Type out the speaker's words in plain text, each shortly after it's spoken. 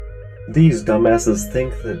these dumbasses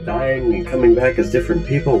think that dying and coming back as different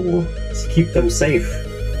people will keep them safe.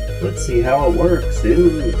 Let's see how it works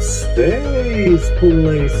in space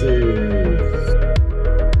places.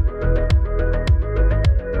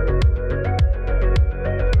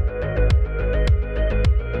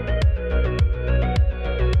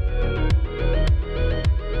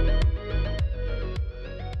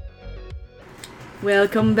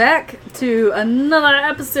 Welcome back to another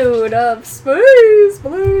episode of Space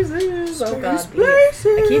Places. Oh god,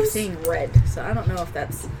 I keep seeing red, so I don't know if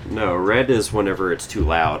that's... No, red is whenever it's too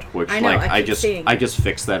loud, which I just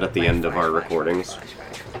fix that at the end of our recordings.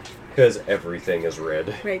 Because everything is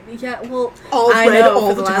red. Right, yeah, well, all I red know, all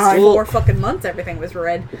for the the last time. 4 fucking months everything was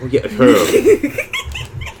red. Yeah.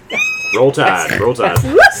 Roll Tide.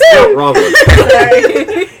 Woo-hoo! Wrong one.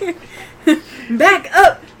 Sorry. Back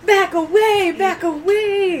up! Back away! Back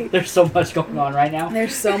away! There's so much going on right now.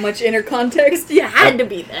 There's so much inner context. You had to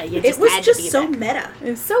be there. It was just so meta.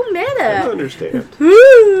 It's so meta. I don't understand.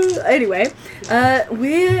 Anyway,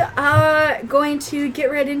 we are going to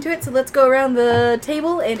get right into it. So let's go around the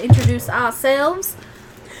table and introduce ourselves.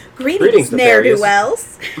 Greetings,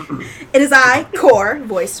 ne'er-do-wells. It is I, Core,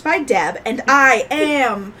 voiced by Deb, and I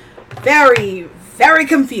am very, very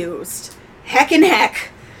confused. Heck and heck.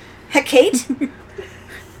 Hecate?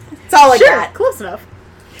 That's all I got. Close enough.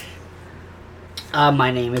 My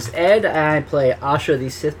name is Ed, and I play Asha, the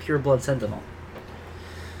Sith Pureblood Sentinel.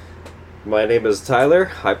 My name is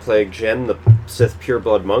Tyler. I play Jenn, the Sith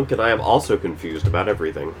Pureblood Monk, and I am also confused about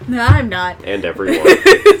everything. No, I'm not. And everyone.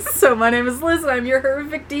 So my name is Liz, and I'm your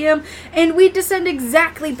horrific DM, and we descend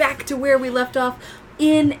exactly back to where we left off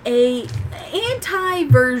in a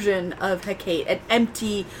anti-version of Hecate, an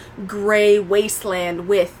empty, gray wasteland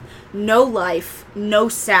with no life, no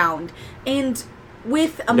sound, and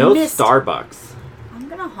with a no mist. Starbucks. I'm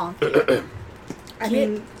gonna honk you. I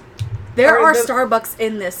mean, there are Starbucks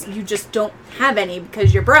in this. You just don't have any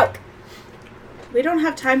because you're broke. we don't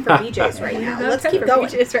have time for BJ's right now. Let's keep going.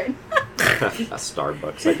 It's right. A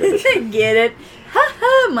Starbucks, I get it. Get it? Ha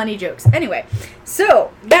ha! Money jokes. Anyway,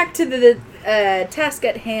 so back to the task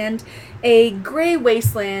at hand. A gray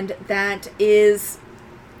wasteland that is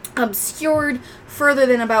obscured further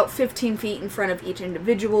than about 15 feet in front of each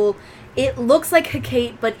individual. It looks like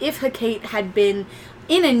Hecate, but if Hecate had been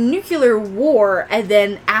in a nuclear war and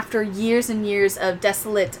then after years and years of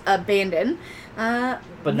desolate abandon, But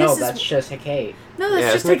no, that's just Hecate. No, that's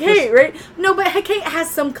Yeah, just isn't it Hecate, just- right? No, but Hecate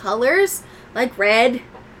has some colors, like red,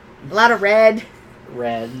 a lot of red,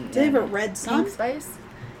 Red. Do they have a red sun? pink spice.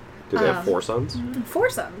 Do they have 4 sons? 4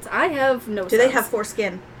 sons. I have no Do they sons. have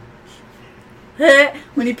foreskin?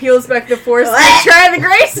 When he peels back the force, I try the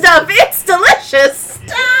gray stuff. It's delicious.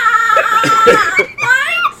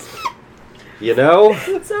 You know,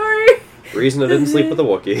 Sorry. reason I didn't sleep with a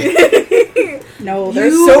Wookiee. No,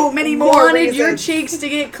 there's You so many more wanted your reasons. cheeks to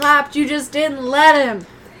get clapped. You just didn't let him.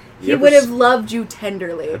 He You ever would have s- loved you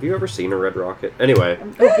tenderly. Have you ever seen a red rocket? Anyway.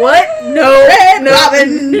 What? No. Red no.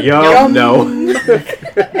 Robin. Yum, no.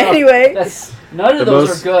 Anyway. That's none of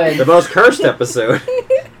those are good. The most cursed episode.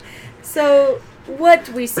 So, what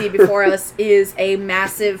we see before us is a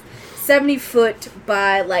massive 70-foot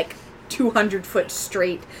by, 200-foot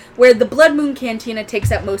straight, where the Blood Moon Cantina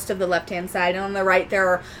takes up most of the left-hand side, and on the right there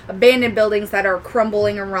are abandoned buildings that are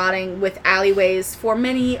crumbling and rotting with alleyways for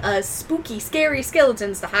many spooky, scary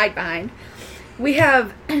skeletons to hide behind. We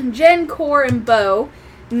have Jenn, Core, and Bo,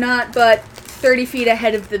 not but 30 feet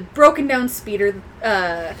ahead of the broken-down speeder,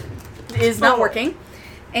 is not working,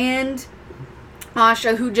 and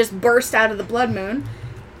Asha, who just burst out of the Blood Moon.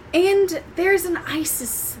 And there's an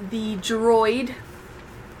Isis, the droid,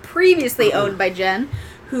 previously owned by Jenn,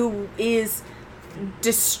 who is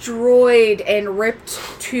destroyed and ripped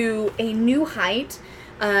to a new height,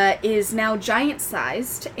 is now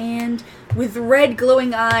giant-sized, and with red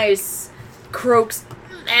glowing eyes, croaks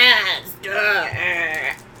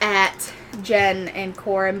at Jenn and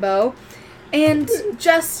Core and Bo. And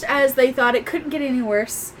just as they thought it couldn't get any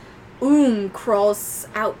worse, crawls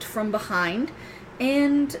out from behind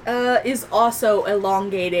and is also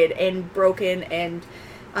elongated and broken and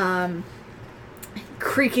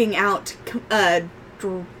creaking out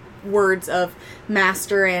words of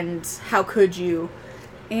master and how could you.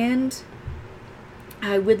 And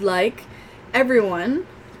I would like everyone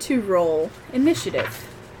to roll initiative.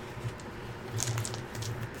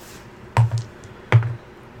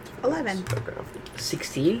 11.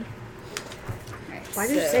 16? Why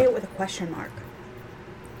did you say it with a question mark?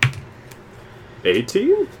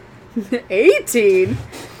 18? 18?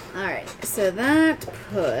 Alright, so that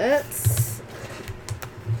puts...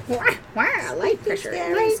 Wow, light pressure.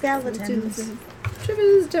 Scary skeletons.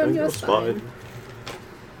 shivers down your That's spine.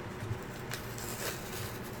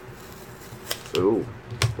 Ooh,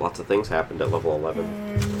 lots of things happened at level 11.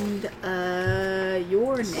 And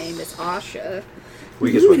your name is Asha.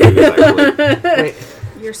 We just went through this, actually. Wait,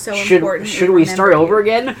 You're so important. should we start over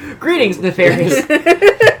again? Greetings, Nefarious.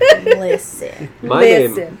 Listen.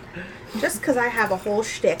 Listen. Just because I have a whole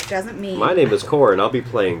shtick doesn't mean... My name is Core, and I'll be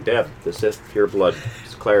playing Deb, the Sith Pure Blood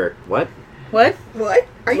Cleric. What? What? What?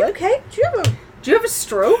 Are you okay? Do Do you have a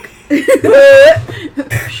stroke?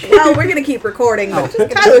 Well, we're going to keep recording, but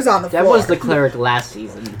Tyler's on the floor. That was the cleric last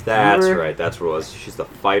season. That's Remember? right, that's what it was. She's the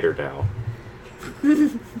fighter now.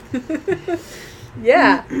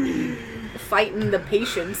 Yeah. Fighting the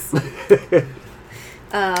patients.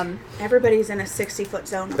 Everybody's in a 60-foot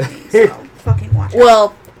zone with me, so fucking watch out.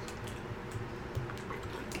 Well,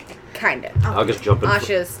 kind of. I'll just jump in.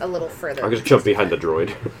 Asha's a little further. I'll just jump behind the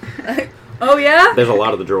droid. Oh, yeah? There's a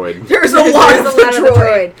lot of the droid. There's a lot of the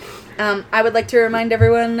droid. I would like to remind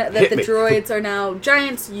everyone that Hit the me. droids are now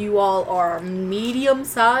giants. You all are medium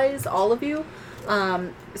size, all of you.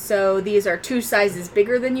 So these are 2 sizes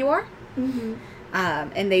bigger than you are. Mm-hmm.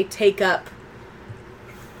 And they take up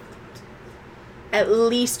at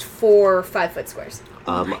least 4 5-foot squares.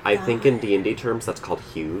 I think in D&D terms, that's called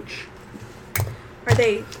huge. Are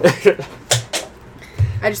they...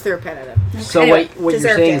 I just threw a pen at him. So Anyway, what you're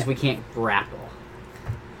deserved saying it. is we can't grapple.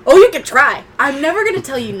 Oh, you can try. I'm never going to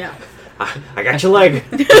tell you no. I got your leg.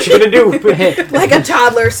 What you gonna do? like a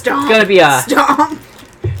toddler stomp. It's gonna be a... Stomp.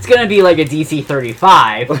 It's gonna be like a DC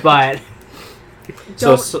 35, but...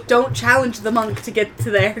 Don't challenge the monk to get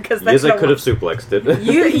to there, because that's Yizik could have suplexed it.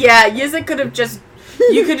 Yizik could have just...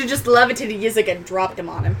 You could have just levitated Yizik and dropped him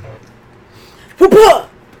on him.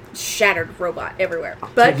 Shattered robot everywhere.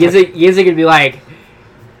 But Yizik would be like...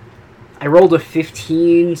 I rolled a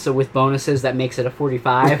 15, so with bonuses that makes it a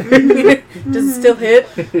 45. does it still hit?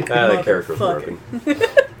 That character was Motherfucker.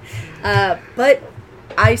 broken. But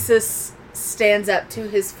Isis stands up to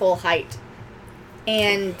his full height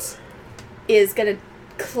and is going to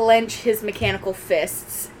clench his mechanical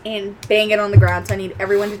fists and bang it on the ground. So I need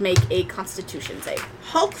everyone to make a Constitution save.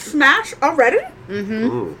 Hulk smash already?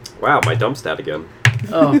 Mm-hmm. Wow, my dump stat again.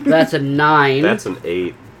 Oh, that's a 9. That's an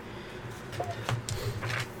 8.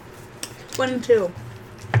 22.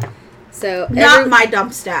 So Not my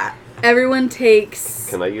dump stat. everyone takes...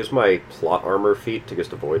 Can I use my plot armor feat to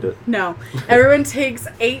just avoid it? No. Everyone takes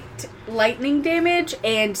 8 lightning damage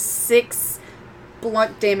and 6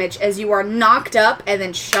 blunt damage as you are knocked up and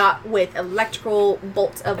then shot with electrical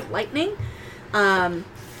bolts of lightning. I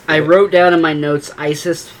wrote down in my notes,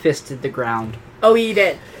 Isis fisted the ground. Oh, he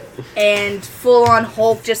did. And full-on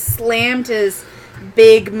Hulk just slammed his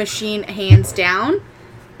big machine hands down.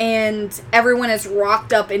 And everyone is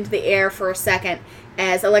rocked up into the air for a second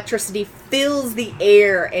as electricity fills the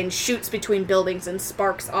air and shoots between buildings and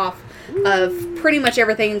sparks off of pretty much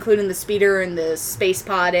everything, including the speeder and the space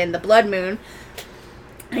pod and the blood moon.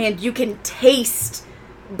 And you can taste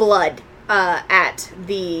blood at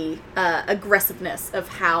the aggressiveness of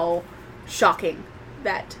how shocking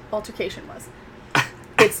that altercation was.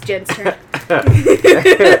 It's Jen's turn.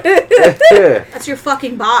 That's your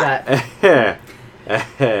fucking bot. That,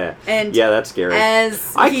 And yeah, that's scary.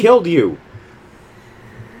 as I killed you.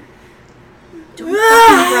 Don't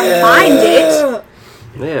fucking remind it.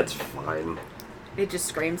 Yeah, it's fine. it just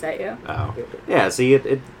screams at you. Oh. Yeah, see,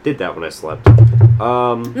 it did that when I slept.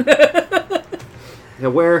 Yeah,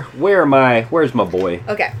 where am I? Where's my boy?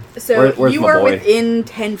 Okay, so Where's you my are boy? within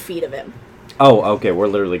 10 feet of him. Oh, okay, we're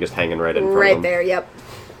literally just hanging right in front of Right him. there, yep.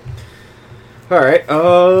 Alright,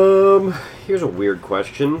 here's a weird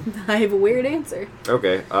question. I have a weird answer.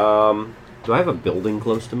 Okay, do I have a building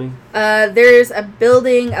close to me? There's a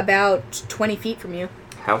building about 20 feet from you.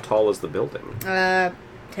 How tall is the building?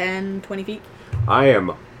 10, 20 feet. I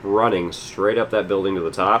am running straight up that building to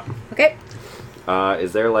the top. Okay.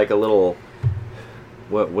 Is there like a little...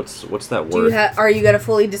 What's that Do you word? are you going to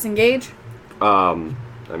fully disengage? I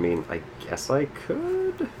mean, I guess I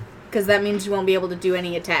could. Because that means you won't be able to do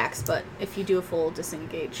any attacks, but if you do a full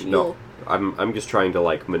disengage, No, I'm just trying to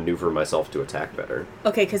like maneuver myself to attack better.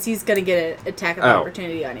 Okay, because he's going to get an attack of Oh.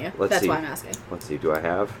 opportunity on you. Let's That's see. why I'm asking. Let's see. Do I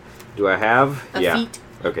have? A Yeah. feat.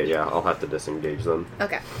 Okay. Yeah. I'll have to disengage then.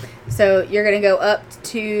 Okay. So you're going to go up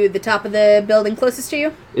to the top of the building closest to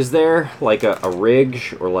you? Is there like a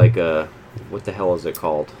ridge or like a what the hell is it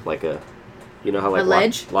called? Like a, you know how like A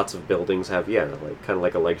ledge? Lots of buildings have like kind of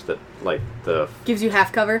like a ledge that like the Gives you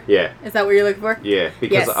half cover? yeah Is that what you're looking for? yeah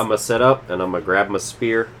because Yes. I'm gonna set up and I'm gonna grab my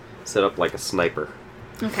spear, set up like a sniper.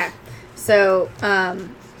 Okay. So,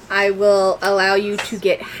 I will allow you to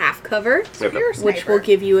get half cover, Okay. You're a which sniper. will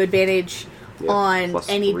give you advantage on plus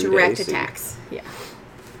any 3 to direct AC. attacks. Yeah.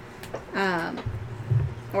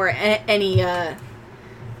 Or any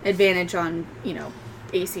advantage on,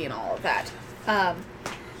 AC and all of that.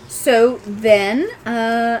 So then,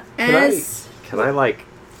 Can I like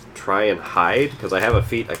try and hide? Because I have a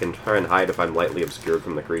feat I can try and hide if I'm lightly obscured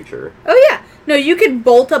from the creature. Oh yeah, no, you could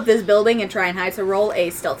bolt up this building and try and hide. So roll a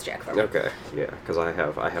stealth check for me. Okay, yeah, because I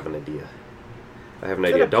have an idea. I have an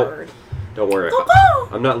Is idea. that a bird? Don't worry. Go-go!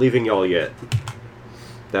 I'm not leaving y'all yet.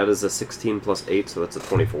 That is a 16 plus 8, so that's a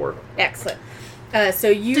 24. Excellent. So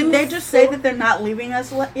you Did they just say that they're not leaving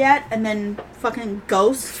us yet, and then fucking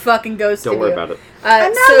ghost? fucking ghosted Don't worry you. about it.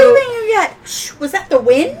 I'm not leaving you yet. Shh, was that the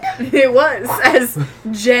wind? It was, as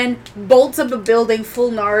Jenn bolts up a building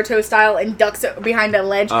full Naruto style and ducks behind a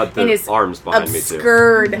ledge and The is arms behind me, too.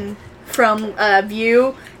 obscured from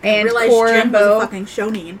view. And I realized Jen was a Korimbo, fucking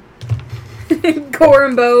shonin.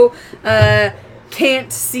 Korimbo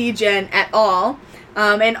can't see Jenn at all.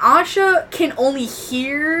 And Asha can only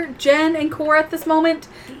hear Jenn and Core at this moment.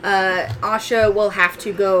 Asha will have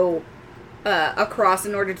to go across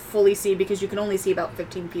in order to fully see, because you can only see about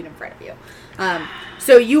 15 feet in front of you.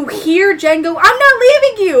 So you hear Jenn go, "I'm not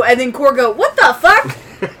leaving you!" And then Core go, "What the fuck?"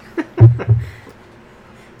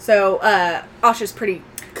 So Asha's pretty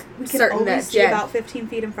We can certain only that see Jenn... about 15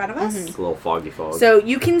 feet in front of us. It's a little foggy fog. So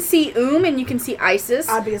you can see and you can see Isis.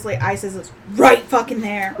 Obviously, Isis is right fucking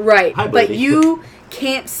there. Right, Hi, but buddy. you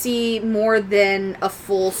can't see more than a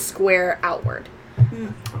full square outward.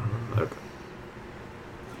 Okay.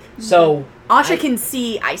 So Asha can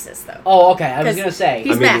see Isis, though. Oh, okay. I was 'Cause gonna say.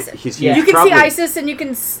 he's massive. Yeah. You can probably- see Isis, and you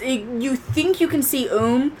think you can see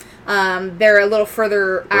they're a little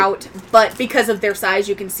further out, but because of their size,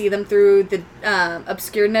 you can see them through the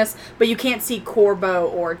obscuredness. But you can't see Corbo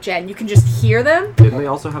or Jenn. You can just hear them. Didn't they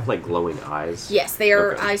also have like glowing eyes? Yes,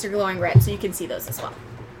 their Okay. eyes are glowing red, so you can see those as well.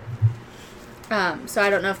 So I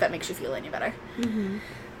don't know if that makes you feel any better. Mm-hmm.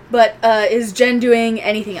 But is Jenn doing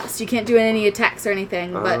anything else? You can't do any attacks or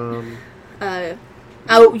anything. But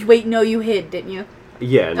wait, no, you hid, didn't you?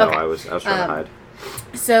 Yeah, no, Okay. I was trying to hide.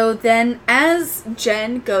 So then, as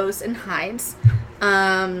Jenn goes and hides,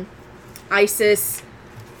 Isis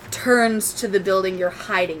turns to the building you're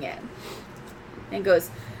hiding in and goes,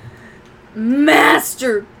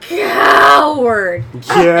 "Master coward!"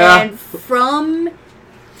 Yeah. And from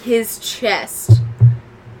his chest,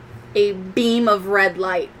 a beam of red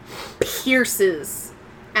light pierces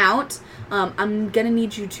out. I'm gonna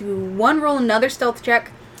need you to roll another stealth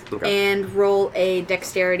check and roll a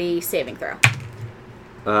dexterity saving throw.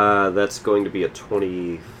 That's going to be a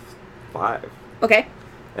 25. Okay.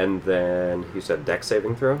 And then you said dex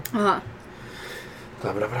saving throw? Uh-huh.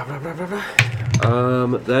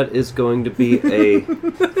 That is going to be a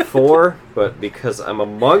 4, but because I'm a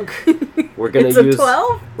monk, we're gonna It's a use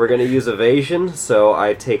 12? We're gonna use evasion, so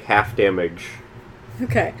I take half damage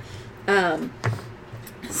Okay.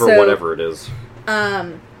 for whatever it is.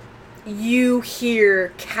 You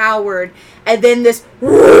hear coward, and then this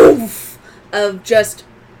woof of just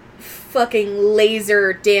fucking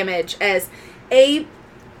laser damage as a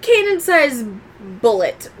cannon-sized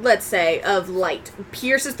bullet, let's say, of light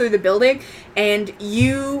pierces through the building, and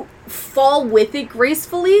you fall with it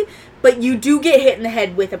gracefully, but you do get hit in the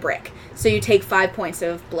head with a brick. So you take 5 points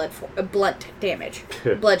of blunt damage,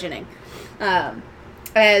 bludgeoning.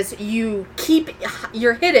 As you're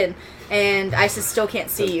hidden, and Isis still can't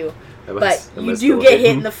see you, but you do get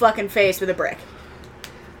hit in the fucking face with a brick.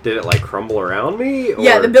 Did it like crumble around me? Or?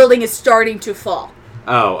 Yeah, the building is starting to fall.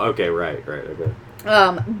 Oh, okay, right, okay.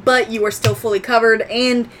 But you are still fully covered,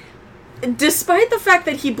 and despite the fact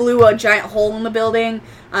that he blew a giant hole in the building,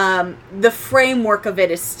 the framework of it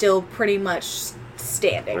is still pretty much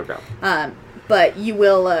standing. Okay. But you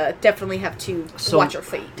will definitely have to watch your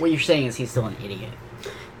feet. What you're saying is he's still an idiot.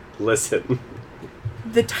 Listen.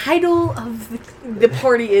 The title of the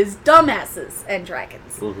party is Dumbasses and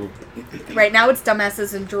Dragons. Mm-hmm. Right now it's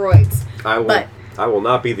Dumbasses and Droids. I will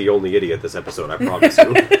not be the only idiot this episode, I promise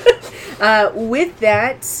you. With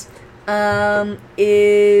that,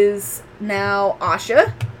 is now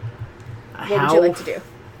Asha. What would you like to do?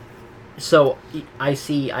 So, I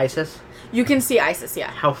see Isis? You can see Isis,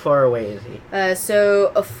 yeah. How far away is he?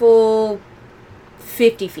 So a full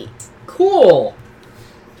 50 feet. Cool!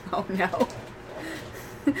 Oh no.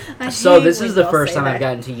 So this is the first time I've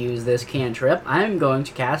gotten to use this cantrip. I'm going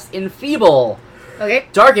to cast Enfeeble. Okay.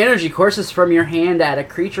 Dark energy courses from your hand at a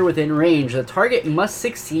creature within range. The target must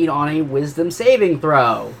succeed on a wisdom saving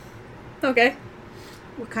throw. Okay.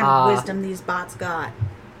 What kind of wisdom these bots got?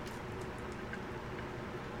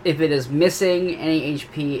 If it is missing any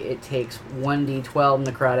HP, it takes 1d12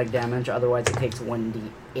 necrotic damage. Otherwise, it takes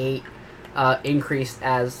 1d8. increased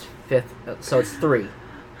as 5th, so it's 3.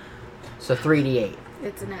 So 3d8.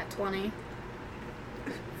 It's a nat 20.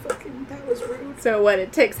 Fucking, that was rude. So what,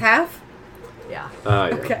 it takes half? Yeah. Yeah.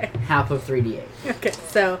 Okay. Half of 3d8. Okay,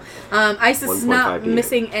 so Isis is not 1.5d8.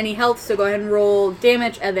 missing any health, so go ahead and roll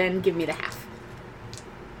damage and then give me the half.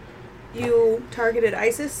 You targeted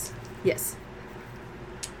Isis? Yes.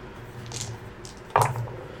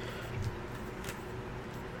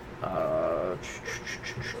 Uh,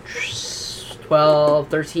 12,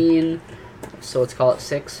 13, so let's call it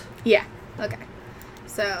 6. Yeah, okay.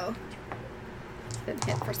 So, then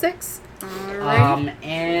hit for 6. Alright.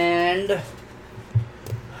 And...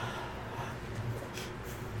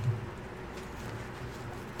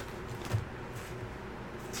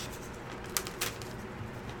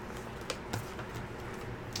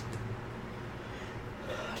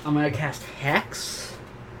 I'm going to cast Hex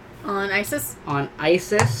On Isis. on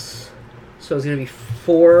Isis. So it's going to be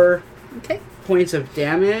 4 Okay. points of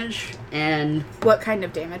damage, and... What kind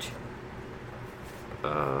of damage?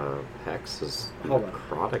 Hex is Hold on.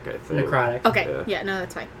 necrotic, I think. Necrotic. Okay, yeah, no,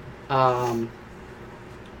 that's fine.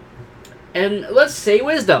 And let's say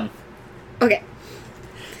Wisdom. Okay.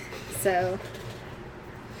 So,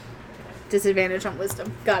 disadvantage on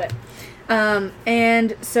wisdom. Got it.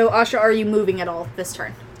 And so, Asha, are you moving at all this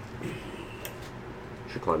turn?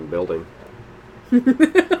 Should climb a building.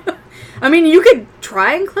 I mean, you could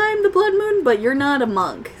try and climb the Blood Moon, but you're not a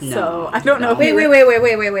monk, No, so I don't know. no. if Wait.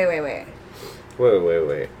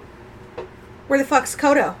 Wait. Where the fuck's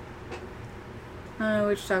Kodo? I don't know what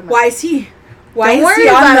you're talking about. Why is he? Why Don't is worry he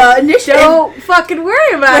on about the it. initiative? Don't fucking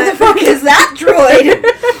worry about Where it. the fuck is that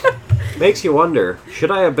droid? Makes you wonder,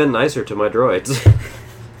 should I have been nicer to my droids?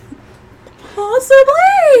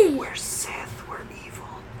 Possibly. We're Sith. We're evil.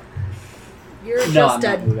 You're No, just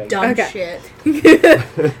I'm a not moving. dumb Okay. shit.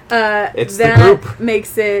 It's the that group.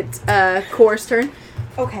 makes it Core's turn.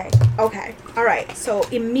 Okay. Alright, so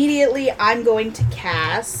immediately I'm going to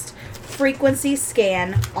cast Frequency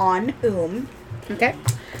Scan on Okay.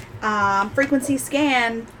 Frequency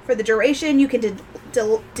Scan, for the duration, you can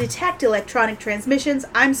detect electronic transmissions.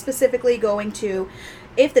 I'm specifically going to,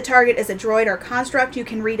 if the target is a droid or construct, you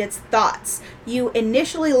can read its thoughts. You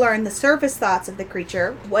initially learn the surface thoughts of the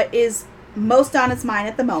creature, what is most on its mind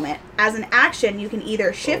at the moment. As an action, you can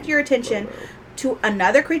either shift your attention to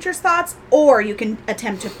another creature's thoughts, or you can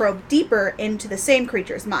attempt to probe deeper into the same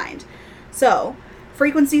creature's mind. So,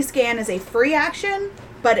 Frequency Scan is a free action,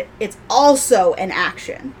 but it's also an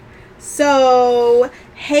action. So,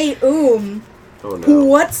 hey, Oh no.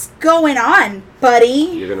 what's going on, buddy?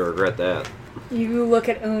 You're gonna regret that. You look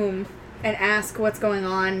at and ask what's going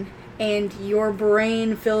on, and your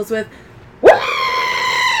brain fills with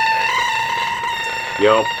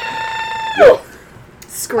Yo.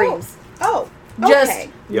 screams. Oh, Just okay.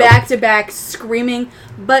 Yep. back to back screaming.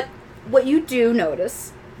 But what you do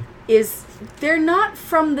notice is they're not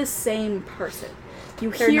from the same person.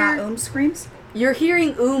 They're not screams? You're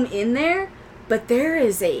hearing in there, but there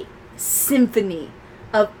is a symphony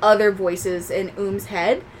of other voices in Oom's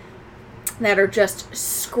head that are just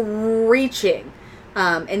screeching,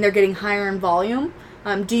 and they're getting higher in volume.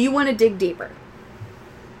 Do you want to dig deeper?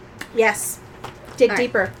 Yes. Dig All right.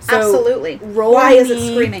 deeper. So, Absolutely. roll Why is it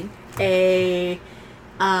me screaming? A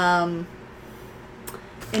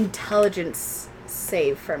intelligence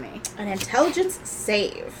save for me. An intelligence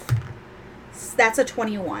save. That's a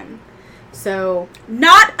 21. So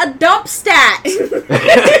Not a dump stat!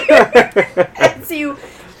 as you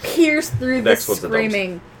pierce through the Next one's a dump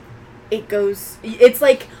screaming, it's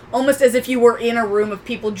like almost as if you were in a room of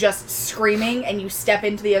people just screaming, and you step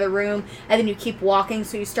into the other room, and then you keep walking,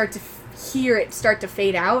 so you start to hear it start to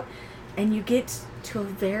fade out, and you get to a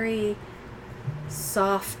very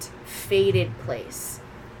soft, faded place.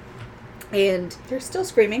 And They're still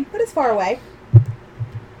screaming, but it's far away.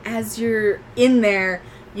 as you're in there,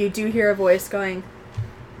 you do hear a voice going,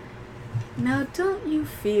 "Now don't you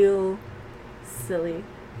feel silly?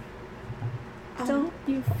 Don't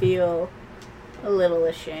you feel a little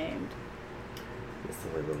ashamed? You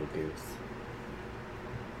silly little goose.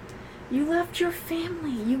 You left your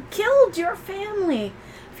family. You killed your family.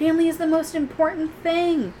 Family is the most important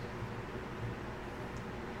thing."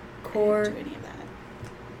 I Core, didn't do any of that.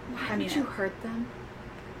 why I mean, did you hurt them?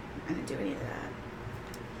 I didn't do any of that.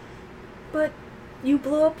 But you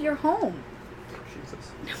blew up your home.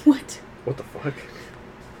 Jesus. What? What the fuck?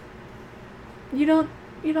 You don't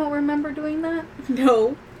remember doing that?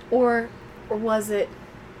 No. Or was it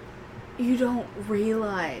you don't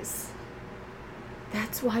realize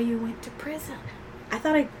that's why you went to prison? I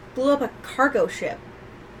thought I blew up a cargo ship.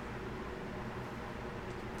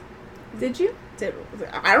 Did you?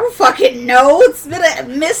 I don't fucking know. It's been a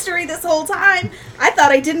mystery this whole time. I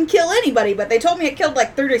thought I didn't kill anybody, but they told me I killed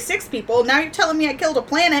like 36 people. Now you're telling me I killed a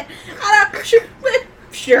planet.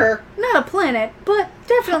 Sure. Not a planet, but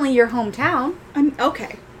definitely your hometown.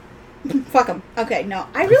 Okay. Fuck them. Okay, no.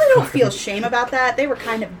 I really don't feel shame about that. They were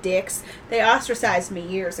kind of dicks. They ostracized me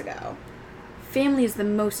years ago. Family is the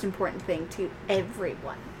most important thing to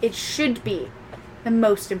everyone. It should be the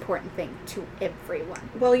most important thing to everyone.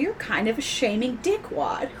 Well, you're kind of a shaming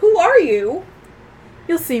dickwad. Who are you?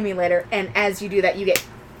 You'll see me later, and as you do that, you get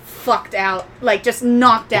fucked out. Like, just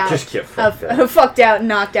knocked out. Just get fucked out. Fucked out,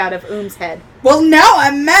 knocked out of Oom's head. Well, now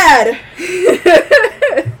I'm mad.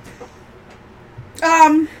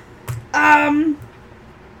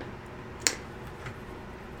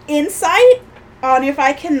 Insight on if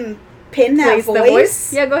I can pin that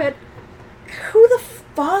voice? Yeah, go ahead. Who the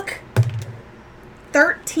fuck?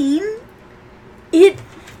 13? It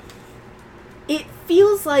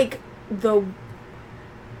feels like the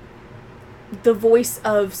voice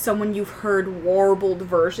of someone you've heard warbled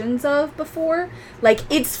versions of before. Like,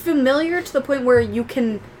 it's familiar to the point where you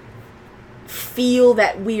can feel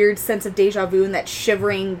that weird sense of deja vu and that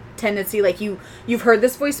shivering tendency. Like, you've heard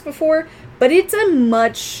this voice before, but it's a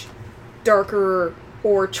much darker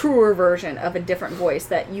or truer version of a different voice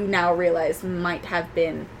that you now realize might have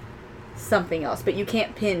been something else, but you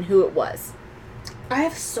can't pin who it was. I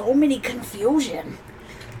have so many confusion.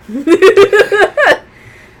 So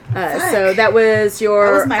that was your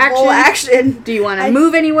that was my whole action. Do you want to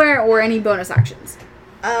move anywhere or any bonus actions?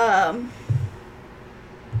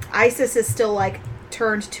 Isis is still like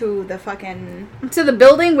turned to the fucking... To the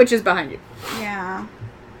building, which is behind you. Yeah.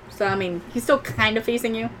 So, I mean, he's still kind of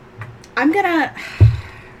facing you. I'm gonna...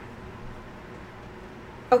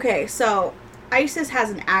 Okay, so Isis has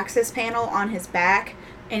an access panel on his back,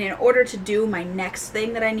 and in order to do my next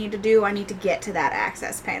thing that I need to do, I need to get to that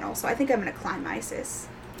access panel. So I think I'm gonna climb Isis.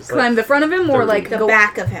 Climb the front of him or like the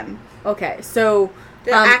back of him? Okay, so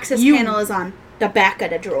the access panel is on the back of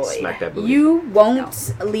the droid. Smack that booty. You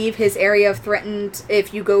won't leave his area of threatened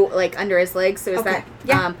if you go like under his legs. So is that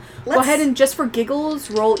go ahead and just for giggles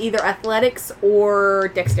roll either athletics or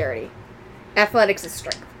dexterity. Athletics is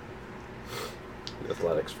strength.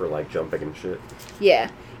 Athletics for like jumping and shit. Yeah.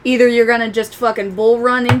 Either you're gonna just fucking bull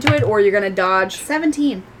run into it or you're gonna dodge.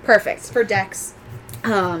 17. Perfect. It's for dex.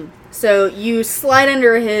 So you slide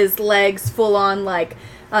under his legs full on like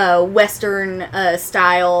Western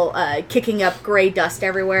style, kicking up gray dust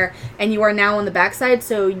everywhere, and you are now on the backside,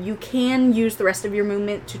 so you can use the rest of your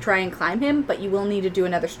movement to try and climb him, but you will need to do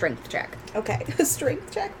another strength check. Okay.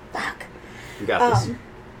 Strength check? Fuck. You got this.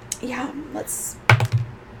 Yeah, let's...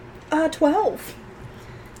 12.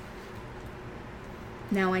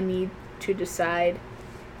 Now I need to decide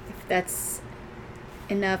if that's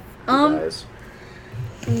enough. Guys.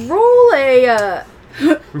 Roll a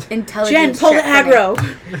intelligence Jen, pull the check for me. aggro.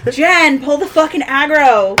 Jen, pull the fucking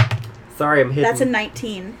aggro. Sorry, I'm hidden. That's a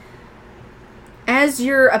 19. As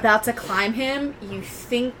you're about to climb him, you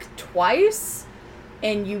think twice,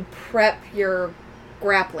 and you prep your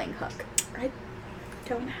grappling hook. I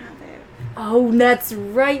don't have it. Oh, that's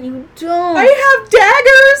right, you don't. I have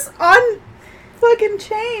daggers on fucking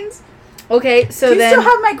chains. Okay, so Do you then... still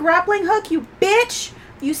have my grappling hook, you bitch?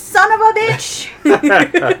 You son of a bitch. Give me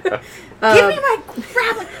my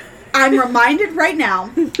grappling... I'm reminded right now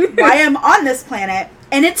why I'm on this planet,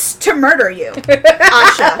 and it's to murder you,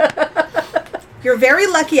 Asha. You're very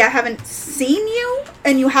lucky I haven't seen you,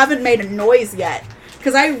 and you haven't made a noise yet.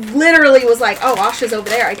 Because I literally was like, oh, Asha's over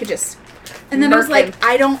there. I could just... And then I was like,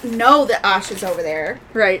 I don't know that Asha's over there.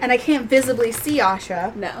 Right. And I can't visibly see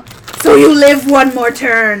Asha. No. So you live one more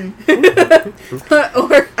turn.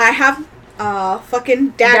 Or I have fucking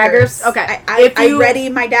daggers. Okay. I ready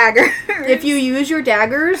my dagger. If you use your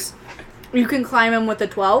daggers, you can climb him with a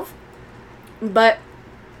 12. But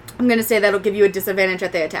I'm going to say that'll give you a disadvantage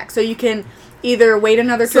at the attack. So you can either wait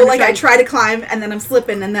another turn. So like I try to climb and then I'm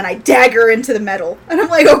slipping and then I dagger into the metal. And I'm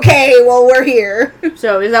like, okay, well we're here.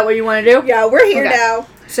 So is that what you want to do? Yeah, we're here now.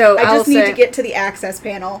 So I just need to get to the access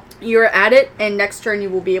panel. You're at it, and next turn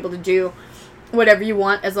you will be able to do whatever you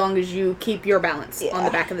want as long as you keep your balance on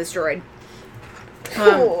the back of this droid.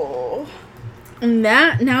 Cool. And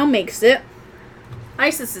that now makes it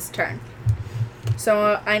Isis's turn.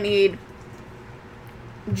 So I need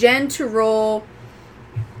Jenn to roll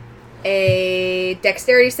a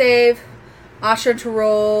dexterity save, Asha to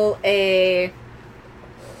roll a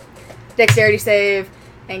dexterity save,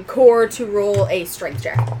 and Core to roll a strength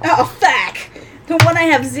check. Oh, fuck. The one I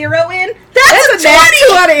have 0 in? That's a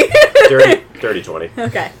 20! Dirty 20.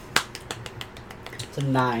 Okay. It's a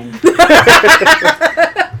 9.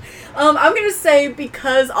 I'm gonna say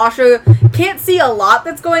because Asha can't see a lot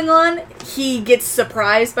that's going on, he gets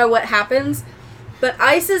surprised by what happens. But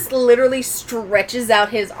Isis literally stretches out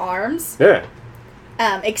his arms,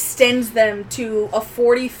 extends them to a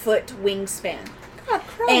 40-foot wingspan. God,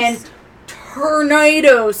 Christ. And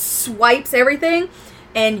tornado swipes everything,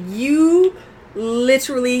 and you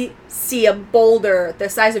literally see a boulder the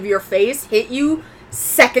size of your face hit you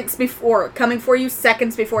coming for you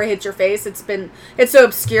seconds before it hits your face. It's so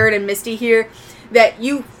obscured and misty here that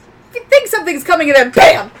you think something's coming and then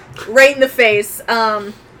BAM! Right in the face.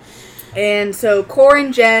 And so Core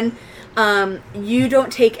and Jenn, you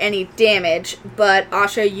don't take any damage, but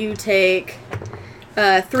Asha, you take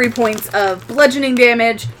 3 points of bludgeoning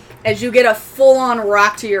damage as you get a full-on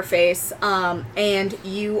rock to your face, and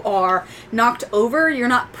you are knocked over. You're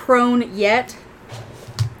not prone yet,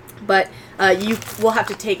 but you will have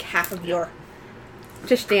to take half of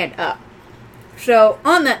to stand up. So,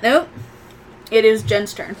 on that note, it is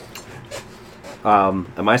Jenn's turn.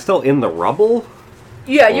 Am I still in the rubble?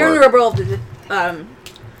 Yeah, you're in the rubble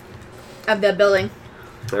of the building.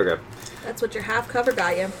 Okay. That's what your half cover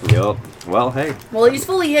got you. Yep. Well, hey. Well, he's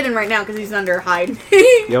fully hidden right now because he's under hide.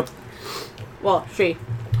 Yep. Well, she.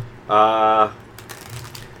 Alright,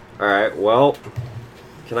 well...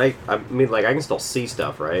 I mean, like, I can still see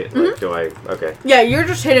stuff, right? Mm-hmm. Like, do I... Okay. Yeah, you're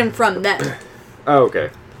just hidden from them. Oh, okay.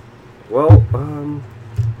 Well,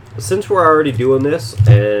 since we're already doing this,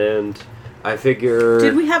 and I figure...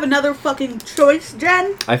 Did we have another fucking choice,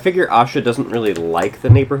 Jenn? I figure Asha doesn't really like the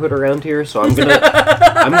neighborhood around here, so I'm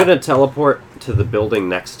gonna teleport to the building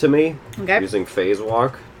next to me, using phase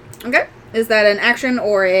walk. Okay. Is that an action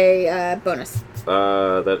or a bonus?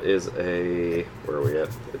 That is a... Where are we at?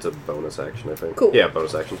 It's a bonus action, I think. Cool. Yeah,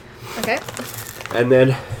 bonus action. Okay. And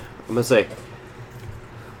then, I'm gonna say...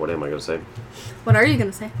 What am I gonna say? What are you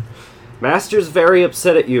gonna say? Master's very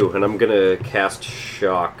upset at you, and I'm gonna cast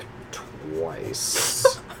Shock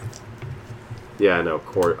twice. Yeah, no,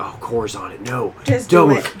 Core... Oh, Core's on it. No. Just don't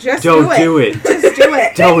do it. Just don't do it. Just do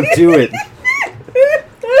it. Don't do it.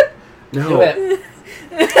 No. Do it.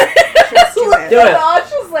 Just do it. Do it.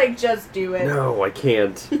 Asha's like, just do it. No, I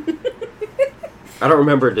can't. I don't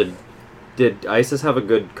remember, did Isis have a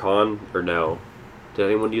good con, or no? Did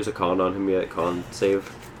anyone use a con on him yet? Con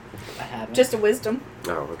save? I haven't. Just a wisdom.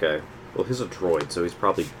 Oh, okay. Well, he's a droid, so he's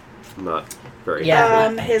probably not very Yeah.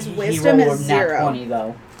 happy. His He wisdom rolled is a nat 0. 20,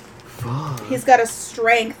 though. Fuck. He's got a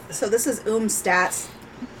strength, so this is stats.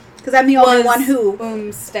 Because I'm the only one who...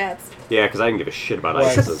 stats. Yeah, because I didn't give a shit about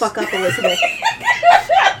Was. Shut Isis. the fuck up, Elizabeth.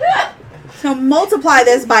 So multiply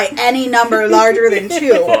this by any number larger than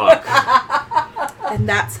 2. Fuck. And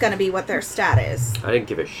that's going to be what their stat is. I didn't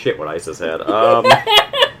give a shit what Isis had.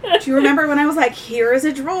 Do you remember when I was like, here is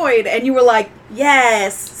a droid? And you were like,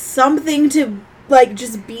 yes, something to, like,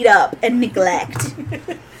 just beat up and neglect.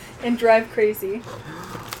 And drive crazy.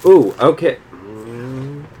 Ooh, okay.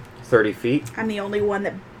 30 feet. I'm the only one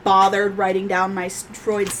that bothered writing down my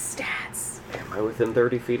droid stats. Am I within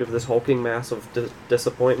 30 feet of this hulking mass of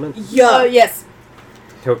disappointment? Yeah. Yes.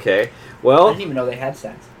 Okay. I Well, didn't even know they had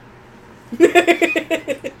stats.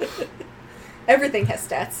 Everything has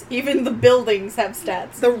stats. Even the buildings have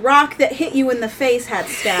stats. The rock that hit you in the face had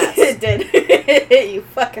stats. It did. You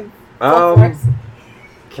fucking fuck for us.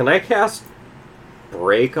 can I cast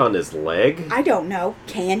Break on his leg? I don't know.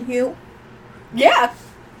 Can you? Yeah.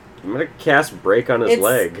 I'm gonna cast Break on his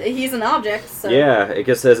leg. He's an object, so. Yeah, it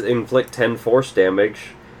just says inflict 10 force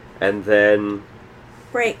damage, and then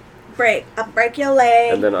Break your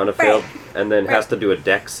leg. and then on a failed, Break. and then has to do a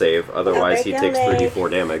dex save. Otherwise, he break takes your leg.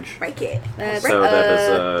 3d4 damage. Break it. So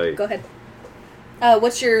that is Go ahead.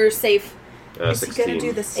 What's your save? Is he 16. gonna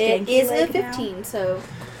do the It stinky is a leg now? 15, so.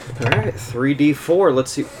 All right, 3d4.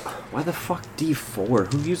 Let's see. Why the fuck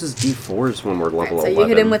D4? Who uses D4s when we're level So 11? you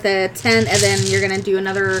hit him with a 10, and then you're gonna do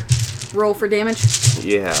another roll for damage.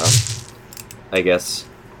 Yeah. I guess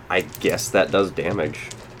that does damage.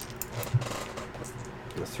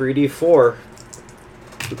 3d4.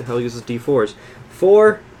 Who the hell uses d4s?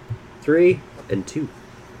 4, 3, and 2.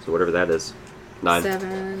 So whatever that is. 9.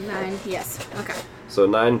 7, 9, yes. Okay. So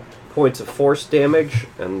 9 points of force damage,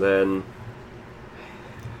 and then...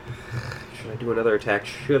 Should I do another attack?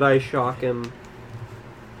 Should I shock him?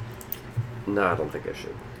 No, I don't think I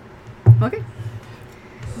should. Okay.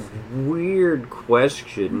 Weird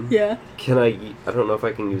question. Yeah. Can I don't know if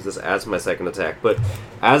I can use this as my second attack, but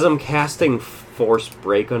as I'm casting Force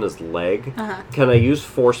Break on his leg, can I use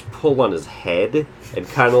Force Pull on his head and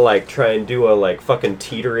kind of like try and do a like fucking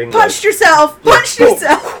teetering... Punched yourself! Punched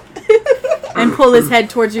yourself! and pull his head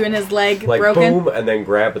towards you and his leg Like broken. boom, and then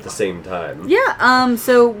grab at the same time. Yeah.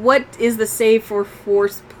 So what is the save for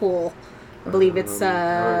force pull? I believe it's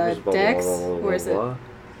Dex, or is it?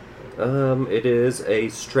 It is a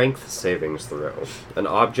strength savings throw. An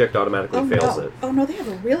object automatically fails it. Oh no, they have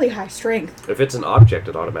a really high strength. If it's an object,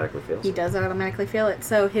 it automatically fails He it. does automatically fail it.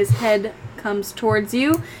 So his head comes towards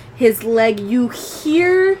you. His leg, you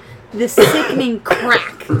hear the sickening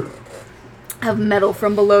crack of metal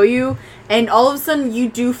from below you, and all of a sudden you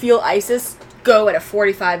do feel Isis go at a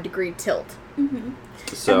 45-degree tilt. Mm-hmm.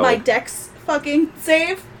 So And my Dex fucking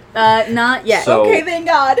save? Not yet. So- Okay, thank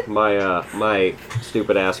God. my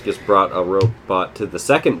stupid ass just brought a robot to the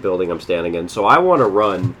second building I'm standing in, so I want to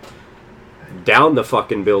run down the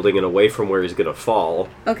fucking building and away from where he's gonna fall.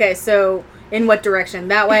 Okay, so in what direction?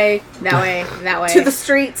 That way, that way, that way. To the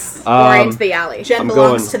streets. or into the alley. Jen I'm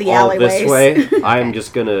belongs going to the all alleyways. this way. I'm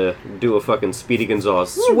just gonna do a fucking Speedy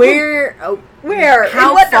Gonzales. Where? Where? How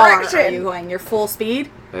In what far direction? are you going? Your full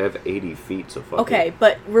speed? I have 80 feet, so fuck Okay, it.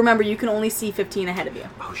 but remember, you can only see 15 ahead of you.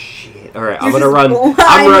 Oh shit! All right, You're I'm gonna just run.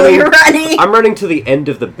 blindly running. I'm running to the end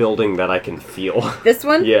of the building that I can feel. This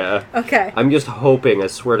one? Yeah. Okay. I'm just hoping. I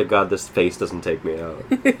swear to God, this face doesn't take me out.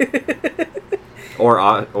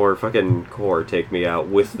 Or fucking Core take me out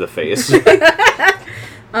with the face.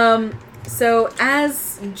 So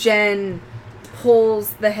as Jen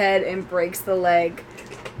pulls the head and breaks the leg,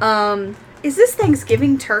 Is this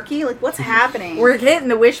Thanksgiving turkey? Like, what's happening? we're hitting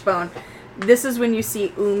the wishbone. This is when you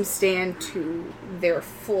see stand to their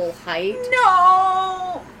full height.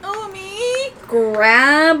 No! Umi!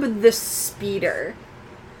 Grab the speeder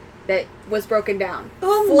that was broken down.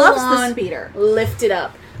 Loves the on, speeder. Lift it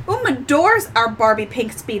up. adores our Barbie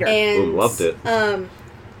pink speeder. And loved it.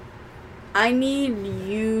 I need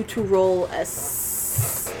you to roll a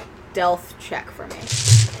stealth check for me.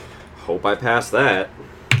 Hope I pass that.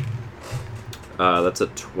 That's a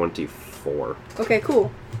 24. Okay,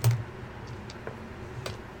 cool.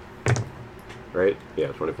 Right? Yeah,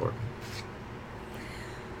 24.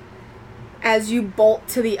 As you bolt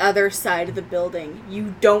to the other side of the building,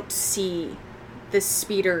 you don't see the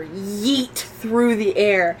speeder yeet through the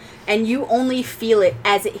air, and you only feel it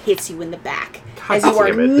as it hits you in the back. God as you are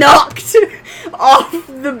damn it. knocked off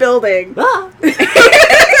the building.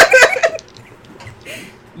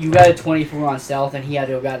 You got a 24 on stealth, and he had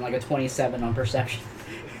to have gotten like a 27 on perception.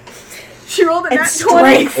 She rolled a And nat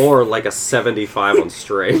 20. strength. Or like a 75 on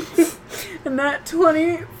strength. And that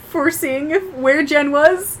 20 for seeing where Jen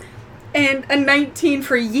was, and a 19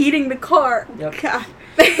 for yeeting the car. Yep. God.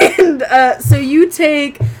 And so you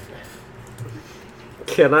take...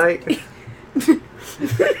 Can I...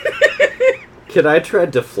 Can I try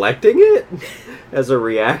deflecting it as a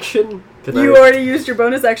reaction? You already used your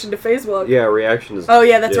bonus action to phase walk. Yeah, reaction is... Oh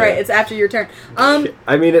yeah, that's right. It's after your turn.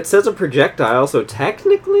 I mean, it says a projectile, so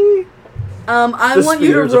technically... I The want you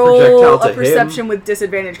to speeder's a roll projectile a to him. perception with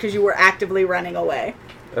disadvantage because you were actively running away.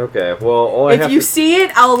 Okay, well, all I If have you to... see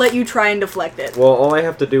it, I'll let you try and deflect it. Well, all I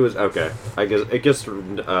have to do is... Okay, I guess it just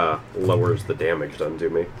lowers the damage done to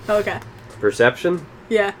me. Okay. Perception?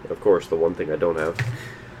 Yeah. Of course, the one thing I don't have.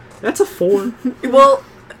 That's a 4. Well,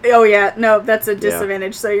 oh yeah, no, that's a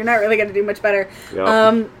disadvantage, so you're not really going to do much better.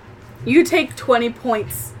 Yep. You take 20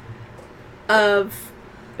 points of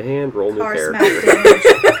And roll new Car character. smack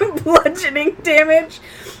damage. bludgeoning damage.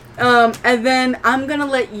 And then I'm going to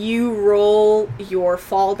let you roll your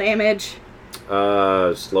fall damage.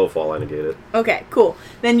 Slow fall, I negate it. Okay, cool.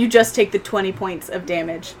 Then you just take the 20 points of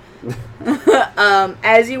damage.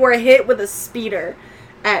 As you are hit with a speeder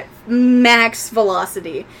at max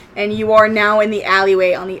velocity, and you are now in the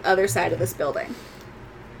alleyway on the other side of this building.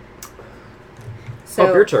 So,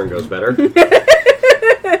 Hope your turn goes better.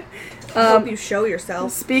 Hope you show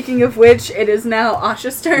yourself. speaking of which, it is now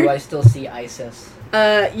Asha's Do turn. I still see Isis?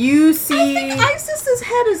 You see... I think Isis's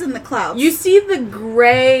head is in the clouds. You see the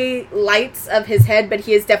gray lights of his head, but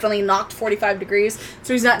he is definitely knocked 45 degrees,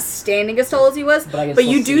 so he's not standing as tall as he was. But I can But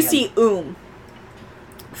still you do see see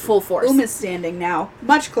full force. is standing now,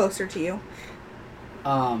 much closer to you.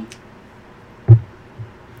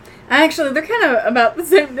 Actually, they're kind of about the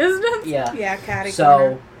same distance. Yeah. Yeah, catty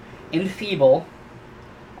corner. So, enfeeble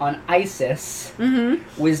on Isis,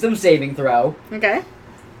 wisdom saving throw Okay.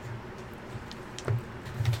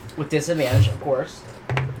 with disadvantage, of course.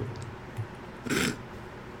 It's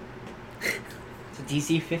a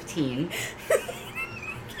DC 15.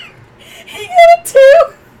 He got a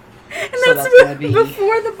 2! And So that's, that's gonna be-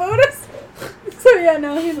 before the bonus. So yeah,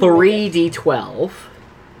 no, he's 3d12.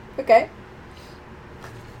 Okay.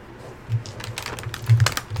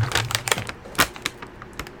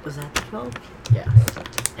 Was that 12? Yeah.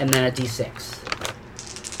 And then a d6.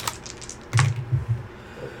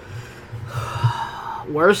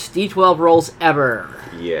 Worst D12 rolls ever.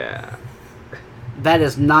 Yeah. That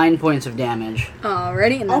is 9 points of damage.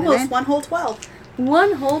 Alrighty. Almost one whole 12.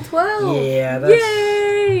 1 whole 12. Yeah, that's...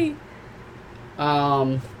 Yay!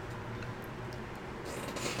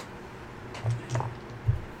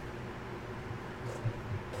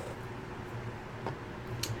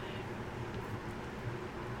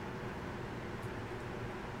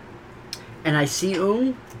 And I see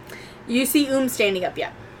You see standing up,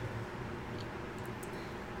 yeah.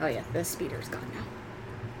 Oh yeah, the speeder's gone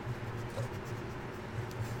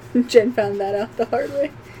now. Jen found that out the hard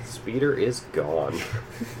way. Speeder is gone.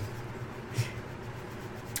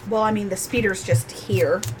 Well, I mean, the speeder's just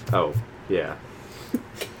here. Oh, yeah.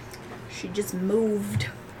 She just moved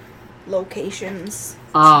locations.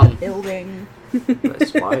 Building. That's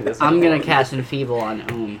fine. I'm gonna cast Enfeeble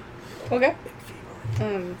on Okay.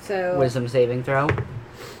 So... Wisdom saving throw.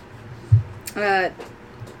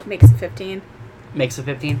 Makes it 15. Makes a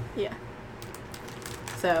 15? Yeah.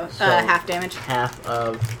 So half damage. Half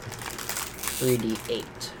of 3d8.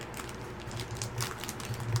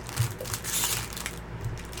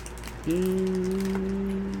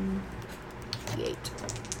 D8.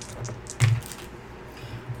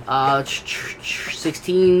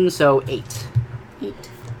 16, so 8. 8.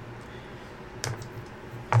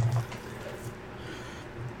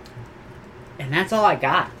 And that's all I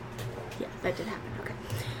got. Yeah, that did happen. Okay.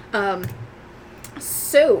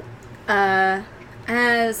 So, as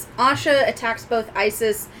Asha attacks both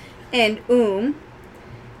Isis and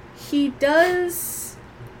he does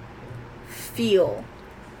feel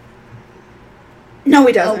No,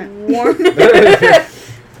 he doesn't.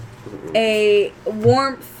 A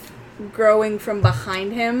warmth growing from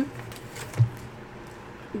behind him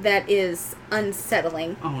that is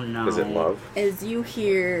unsettling. Oh no. Is it love? As you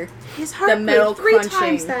hear His heart the metal broke 3 crunching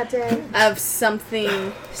times that day. of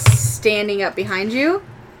something standing up behind you.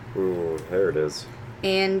 Ooh, there it is.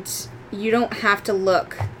 And you don't have to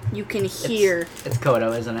look. You can hear It's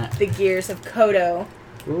Kodo, isn't it? the gears of Kodo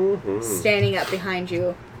Mm-hmm. standing up behind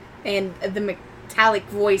you. And the metallic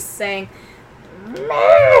voice saying,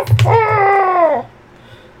 Master!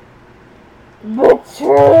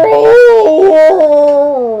 Betrayal!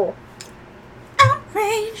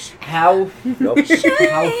 Outrage! How Nope.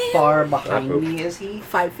 how far behind me is he?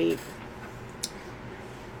 5 feet.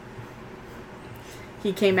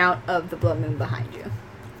 He came out of the blood moon behind you.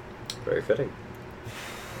 Very fitting.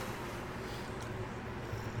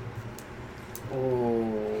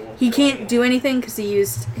 Oh. He can't do anything because he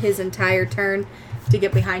used his entire turn to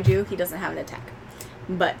get behind you. He doesn't have an attack.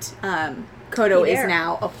 But Kodo is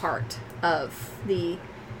now a part of the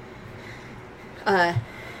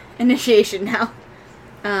initiation now.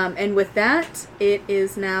 And with that, it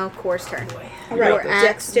is now Core's turn. Alright, You're at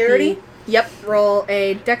dexterity? Yep, roll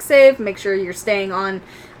a dex save. Make sure you're staying on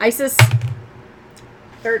Isis.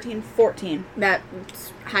 13, 14.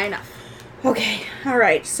 That's high enough. Okay,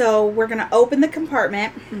 alright, so we're gonna open the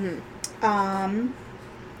compartment. And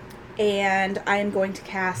I am going to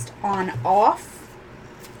cast on off.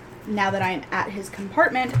 Now that I am at his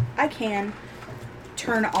compartment, I can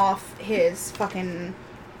turn off his fucking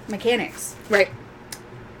mechanics. Right.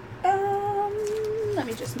 Let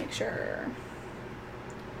me just make sure.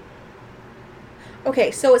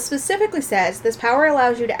 Okay, so it specifically says, this power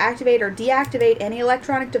allows you to activate or deactivate any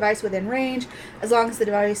electronic device within range, as long as the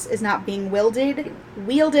device is not being wielded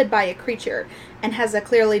by a creature, and has a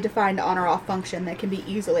clearly defined on or off function that can be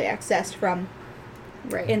easily accessed from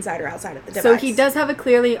inside or outside of the device. So he does have a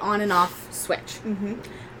clearly on and off switch.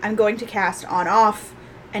 I'm going to cast on off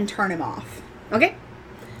and turn him off. Okay.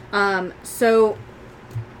 So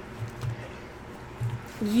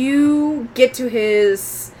you get to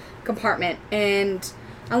his compartment, and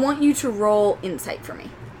I want you to roll insight for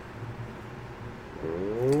me.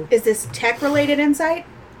 Is this tech-related insight?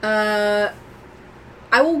 I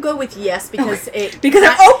will go with yes because because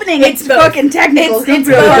I'm opening it's fucking technical. It's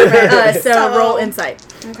both. So roll insight.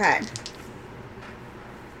 Okay.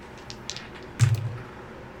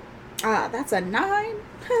 That's a 9.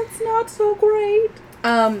 That's not so great.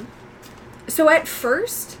 So at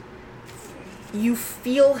first, you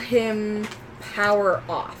feel him power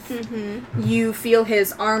off. You feel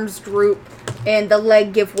his arms droop and the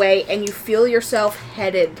leg give way, and you feel yourself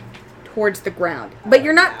headed towards the ground. But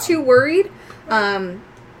you're not too worried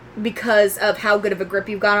because of how good of a grip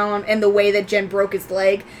you've got on him and the way that Jenn broke his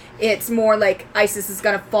leg. It's more like Isis is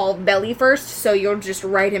going to fall belly first, so you'll just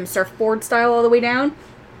ride him surfboard style all the way down.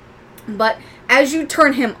 But as you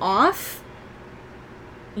turn him off,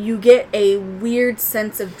 you get a weird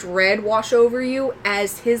sense of dread wash over you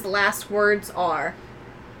as his last words are,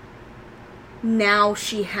 now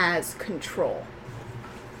she has control.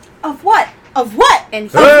 Of what? Of what?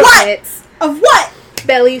 And he what? hits Of what?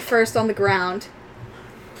 belly first on the ground.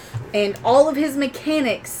 And all of his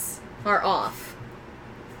mechanics are off.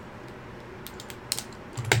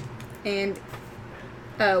 And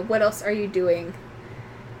what else are you doing?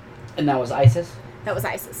 And that was Isis? That was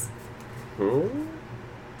Isis. Hmm?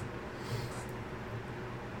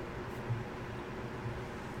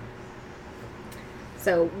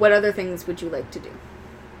 So, what other things would you like to do?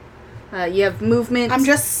 You have movement. I'm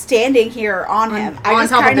just standing here on him. I on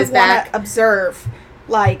just top of kind his of want back. to observe.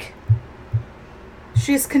 Like,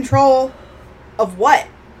 she's control of what?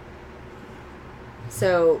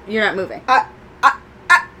 So, you're not moving.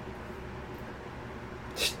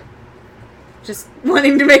 Just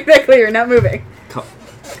wanting to make that clear, not moving.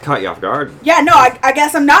 Caught you off guard. Yeah, no, I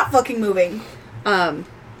guess I'm not fucking moving.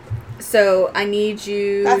 So I need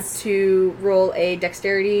you to roll a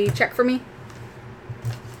dexterity check for me.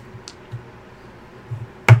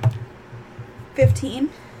 15.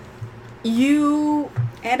 You...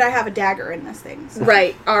 And I have a dagger in this thing. So.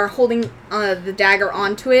 Right, are holding the dagger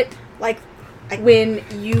onto it. Like, when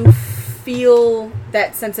you feel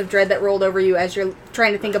that sense of dread that rolled over you as you're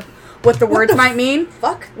trying to think of what the words might mean.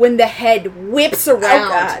 Fuck? When the head whips around. Oh,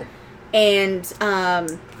 God.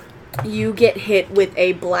 And you get hit with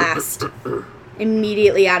a blast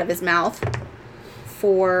immediately out of his mouth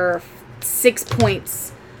for 6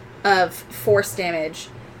 points of force damage.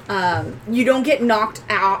 You don't get knocked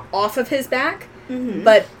out off of his back,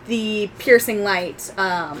 but the piercing light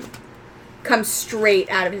comes straight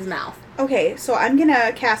out of his mouth. Okay, so I'm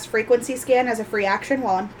gonna cast Frequency Scan as a free action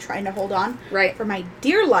while I'm trying to hold on for my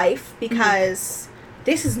dear life, because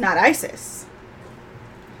this is not Isis.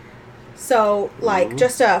 So, like,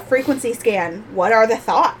 just a frequency scan. What are the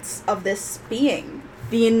thoughts of this being?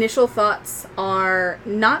 The initial thoughts are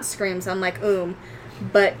not screams, unlike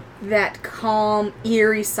but that calm,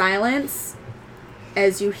 eerie silence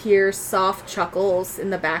as you hear soft chuckles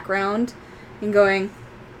in the background and going,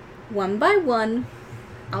 one by one,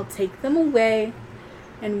 I'll take them away,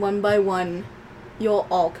 and one by one, you'll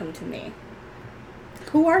all come to me.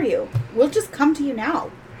 Who are you? We'll just come to you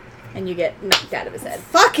now. And you get knocked out of his head.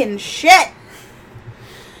 Fucking shit!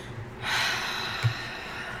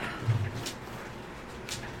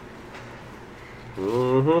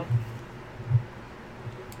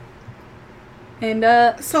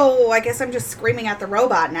 And, so I guess I'm just screaming at the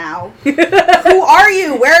robot now. Who are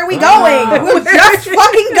you? Where are we going? We'll just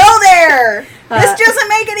fucking go there! This doesn't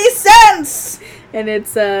make any sense! And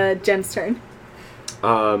it's, Jen's turn.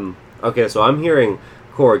 Okay, so I'm hearing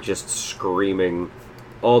Cor just screaming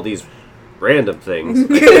all these random things.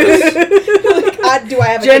 Do I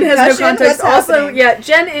have a Jen has no context. What's also, happening? yeah,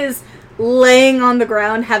 Jen is laying on the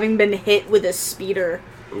ground having been hit with a speeder.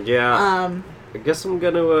 Yeah. I guess I'm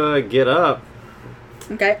gonna get up.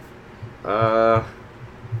 Okay.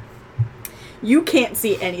 You can't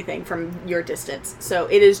see anything from your distance, so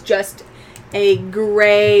it is just a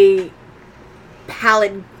gray,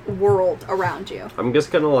 pallid world around you. I'm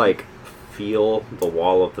just gonna, like, feel the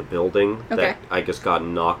wall of the building Okay. that I just got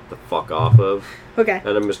knocked the fuck off of. Okay.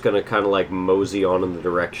 And I'm just gonna kind of, like, mosey on in the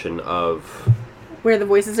direction of Where the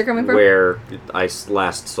voices are coming from? where I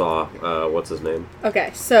last saw, what's his name?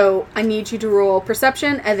 Okay, so I need you to roll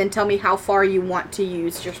perception and then tell me how far you want to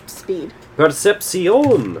use your speed.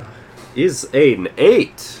 Percepcion is an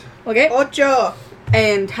 8. Okay? Ocho.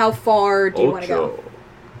 And how far do you want to go?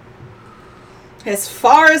 As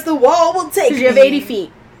far as the wall will take Because you have me. 80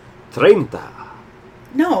 feet. 30.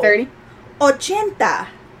 No. 30? 80.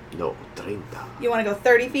 No, 30. You want to go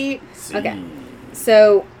 30 feet? Okay.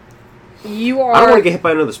 So, you are... I don't want to get hit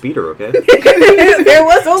by another speeder, okay? There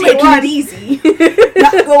was only Taking one. it easy.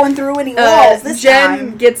 Not going through any walls this Jen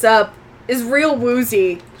time. gets up, is real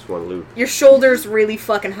woozy. Just want to loot. Your shoulder's really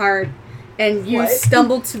fucking hard. And you What?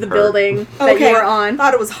 stumble to the Hurt. building that you were on.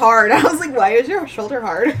 Thought it was hard. I was like, why is your shoulder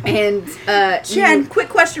hard? And, Jen, quick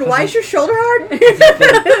question. Why is your shoulder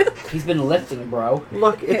hard? He's been lifting, bro.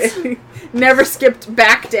 Look, it's... never skipped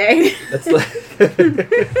back day. It's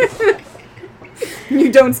like...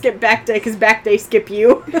 You don't skip back day because back day skip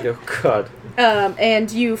you. Oh, God. And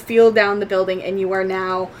you feel down the building and you are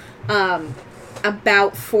now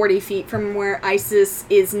about 40 feet from where Isis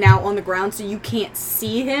is now on the ground, so you can't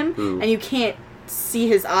see him and you can't see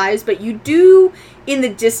his eyes, but you do in the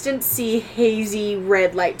distance see hazy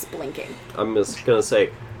red lights blinking. I'm just gonna say,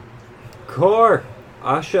 Cor,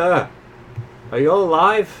 Asha, are you all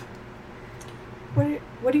alive?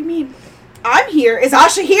 What do you mean? I'm here. Is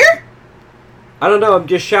Asha here? I don't know, I'm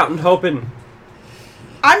just shouting, hoping.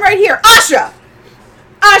 I'm right here. Asha!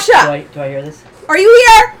 Asha! Do I hear this? Are you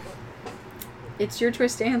here? It's your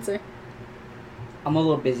choice to answer. I'm a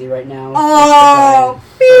little busy right now. Oh,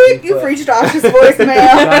 beep! You've reached Asha's voicemail.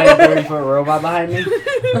 Giant 30-foot robot behind me.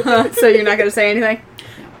 So you're not gonna say anything?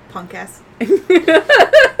 Punk ass.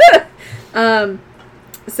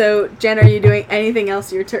 So Jen, are you doing anything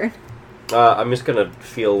else your turn? I'm just gonna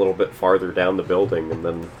feel a little bit farther down the building and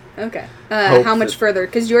then. Okay. Hope How much that- further?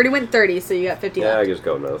 Because you already went 30, so you got 50 Yeah, I left. just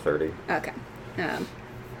go another 30. Okay. I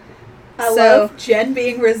So- love Jen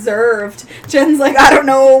being reserved. Jen's like, I don't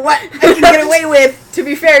know what I can get away with. To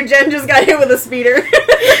be fair, Jen just got hit with a speeder.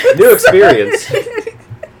 New experience.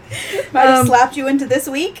 Might have slapped you into this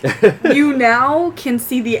week. You now can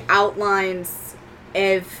see the outlines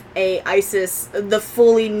of a Isis, the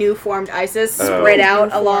fully new formed Isis, spread out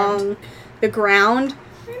New-formed. along the ground.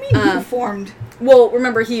 What do you mean you formed? Well,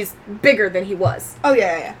 remember, he's bigger than he was. Oh,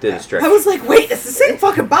 yeah. Did it stretch. I was like, wait, it's the same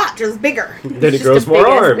fucking bot, just bigger. Then he just grows a more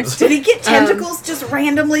big-ass arms. Did he get tentacles just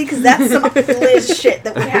randomly? Because that's some Liz shit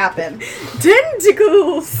that would happen.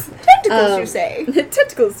 Tentacles! Tentacles, you say?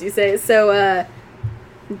 Tentacles, you say. So,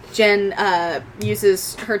 Jen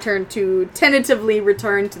uses her turn to tentatively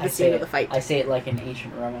return to the scene of the fight. I say it like an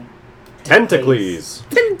ancient Roman. Tentacles.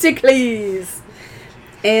 Tentacles!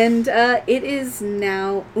 And it is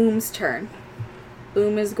now Oom's turn.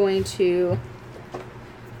 Oom is going to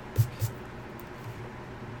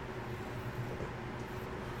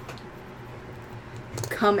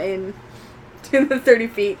come in to the 30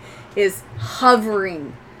 feet, is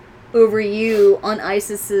hovering over you on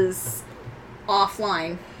Isis's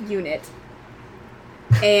offline unit.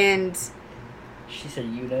 And She said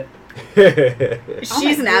unit.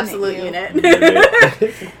 she's an absolute unit,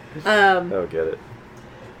 unit. Oh, get it.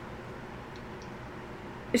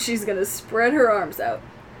 She's gonna spread her arms out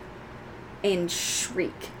and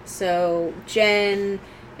shriek. So Jen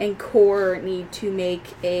and Core need to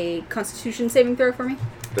make a Constitution saving throw for me.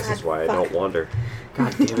 This is why I fuck. don't wander.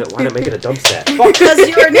 God damn it, why am I making a dump stat? Because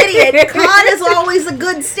you're an idiot. Con is always a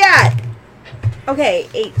good stat. Okay,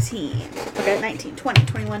 18. Okay, 19, 20,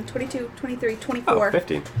 21, 22, 23, 24. Oh,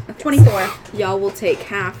 15. 24. Y'all will take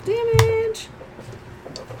half damage.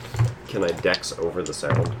 Can I dex over the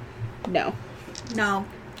sound? No. No.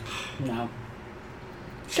 No.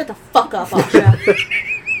 Shut the fuck up, Asha.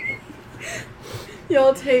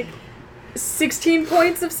 Y'all take 16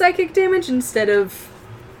 points of psychic damage instead of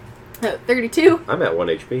 32. I'm at 1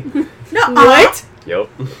 HP. No. What? Yup.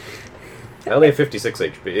 I only have 56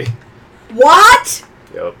 HP. What?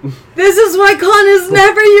 Yup. This is why Con is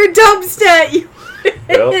never your dump stat, you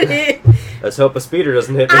Well. idiot. Let's hope a speeder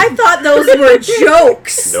doesn't hit me. I thought those were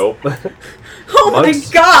jokes. Nope. Oh Monks-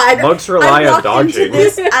 my god. monks rely I on walked dodging. into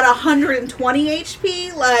this at 120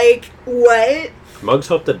 HP. Like, what? Mugs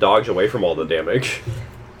hope to dodge away from all the damage.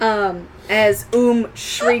 As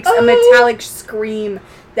shrieks a metallic scream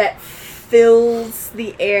that fills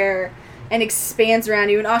the air and expands around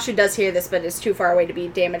you. And Asha does hear this, but is too far away to be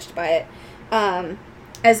damaged by it.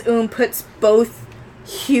 As puts both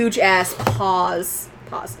huge ass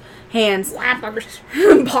hands, lampers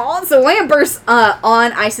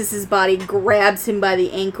on Isis's body, grabs him by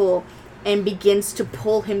the ankle, and begins to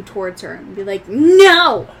pull him towards her and be like,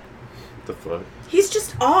 "No! The fuck? He's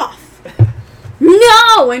just off.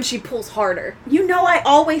 No!" And she pulls harder. You know I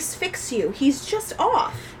always fix you. He's just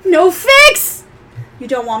off. No fix! You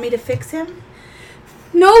don't want me to fix him?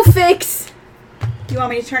 No fix! You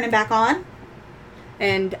want me to turn him back on?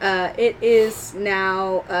 And it is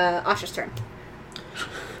now Asha's turn.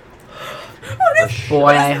 Boy,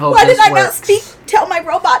 I hope Why this did I not works. speak? Tell my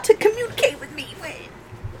robot to communicate with me. Wait.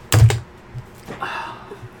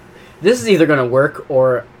 This is either gonna work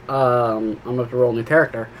or I'm gonna have to roll a new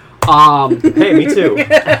character. Hey, me too.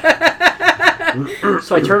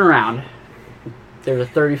 So I turn around. There's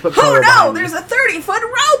a 30-foot Oh pillar no! behind me. There's a 30-foot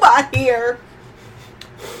robot here.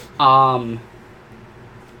 I'm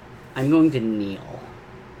going to kneel.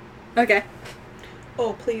 Okay.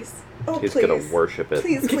 Oh please. Oh He's please. gonna worship it.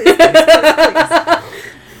 Please, please, please,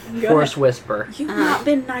 please. Force whisper. You've not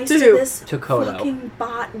been nice to to who? this To Kodo. fucking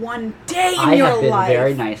bot one day in I your have been life.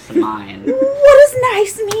 very nice to mine. What does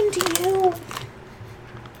nice mean to you?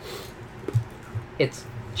 It's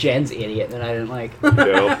Jen's idiot that I didn't like. Nope.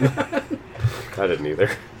 I didn't either.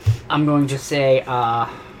 I'm going to say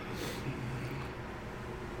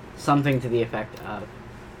something to the effect of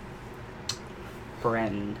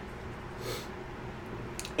friend.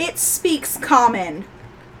 It speaks common.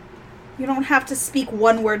 You don't have to speak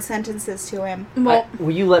one-word sentences to him. Well,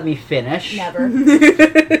 Will you let me finish? Never.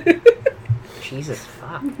 Jesus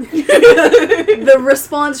fuck. the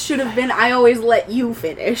response should have been, "I always let you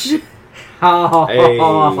finish." Oh. Hey.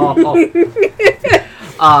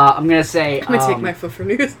 I'm gonna say. I'm gonna take my foot for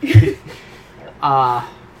news.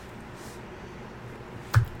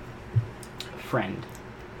 friend.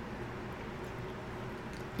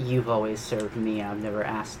 You've always served me. I've never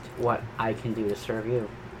asked what I can do to serve you.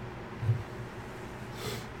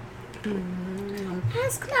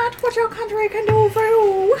 Ask not what your country can do for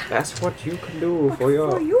you. That's what you can do for your...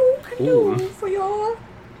 What you can do for your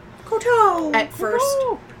koto. At first,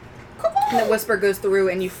 the whisper goes through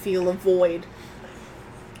and you feel a void.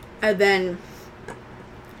 And then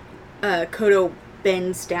Kodo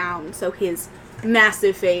bends down, so his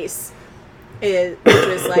massive face is, which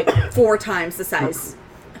is like 4 times the size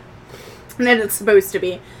that it's supposed to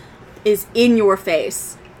be, is in your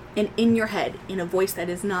face and in your head, in a voice that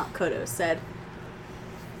is not Kodo, said,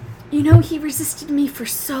 "You know, he resisted me for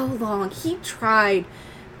so long. He tried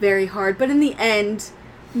very hard, but in the end,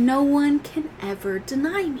 no one can ever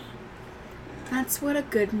deny me. That's what a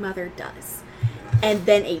good mother does." And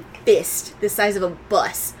then a fist the size of a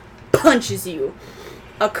bus punches you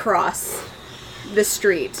across the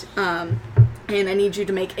street. And I need you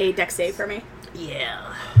to make a dex save for me.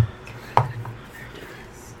 Yeah.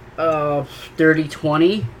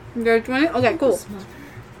 30-20. You got 20? Okay, cool.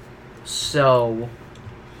 So...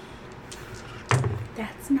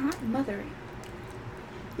 That's not mothering.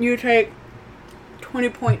 You take 20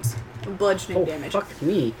 points of bludgeoning damage. Fuck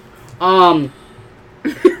me. Not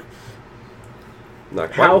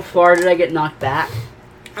quite. How far did I get knocked back?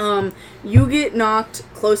 You get knocked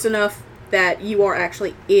close enough that you are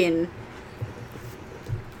actually in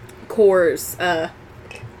Core's, I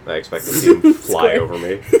expect to see him fly over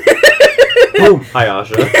me. Boom! Hi,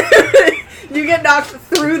 Asha. You get knocked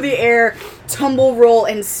through the air, tumble, roll,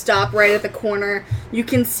 and stop right at the corner. You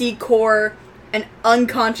can see Core, an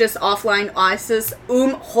unconscious offline Isis,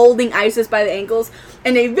 holding Isis by the ankles,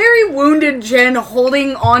 and a very wounded Jenn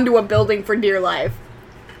holding onto a building for dear life.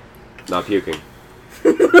 Not puking.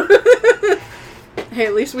 Hey,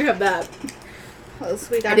 at least we have that. Well,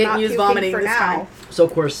 so we got I didn't not use puking vomiting for this now. time. So,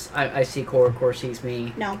 of course, I see Core. Core sees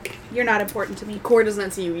me. No, you're not important to me. Core does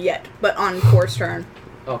not see you yet, but on Core's turn.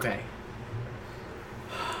 Okay.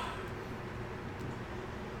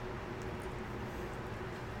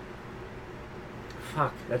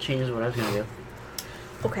 Fuck, that changes what I was gonna do.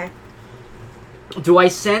 Okay. Do I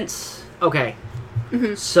sense... Okay.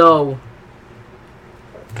 Mhm. So...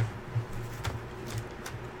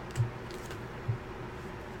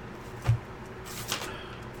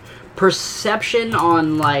 Perception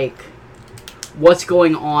on, like, what's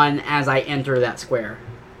going on as I enter that square.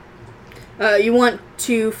 You want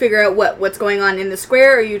to figure out what's going on in the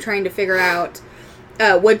square, or are you trying to figure out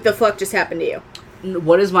what the fuck just happened to you?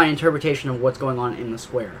 What is my interpretation of what's going on in the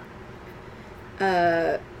square?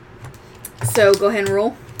 So go ahead and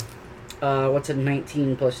roll. What's a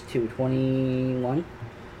 19 plus 2? 21?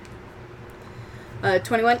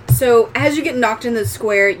 21. So as you get knocked in the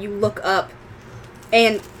square, you look up,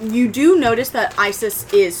 and you do notice that Isis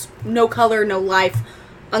is no color, no life,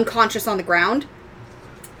 unconscious on the ground.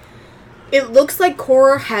 It looks like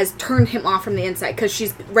Cora has turned him off from the inside, because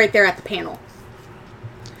she's right there at the panel.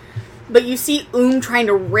 But you see trying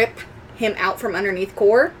to rip him out from underneath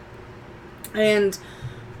Core. And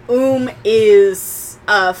is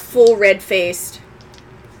full red-faced.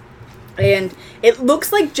 And it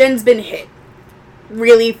looks like Jen's been hit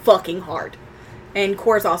really fucking hard. And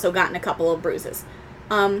Core's also gotten a couple of bruises.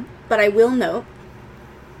 But I will note,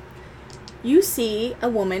 you see a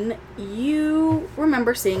woman you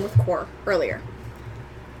remember seeing with Core earlier.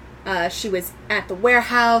 She was at the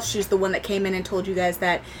warehouse. She's the one that came in and told you guys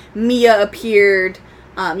that Mia appeared.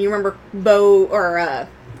 You remember Bo, or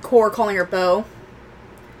Core calling her Bo.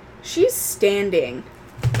 She's standing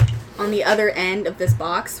on the other end of this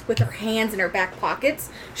box with her hands in her back pockets.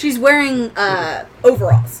 She's wearing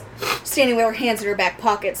overalls. Standing with her hands in her back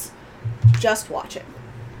pockets, just watching.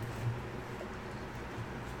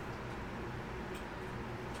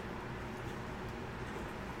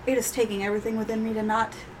 It is taking everything within me to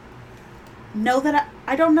not know that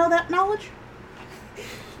I don't know that knowledge.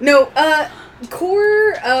 No,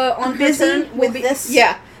 Core on busy her turn with this.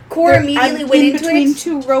 Yeah, Core immediately went into between it.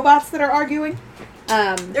 two robots that are arguing.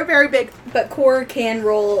 They're very big. But Core can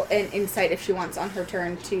roll an insight if she wants on her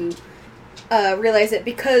turn to realize it,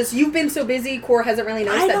 because you've been so busy. Core hasn't really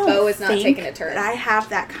noticed that Bo is not taking a turn. I have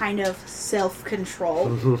that kind of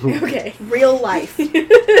self-control. Okay, Real life.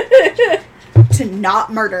 To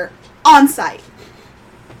not murder on site.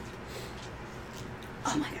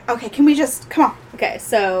 Oh my god. Okay, can we just come on? Okay,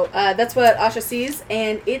 so that's what Asha sees,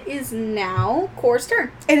 and it is now Core's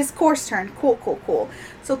turn. It is Core's turn. Cool.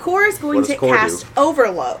 So Core is going to Core cast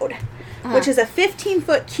Overload, which is a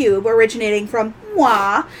 15-foot cube originating from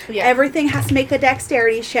moi. Yeah. Everything has to make a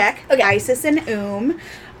dexterity check. Okay. Isis and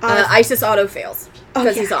Isis auto fails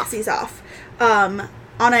because he's off. He's off. On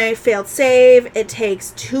a failed save, it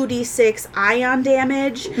takes 2d6 ion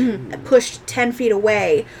damage, pushed 10 feet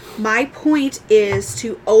away. My point is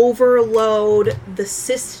to overload the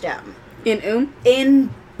system.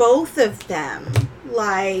 In both of them.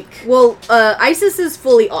 Well, Isis is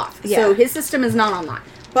fully off, so his system is not online.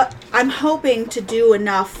 But I'm hoping to do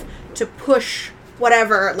enough to push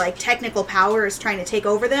whatever, technical power is trying to take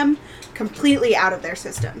over them completely out of their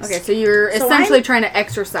systems. Okay, so you're essentially trying to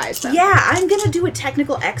exorcise them. Yeah, I'm going to do a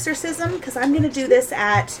technical exorcism, because I'm going to do this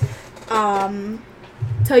at,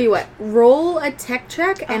 Tell you what, roll a tech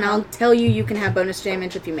check, and I'll tell you can have bonus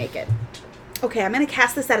damage if you make it. Okay, I'm going to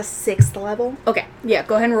cast this at a 6th level. Okay, yeah,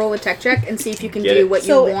 go ahead and roll a tech check and see if you can do what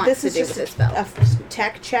you want to do with this spell. A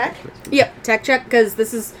tech check? Yep, tech check, because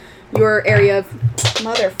this is your area of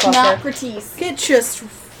motherfucker. expertise. It just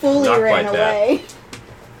fully ran away.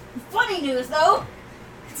 Funny news, though.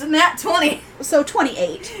 It's a nat 20. So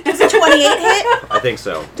 28. Does a 28 hit? I think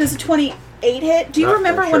so. Does a 28 hit? Do you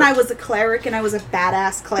remember when I was a cleric and I was a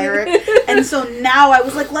badass cleric? And so now I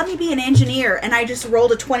was like, let me be an engineer. And I just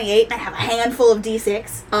rolled a 28 and I have a handful of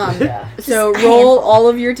d6. So roll all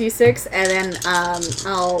of your d6 and then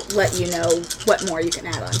I'll let you know what more you can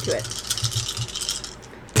add on to it.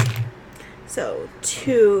 So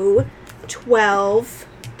 2, 12,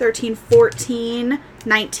 13, 14,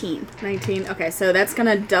 19. 19. Okay, so that's going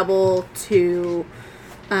to double to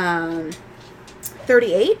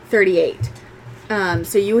 38? 38.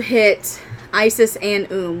 So you hit Isis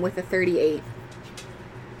and with a 38.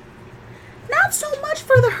 Not so much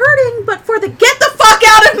for the hurting, but for the get the fuck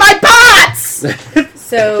out of my bots!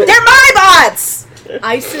 So they're my bots!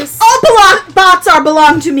 Isis all bots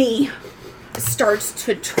belong to me. Starts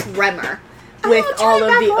to tremor with all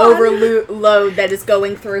of the overload that is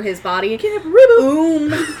going through his body.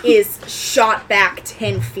 Is shot back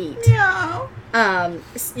 10 feet. No.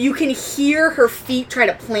 You can hear her feet try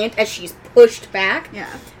to plant as she's pushed back.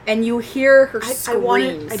 Yeah. And you hear her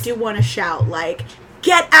screams. I do want to shout,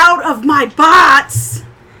 get out of my bots!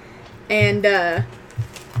 And,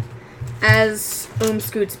 as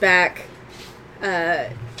scoots back,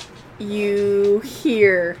 you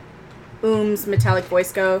hear metallic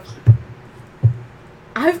voice go,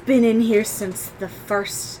 I've been in here since the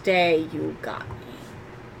first day you got me.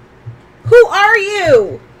 Who are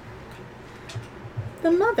you?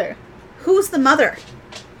 The mother. Who's the mother?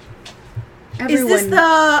 Everyone. Is this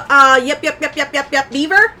the,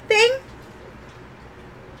 beaver thing?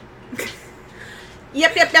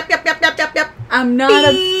 Yep. I'm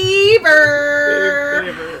not beaver.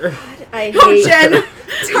 God, I hate Jen.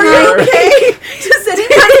 Are you okay? Does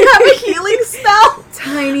anybody have a healing spell?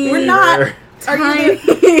 Tiny. We're not. Tiny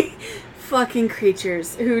fucking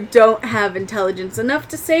creatures who don't have intelligence enough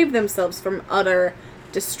to save themselves from utter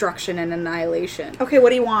destruction and annihilation. Okay, what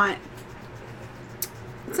do you want?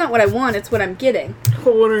 It's not what I want, it's what I'm getting.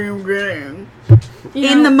 What are you getting?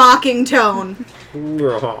 In the mocking tone.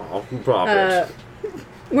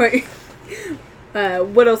 Wait.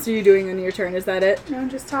 What else are you doing on your turn? Is that it? No,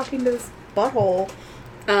 I'm just talking to this butthole.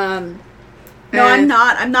 No, I'm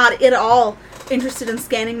not. I'm not at all interested in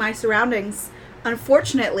scanning my surroundings.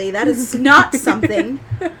 Unfortunately, that is not something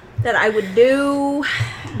that I would do.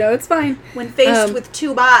 No, it's fine. When faced with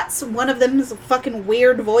two bots, one of them is a fucking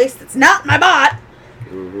weird voice that's not my bot.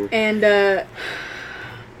 Mm-hmm. And,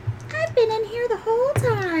 I've been in here the whole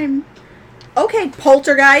time. Okay,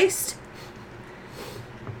 poltergeist.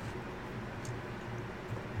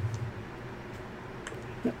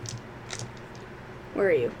 Where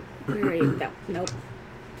are you? Where are you? No, nope.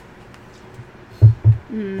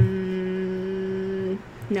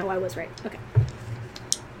 No, I was right. Okay.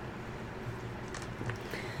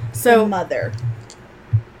 So, mother.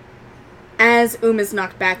 As is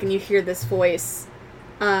knocked back and you hear this voice,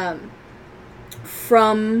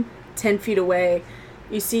 from 10 feet away,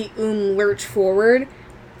 you see lurch forward,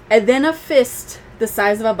 and then a fist the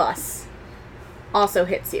size of a bus also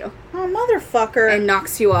hits you. Oh, motherfucker. And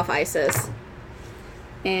knocks you off Isis.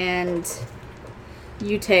 And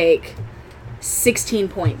you take 16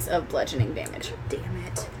 points of bludgeoning damage. Damn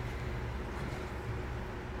it.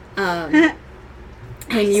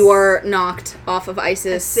 And you are knocked off of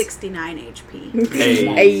Isis. 69 HP.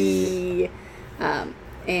 Hey.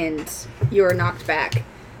 And you are knocked back.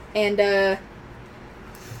 And,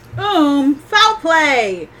 foul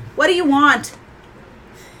play! What do you want?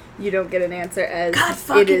 You don't get an answer as God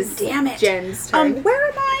fucking it is damn it. Jen's turn. Where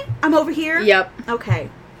am I? I'm over here? Yep.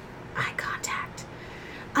 Okay. Eye contact.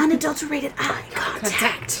 Unadulterated eye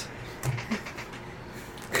contact.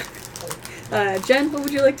 Jen, what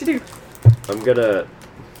would you like to do? I'm gonna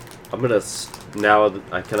I'm gonna now.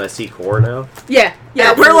 Can I see Core now? Yeah,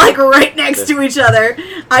 we're like right next to each other.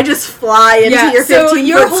 I just fly into your 15 so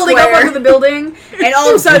you're holding square. up onto the building, and all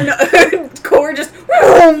of a sudden, Core just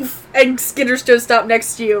and skitters to a stop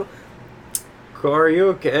next to you. Core, are you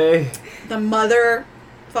okay? The mother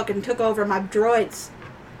fucking took over my droids.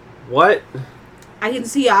 What? I can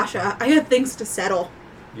see Asha. I have things to settle.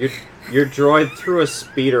 Your droid threw a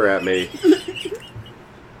speeder at me.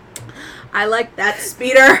 I like that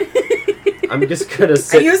speeder. I'm just gonna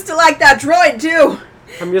sit. I used to like that droid too.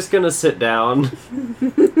 I'm just gonna sit down.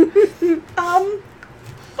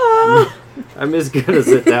 I'm just gonna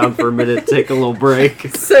sit down for a minute, take a little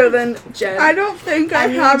break. So then, Jen, I don't think I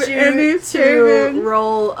need have you any to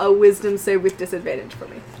roll a wisdom save with disadvantage for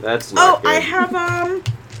me. That's not good. I have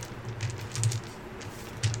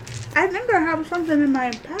I think I have something in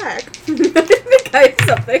my bag. I think I have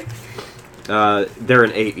something. They're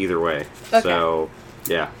an 8 either way. Okay. So,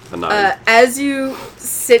 yeah, a 9. As you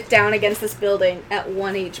sit down against this building at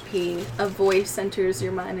 1 HP, a voice enters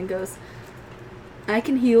your mind and goes, I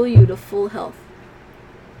can heal you to full health.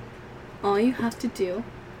 All you have to do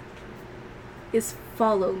is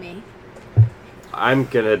follow me. I'm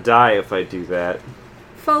gonna die if I do that.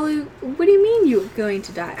 Follow? What do you mean you're going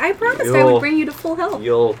to die? I promised I would bring you to full health.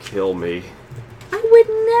 You'll kill me. I would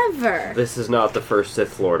never. This is not the first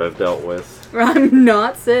Sith Lord I've dealt with. I'm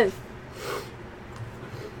not Sith.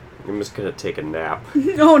 I'm just gonna take a nap.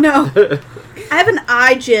 Oh no. I have an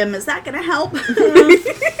eye gym. Is that gonna help?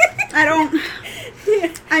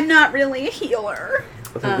 I'm not really a healer.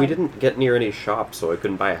 We didn't get near any shops, so I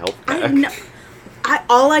couldn't buy a health pack.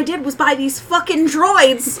 All I did was buy these fucking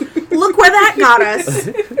droids. Look where that got us.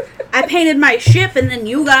 I painted my ship and then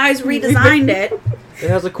you guys redesigned it. It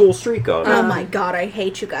has a cool streak on it. Oh my god, I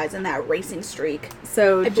hate you guys in that racing streak.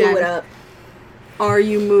 So, I blew it up. Are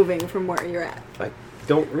you moving from where you're at? I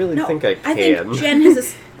don't really think I can. I think Jen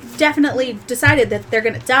has definitely decided that they're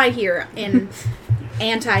going to die here in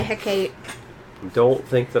anti-Hecate. Don't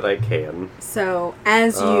think that I can. So,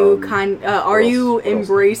 as you are you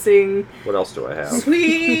embracing... What else do I have?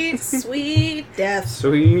 Sweet, sweet death.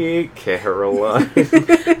 Sweet Caroline.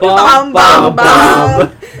 Bum, bum,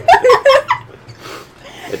 bum.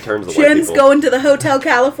 It turns the Jen's white people. going to the Hotel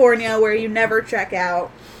California where you never check out.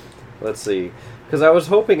 Let's see. Because I was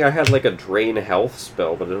hoping I had like a drain health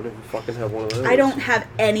spell, but I don't even fucking have one of those. I don't have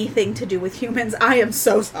anything to do with humans. I am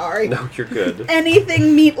so sorry. No, you're good.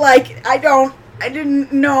 Anything I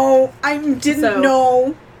didn't know. I didn't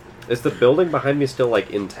know. Is the building behind me still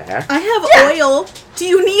like intact? I have oil. Do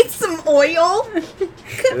you need some oil?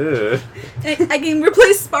 Ugh. I can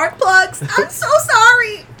replace spark plugs. I'm so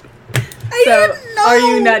sorry. I didn't know. Are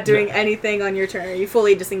you not doing anything on your turn? Are you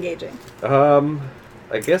fully disengaging?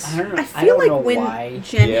 I guess. I feel like when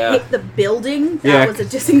Jen hit the building, that was a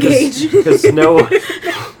disengage. Because you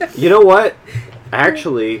know what?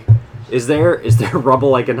 Actually, is there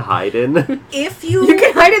rubble I can hide in? If you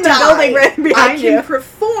can hide in the building right behind you. I can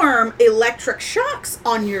perform electric shocks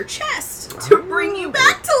on your chest to bring you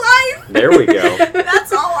back to life. There we go.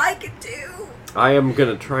 That's all I can do. I am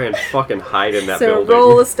gonna try and fucking hide in that so building. So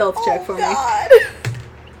roll a stealth check for me.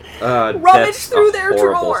 Rummage that's through their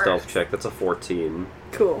horrible drawers. Stealth check. That's a 14.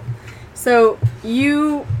 Cool. So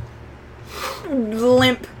you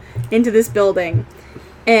limp into this building,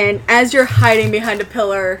 and as you're hiding behind a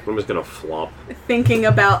pillar, I'm just gonna flop. Thinking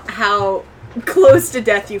about how close to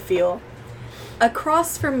death you feel,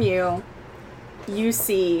 across from you, you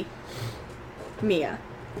see Mia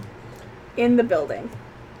in the building.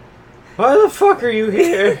 Why the fuck are you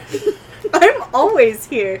here? I'm always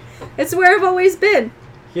here. It's where I've always been.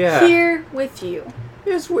 Yeah. Here with you.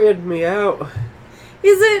 It's weirding me out.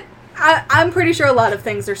 Is it? I'm pretty sure a lot of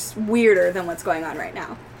things are weirder than what's going on right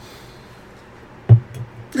now.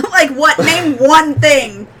 Like what? Name one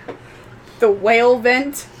thing. The whale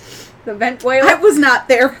vent. The vent whale. I was not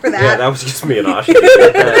there for that. Yeah, that was just me and Asha.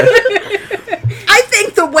 I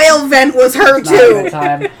think the whale vent was her too.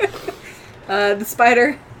 The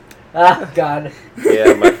spider. Ah, God.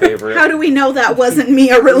 Yeah, my favorite. How do we know that wasn't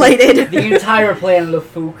Mia related? The entire planet of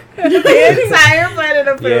Fook. The entire planet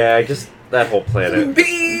of Fook. Yeah, just that whole planet.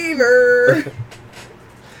 Beaver.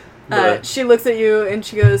 She looks at you and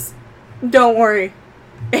she goes, "Don't worry.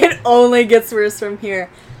 It only gets worse from here."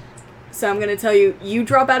 So I'm going to tell you, you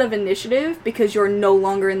drop out of initiative because you're no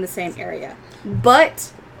longer in the same area.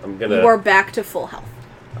 But you are back to full health.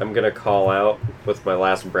 I'm going to call out with my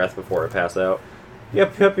last breath before I pass out.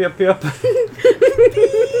 Yep.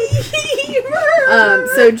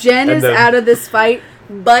 So Jenn is out of this fight,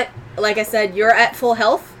 but like I said, you're at full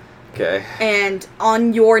health. Okay. And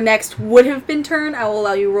on your next would have been turn, I will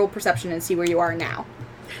allow you to roll perception and see where you are now.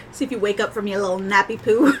 See if you wake up from your little nappy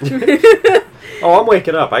poo. Oh, I'm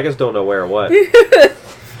waking up. I just don't know where or what.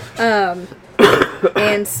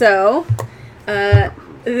 And so,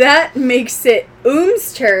 that makes it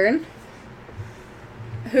Oom's turn,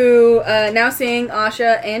 who, now seeing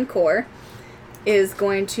Asha and Kor, is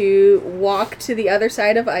going to walk to the other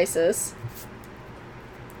side of Isis.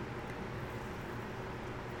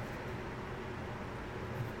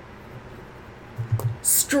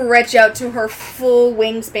 Stretch out to her full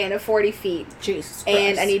wingspan of 40 feet. Jesus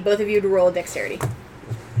And Christ. I need both of you to roll dexterity.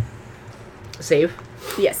 Save.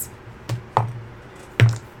 Yes.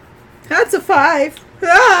 That's a 5.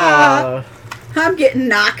 Ah! I'm getting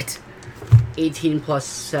knocked. 18 plus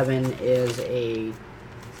 7 is a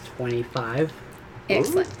 25.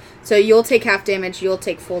 Excellent. So you'll take half damage, you'll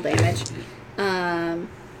take full damage.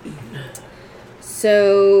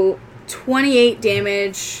 So 28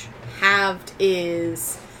 damage halved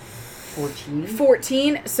is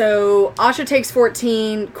 14. So Asha takes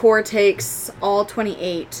 14, Kor takes all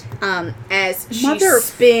 28. As she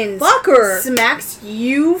spins, smacks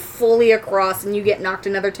you fully across, and you get knocked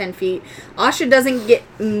another 10 feet. Asha doesn't get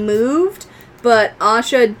moved, but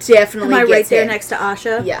Asha definitely Am I gets right there hit. next to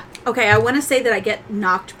Asha? Yeah. Okay, I want to say that I get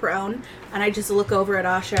knocked prone, and I just look over at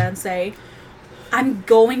Asha and say, I'm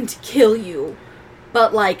going to kill you,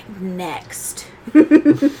 but, like, next.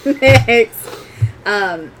 Next.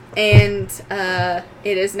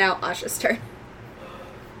 It is now Asha's turn.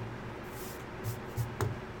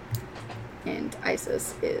 And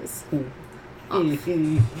Isis is off.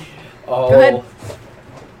 Oh. Go ahead.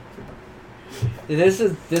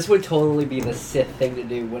 This would totally be the Sith thing to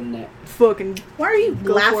do, wouldn't it? Fucking Why are you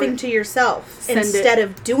Go for laughing it. to yourself Send instead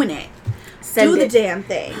of doing it? send Do the it. damn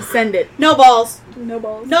thing. Send it. No balls. No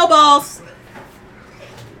balls. No balls.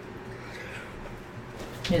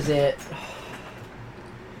 Is it?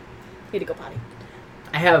 Need to go potty.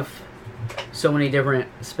 I have so many different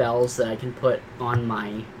spells that I can put on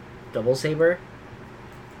my double saber.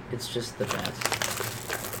 It's just the best.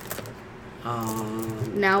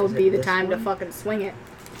 Now is would be it the this time to one? fucking swing it.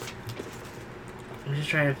 I'm just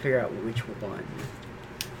trying to figure out which one.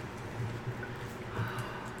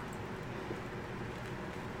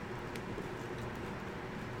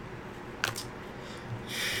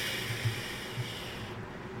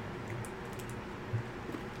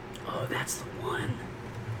 Oh, that's the one.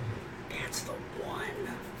 That's the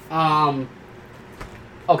one.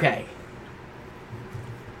 Okay.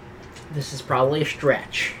 This is probably a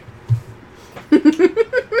stretch.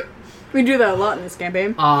 We do that a lot in this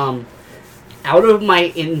campaign. Out of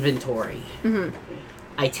my inventory, Mm-hmm.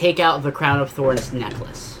 I take out the Crown of Thorns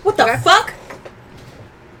necklace. What the fuck?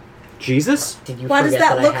 Jesus? Did you Why does forget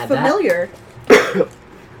that I look had familiar?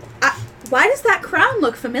 Why does that crown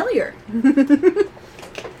look familiar?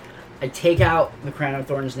 I take out the Crown of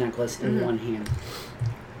Thorns necklace in one hand.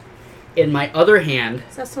 In my other hand,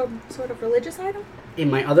 Is that sort of religious item? I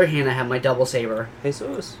have my double saber,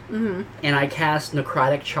 Jesus. Mm-hmm. and I cast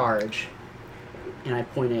Necrotic Charge, and I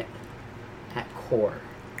point it at Kor.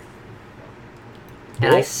 And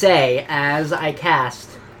I Cool. say, as I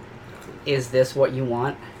cast, is this what you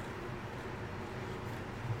want?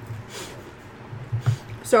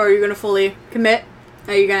 So are you going to fully commit?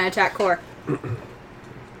 Or are you going to attack Kor?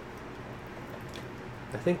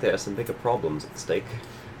 I think there are some bigger problems at stake.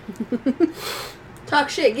 Talk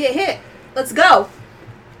shit, get hit. Let's go.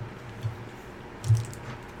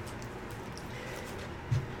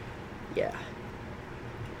 Yeah.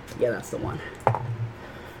 Yeah, that's the one.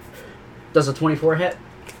 Does a 24 hit?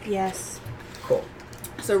 Yes. Cool.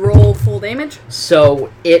 So roll full damage.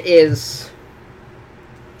 So it is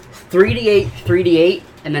 3d8, 3d8,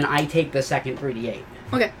 and then I take the second 3d8.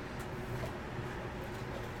 Okay.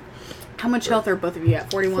 How much health are both of you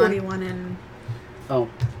at? 41? 41 and... Oh.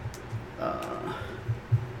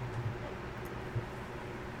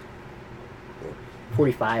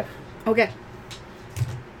 45. Okay.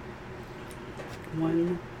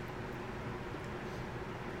 One.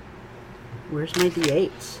 Where's my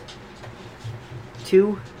d8s?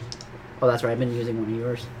 2. Oh, that's right. I've been using one of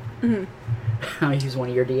yours. Mm-hmm. I'll use one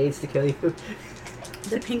of your d8s to kill you.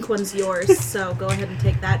 The pink one's yours, so go ahead and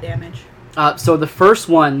take that damage. So the first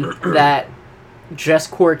one that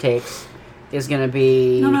just Kor takes is going to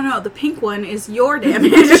be... No. The pink one is your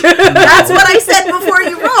damage. That's what I said before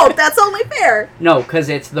you rolled. That's only fair. No, because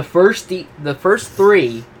it's the first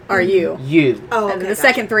 3 Are you? you. Oh, okay. And the gotcha.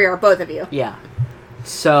 second 3 are both of you. Yeah.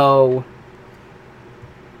 So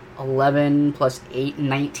 11 plus 8,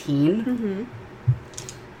 19. Mm-hmm.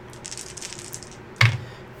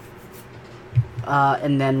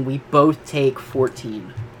 And then we both take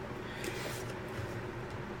 14.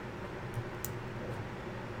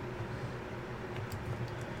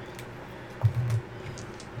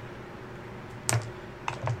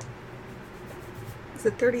 Is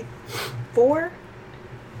it 34?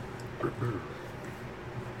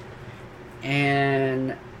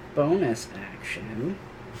 And bonus action.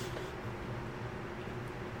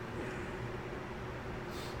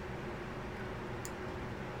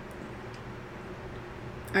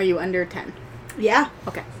 Are you under 10? Yeah.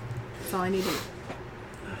 Okay. That's all I need to know.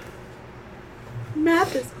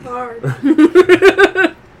 Math is hard.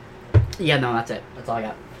 Yeah, no, that's it. That's all I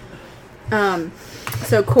got.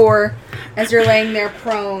 So Core, as you're laying there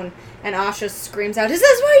prone, and Asha screams out, "Is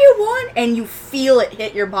this what you want?" And you feel it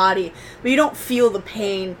hit your body, but you don't feel the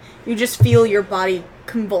pain. You just feel your body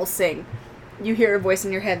convulsing. You hear a voice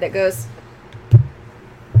in your head that goes,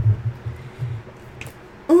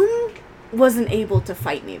 wasn't able to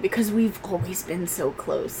fight me because we've always been so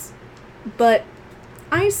close. But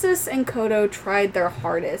Isis and Kodo tried their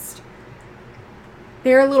hardest.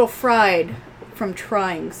 They're a little fried from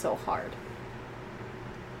trying so hard.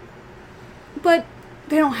 But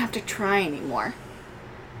they don't have to try anymore.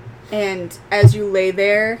 And as you lay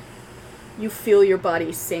there, you feel your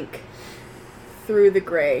body sink through the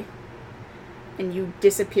gray, and you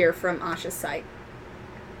disappear from Asha's sight.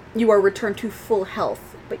 You are returned to full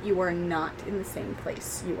health, but you are not in the same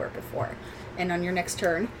place you were before. And on your next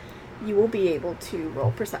turn, you will be able to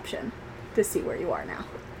roll perception to see where you are now.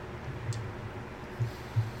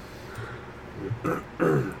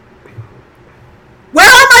 Where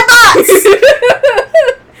are my bots?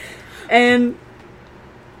 And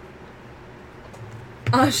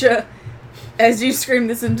Asha, as you scream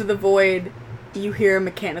this into the void, you hear a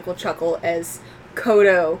mechanical chuckle as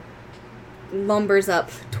Kodo lumbers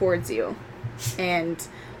up towards you. And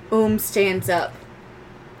stands up.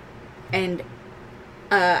 And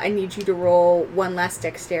I need you to roll one last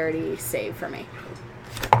dexterity save for me.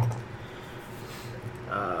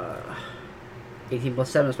 18 plus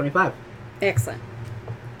 7 is 25. Excellent.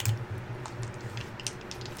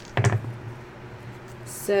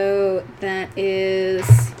 So that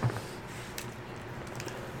is...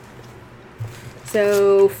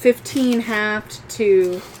 So 15 halved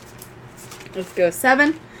to... Let's go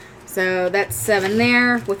 7. So that's 7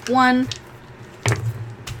 there with 1.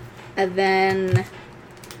 And then...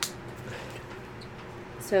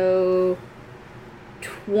 So...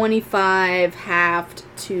 25 halved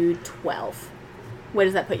to 12. What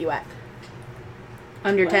does that put you at?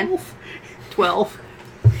 Under 10? 12.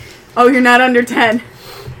 Oh, you're not under 10.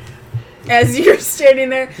 As you're standing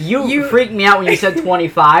there. You freaked me out when you said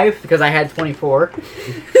 25 because I had 24.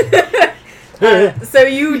 So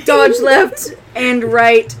you dodge left and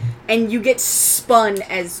right, and you get spun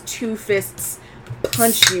as two fists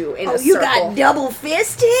punch you in a circle. You got double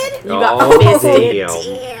fisted? You got fisted.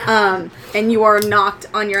 Damn. And you are knocked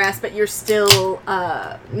on your ass, but you're still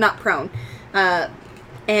not prone.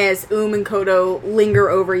 As and Kodo linger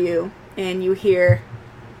over you, and you hear...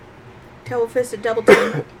 Double fisted, double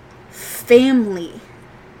team. Family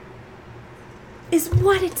is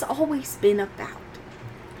what it's always been about.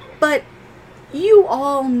 But you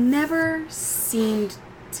all never seemed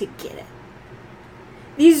to get it.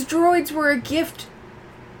 These droids were a gift,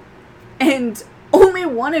 and only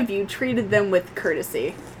one of you treated them with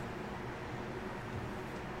courtesy.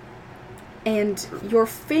 And your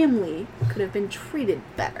family could have been treated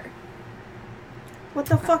better. What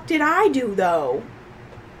the fuck did I do, though?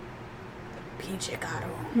 Pinche caro.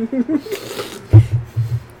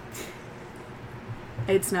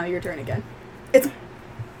 It's now your turn again. It's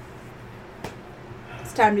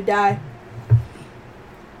time to die.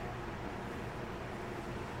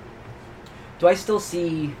 Do I still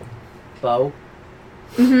see Bo?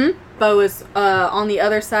 Mm-hmm. Bo is on the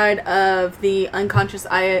other side of the unconscious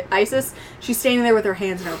Isis. She's standing there with her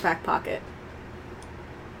hands in her back pocket.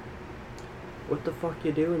 What the fuck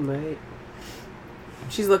you doing, mate?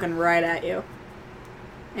 She's looking right at you.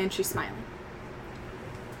 And she's smiling.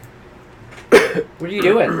 What are you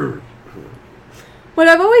doing? What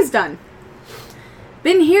I've always done.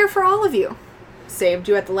 Been here for all of you. Saved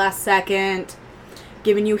you at the last second.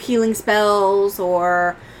 Given you healing spells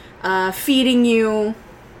or feeding you.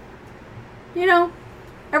 You know,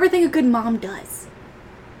 everything a good mom does.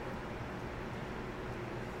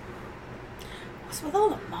 What's with all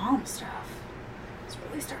the mom stuff? It's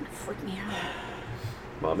really starting to freak me out.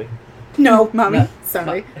 Mommy? No, Mommy. No.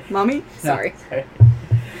 Sorry. Mommy? Sorry. No.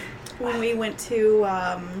 When we went to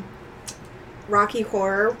Rocky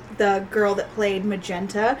Horror, the girl that played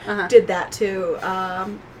Magenta did that to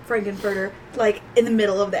Frankenfurter, like, in the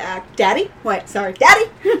middle of the act. Daddy? What? Sorry. Daddy?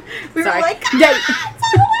 We Sorry. were like, Daddy. it's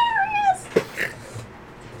so hilarious!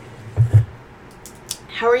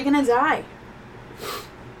 How are you gonna die?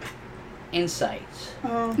 Insight.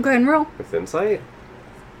 Go ahead and roll. With insight?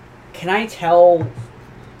 Can I tell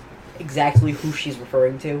exactly who she's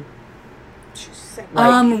referring to?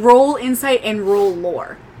 Roll insight and roll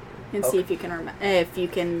lore, and see if you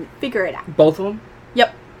can figure it out. Both of them?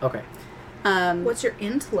 Yep. Okay. What's your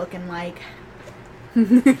int looking like?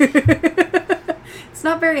 It's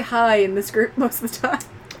not very high in this group most of the time.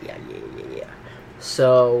 Yeah.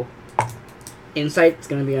 So, insight's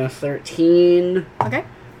gonna be a 13. Okay.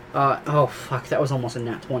 Oh fuck, that was almost a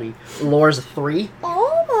nat 20. Lore's a 3.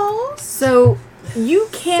 Almost. So, you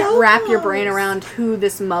can't wrap your brain around who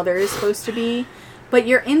this mother is supposed to be, but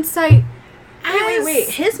your insight... Wait.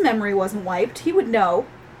 His memory wasn't wiped. He would know.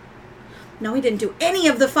 No, he didn't do any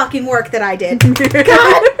of the fucking work that I did. God damn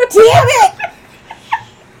it!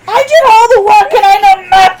 I did all the work and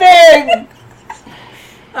I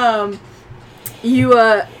know nothing! You,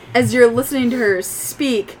 as you're listening to her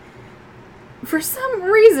speak, for some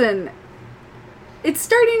reason, it's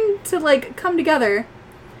starting to, like, come together,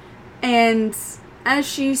 and as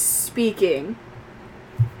she's speaking,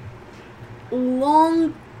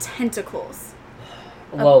 long tentacles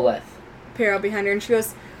Lolith. appear out behind her, and she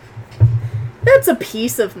goes, "That's a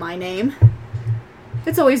piece of my name.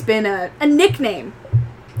 It's always been a nickname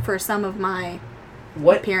for some of my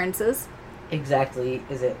What appearances." exactly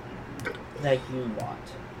is it that you want?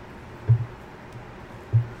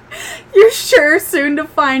 You're sure soon to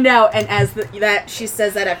find out. And as that she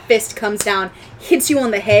says that, a fist comes down, hits you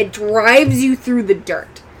on the head, drives you through the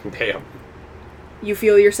dirt. Damn. You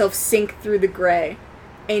feel yourself sink through the gray,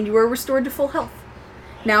 and you are restored to full health.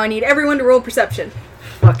 Now I need everyone to roll perception.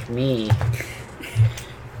 Fuck me.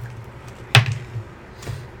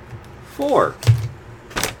 4.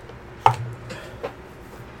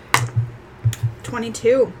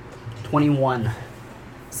 22. 21.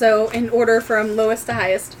 So, in order from lowest to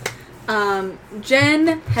highest, Jenn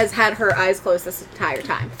has had her eyes closed this entire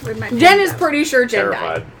time. Jenn is pretty sure Jenn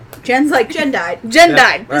Terrified. died. Jen's like, Jen died. Jen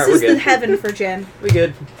died. This Alright, is we're the good. heaven for Jen. We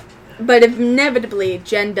good. But inevitably,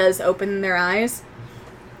 Jenn does open their eyes,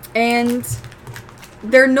 and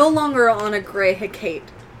they're no longer on a gray Hecate.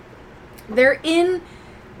 They're in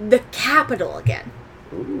the capital again.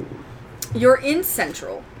 Ooh. You're in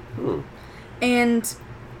Central, and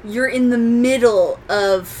you're in the middle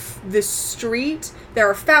of the street. There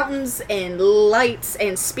are fountains and lights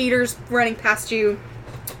and speeders running past you.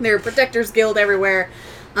 There are Protectors Guild everywhere.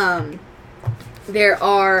 There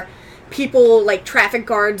are people, like traffic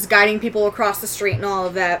guards, guiding people across the street and all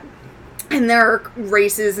of that. And there are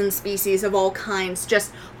races and species of all kinds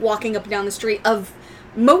just walking up and down the street of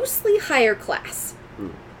mostly higher class.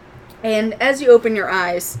 And as you open your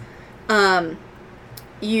eyes,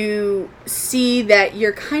 you see that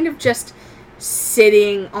you're kind of just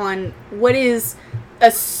sitting on what is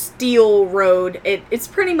a steel road. It's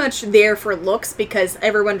pretty much there for looks because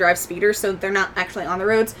everyone drives speeders, so they're not actually on the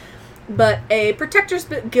roads. But a Protectors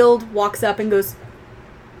Guild walks up and goes,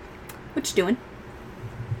 "What you doing?"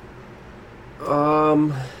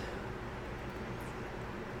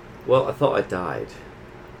 Well, I thought I died.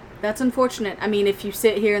 That's unfortunate. I mean, if you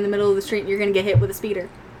sit here in the middle of the street, you're going to get hit with a speeder.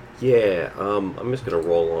 Yeah, I'm just gonna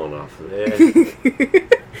roll on off of there.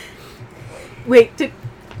 Wait, do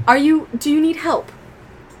you need help?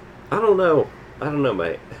 I don't know,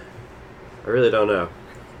 mate. I really don't know.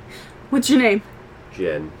 What's your name?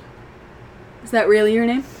 Jenn. Is that really your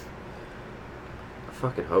name? I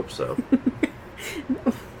fucking hope so.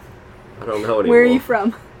 I don't know anymore. Where are you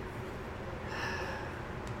from?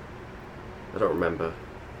 I don't remember.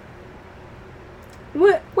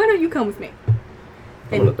 Why don't you come with me?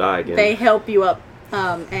 I'm gonna die again. They help you up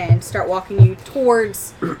and start walking you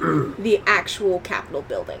towards the actual Capitol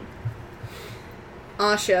building.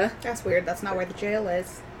 Asha That's weird. That's not where the jail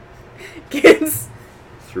is. gets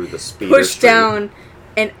Through the speeder pushed street. down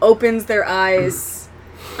and opens their eyes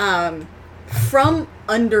from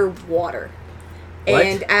underwater. What?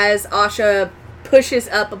 And as Asha pushes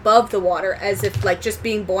up above the water, as if like just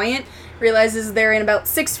being buoyant, realizes they're in about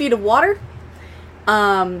 6 feet of water.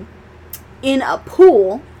 In a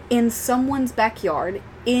pool in someone's backyard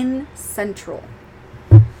in Central.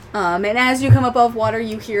 And as you come above water,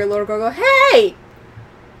 you hear a little girl go, "Hey!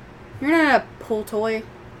 You're not a pool toy.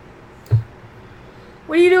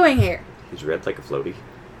 What are you doing here?" He's red like a floaty.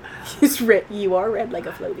 You are red like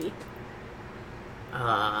a floaty.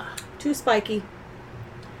 Too spiky.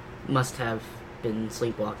 Must have been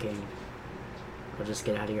sleepwalking. I'll just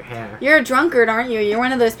get out of your hair. You're a drunkard, aren't you? You're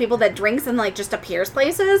one of those people that drinks and like just appears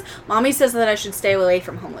places. Mommy says that I should stay away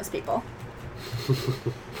from homeless people.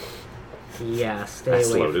 Yeah, stay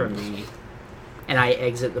That's away loaded. from me. And I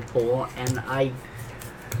exit the pool, and I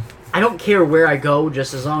don't care where I go,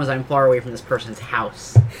 just as long as I'm far away from this person's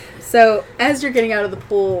house. So, as you're getting out of the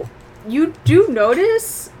pool, you do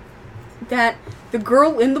notice that the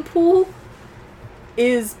girl in the pool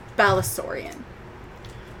is Balasorian.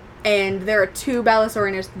 And there are 2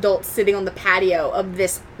 Balasorian adults sitting on the patio of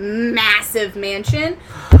this massive mansion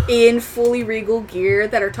in fully regal gear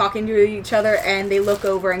that are talking to each other, and they look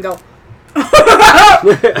over and go, "Call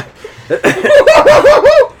the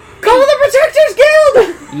Protectors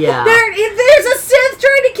Guild! Yeah. There's a Sith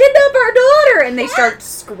trying to kidnap our daughter!" And they start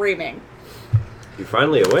screaming. You're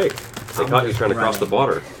finally awake. They caught you trying to cross the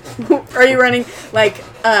border. Are you running, like,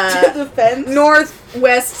 To the fence? north,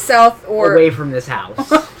 west, south, or... Away from this house.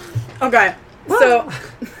 Okay, so...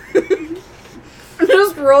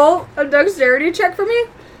 just roll a dexterity check for me.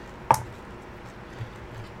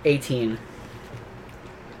 18.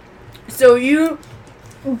 So you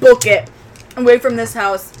book it away from this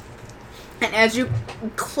house, and as you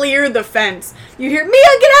clear the fence, you hear,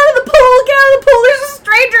 "Mia, get out of the pool! Get out of the pool! There's a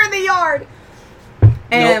stranger in the yard!"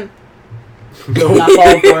 And... Nope. Not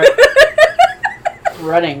falling for it.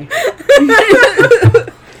 Running.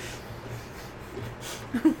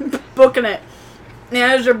 booking it. And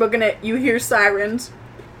as you're booking it, you hear sirens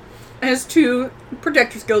as 2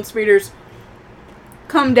 Protectors Guild speeders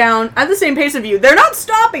come down at the same pace of you. They're not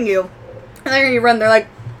stopping you. And they're you run. They're like,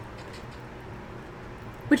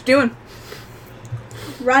 "What you doing?"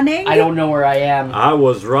 Running? I don't know where I am. I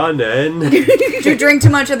was running. Did you drink too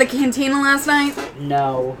much at the cantina last night?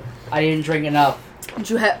 No. I didn't drink enough. Did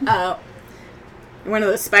you have, you're one of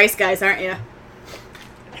those spice guys, aren't you?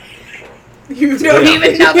 You don't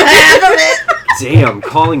even know the half of it. Damn,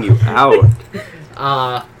 calling you out.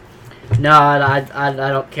 No, I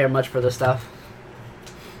don't care much for this stuff.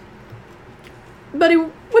 Buddy,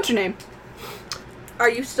 what's your name? Are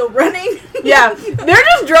you still running? Yeah, they're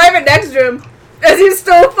just driving next to him as he's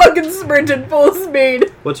still fucking sprinting full speed.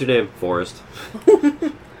 What's your name? Forrest.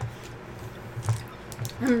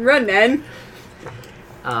 I'm running.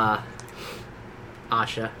 Asha.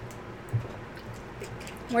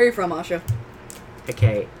 Where are you from, Asha?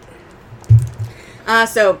 Hecate.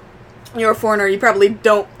 So, you're a foreigner. You probably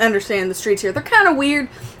don't understand the streets here. They're kind of weird.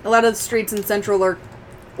 A lot of the streets in Central are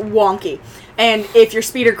wonky. And if your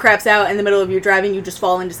speeder craps out in the middle of your driving, you just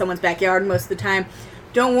fall into someone's backyard most of the time.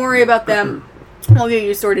 Don't worry about them. We'll get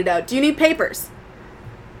you sorted out. Do you need papers?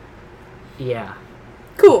 Yeah.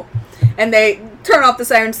 Cool. And they turn off the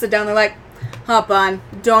siren, sit down. They're like, "Hop on.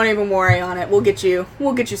 Don't even worry on it. We'll get you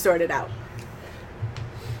sorted out."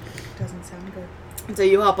 Doesn't sound good. And so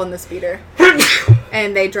you hop on the speeder,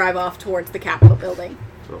 and they drive off towards the Capitol building.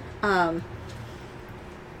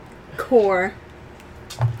 Core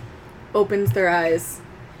opens their eyes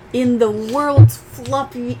in the world's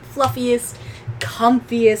fluffiest,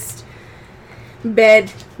 comfiest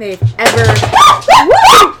bed they've ever...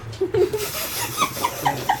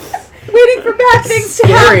 Waiting for bad things to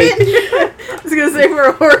happen. I was going to say, for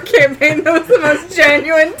a horror campaign, that was the most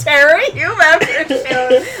genuine terror you've ever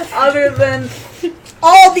shown. Other than...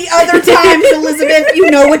 All the other times, Elizabeth, you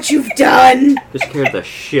know what you've done. Just scared the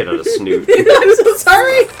shit out of Snoot. I'm so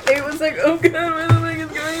sorry. It was like, "Oh god, what the fuck is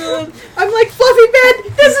going on?" I'm like, "Fluffy bed,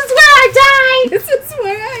 this is where I die! This is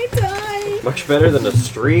where I die!" Much better than a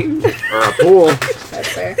street or a pool. That's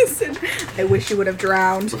fair. Listen, I wish you would have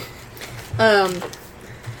drowned.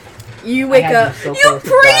 You wake up. So You close to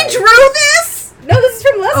dying. pre-drew this? No, this is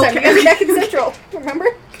from last time. You Okay. guys are back in Central. Remember?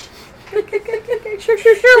 Okay, sure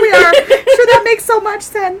we are. Sure, that makes so much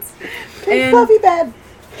sense. Okay, And- fluffy bed.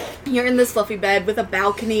 You're in this fluffy bed with a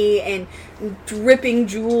balcony and dripping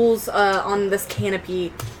jewels on this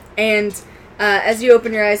canopy. And as you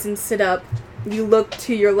open your eyes and sit up, you look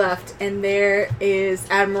to your left, and there is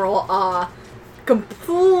Admiral Ah,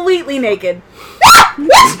 completely naked. What? We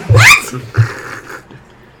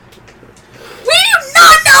do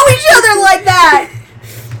not know each other like that!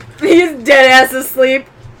 He's dead ass asleep.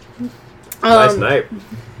 Nice night.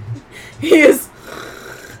 He is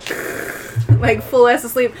like full ass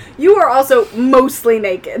asleep. You are also mostly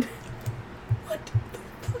naked. What the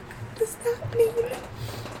fuck does that mean?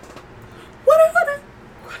 What?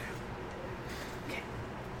 Okay.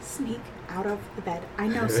 Sneak out of the bed. I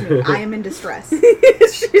know, Snoop. I am in distress.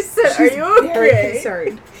 She said, "Are She's you very okay?"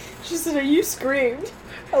 concerned. She said, "Are you screamed?"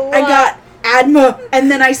 A lot. I got Adma, and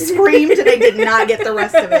then I screamed, and I did not get the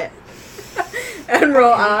rest of it.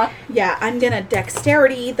 Admiral Ah. Yeah, I'm gonna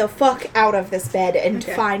dexterity the fuck out of this bed and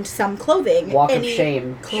Okay. find some clothing. Walk of Any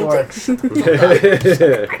shame. clothing. Shorts.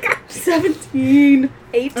 17,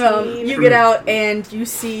 18. You get out and you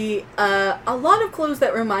see a lot of clothes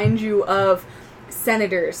that remind you of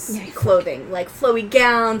senators' Yeah, clothing, like flowy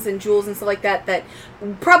gowns and jewels and stuff like that, that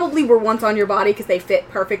probably were once on your body because they fit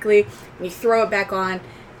perfectly. And you throw it back on,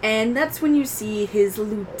 and that's when you see his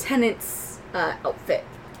lieutenant's outfit.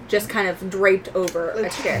 just kind of draped over a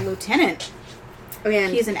chair. Lieutenant.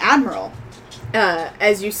 And he's an admiral.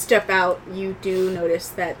 As you step out, you do notice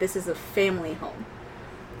that this is a family home.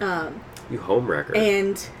 You homewrecker.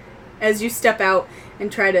 And as you step out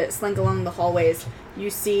and try to slink along the hallways, you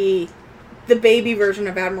see the baby version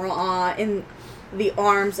of Admiral Ah in the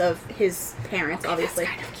arms of his parents, obviously.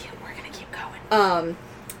 That's kind of cute. We're going to keep going.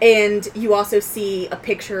 And you also see a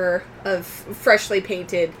picture of freshly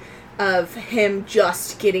painted of him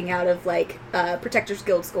just getting out of, like, Protector's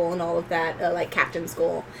Guild school and all of that, like, captain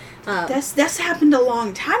school. This happened a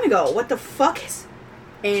long time ago. What the fuck is...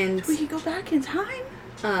 And we could go back in time?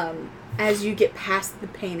 As you get past the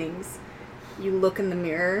paintings, you look in the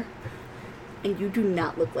mirror, and you do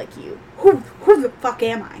not look like you. Who the fuck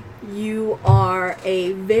am I? You are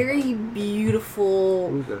a very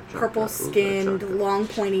beautiful, purple-skinned, long,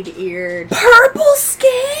 pointed-eared... Purple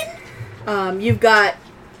skin?! You've got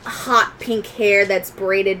hot pink hair that's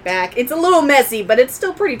braided back. It's a little messy, but it's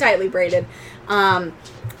still pretty tightly braided. And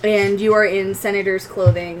you are in senator's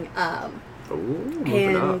clothing.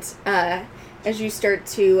 As you start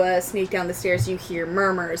to sneak down the stairs, you hear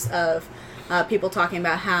murmurs of people talking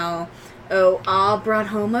about how, Ah brought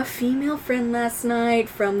home a female friend last night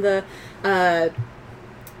from the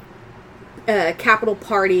Capitol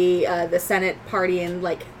Party, the Senate Party, and,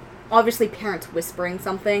 like, obviously parents whispering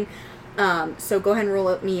something. So go ahead and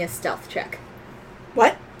roll me a stealth check.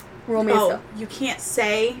 What? Roll me a stealth. You can't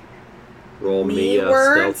say roll me a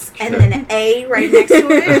words stealth check. and then an A right next to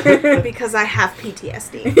it because I have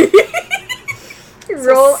PTSD.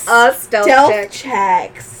 Roll a stealth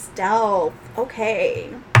check. Stealth.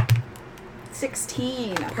 Okay.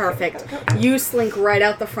 16. Perfect. Okay. You slink right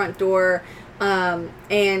out the front door, and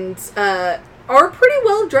are pretty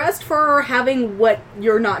well dressed for having what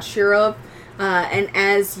you're not sure of. And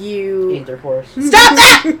as you... Intercourse. Stop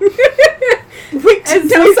that!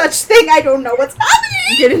 No such thing. I don't know what's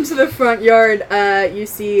happening. Get into the front yard. You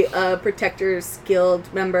see a Protectors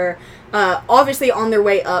Guild member, obviously on their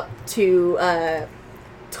way up to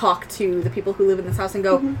talk to the people who live in this house and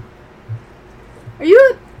go, Are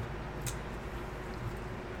you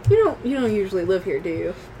You don't usually live here, do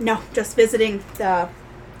you? No, just visiting the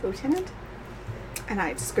lieutenant. And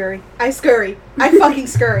I scurry. I fucking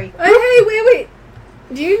scurry. Hey, wait.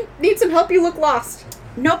 Do you need some help? You look lost.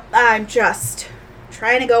 Nope, I'm just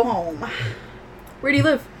trying to go home. Where do you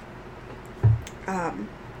live?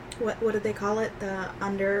 What did they call it? The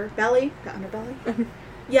underbelly? The underbelly?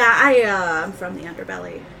 Yeah, I'm from the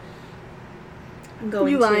underbelly. I'm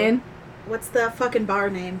going You lying? What's the fucking bar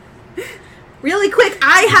name? Really quick,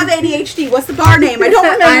 I have ADHD. What's the bar name? I don't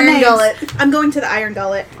remember Iron names. Gullet. I'm going to the Iron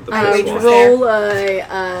Gullet. Roll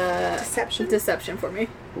a deception for me.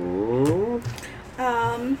 Ooh.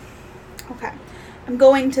 Okay. I'm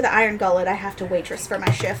going to the Iron Gullet. I have to waitress for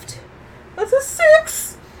my shift. That's a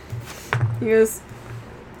 6. He goes,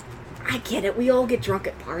 I get it. We all get drunk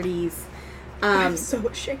at parties. I'm so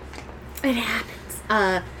ashamed. It happens.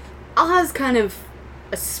 Oz kind of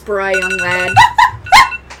a spry young lad.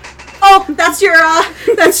 Oh, that's your,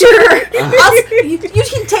 you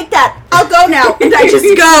can take that. I'll go now. And I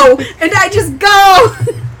just go.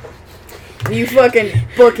 You fucking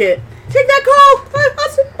book it. Take that call.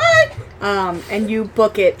 Bye. And you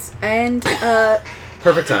book it. And,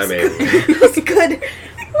 Perfect timing. That's good.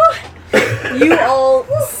 You all,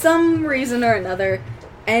 some reason or another,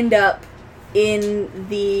 end up in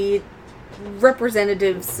the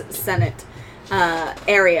Representatives Senate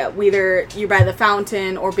area. Whether you're by the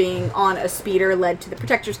fountain or being on a speeder led to the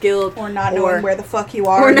Protectors Guild. Or not knowing where the fuck you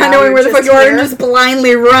are. Or not knowing where the fuck you are and just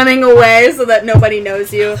blindly running away so that nobody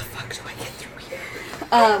knows you. How the fuck do I get through here?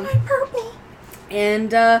 Why am I purple?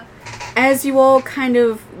 And as you all kind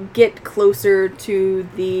of get closer to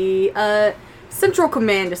the Central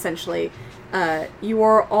Command, essentially, you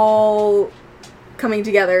are all coming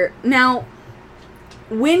together. Now,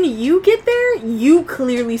 when you get there, you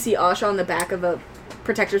clearly see Asha on the back of a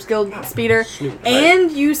Protectors Guild speeder,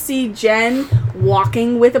 and you see Jenn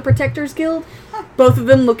walking with a Protectors Guild, both of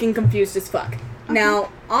them looking confused as fuck.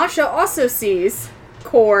 Now, Asha also sees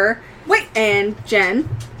Core and Jenn.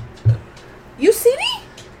 You see me?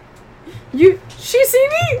 She see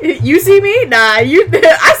me? You see me? Nah,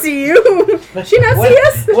 I see you. She not see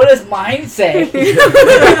us? What does mine say?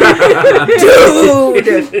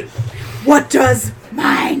 Dude! What does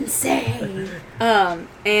mine say?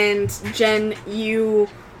 And Jenn, you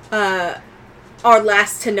are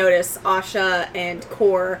last to notice Asha and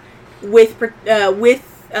Core with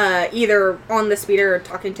either on the speeder or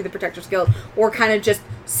talking to the Protectors Guild, or kind of just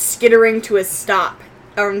skittering to a stop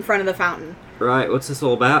in front of the fountain. Right, what's this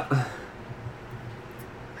all about? What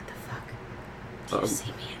the fuck? Do you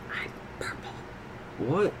see me?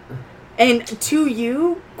 What? And to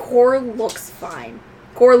you, Core looks fine.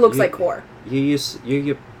 Core looks like Core. You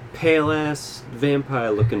pale-ass,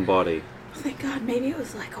 vampire-looking body. Oh, thank God, maybe it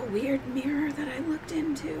was like a weird mirror that I looked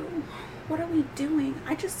into. What are we doing?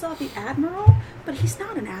 I just saw the Admiral, but he's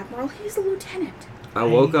not an Admiral, he's a Lieutenant. I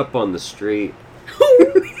woke up on the street.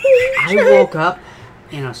 I woke up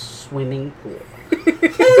in a swimming pool.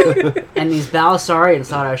 And these Balasarians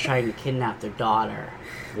thought I was trying to kidnap their daughter.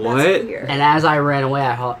 What? And as I ran away,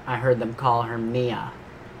 I heard them call her Mia.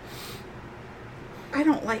 I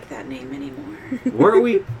don't like that name anymore. Weren't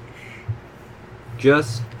we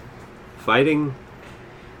just fighting?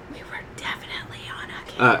 We were definitely on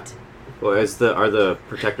Hecate. Well, are the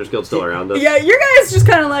Protectors Guild still around us? Yeah, your guys just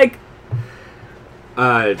kind of like...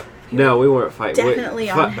 No, we weren't fighting. Definitely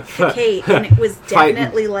on Hecate, and it was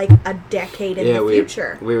definitely like a decade in the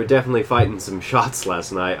future. We were definitely fighting some shots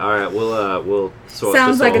last night. All right, we'll sort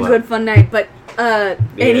Sounds this like all a out. good fun night, but and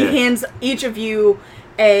he hands each of you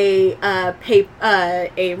a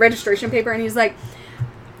registration paper, and he's like,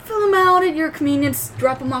 fill them out at your convenience,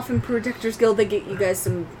 drop them off in Protectors Guild. They get you guys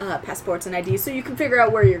some passports and IDs so you can figure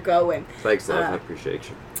out where you're going. Thanks, love. I appreciate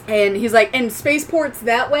you. And he's like, and spaceports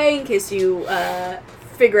that way in case you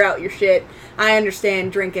figure out your shit. I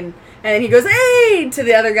understand drinking. And he goes, hey, to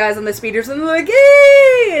the other guys on the speeders, and they're like,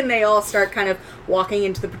 hey! And they all start kind of walking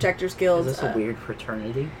into the Protectors Guild. Is this a weird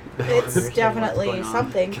fraternity? It's definitely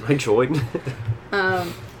something. Can I join?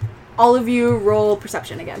 All of you roll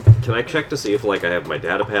perception again. Can I check to see if, like, I have my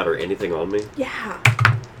data pad or anything on me? Yeah.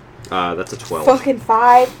 That's a 12. Fucking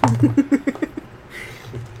 5.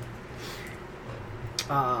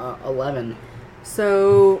 11.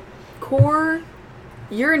 So, Core,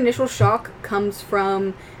 your initial shock comes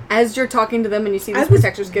from as you're talking to them and you see this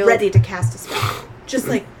Protectors Guild. Ready to cast a spell.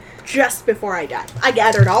 Just before I died. I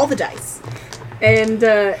gathered all the dice. And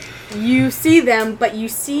you see them, but you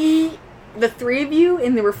see the three of you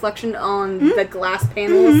in the reflection on the glass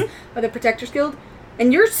panels of the Protectors Guild,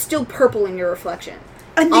 and you're still purple in your reflection.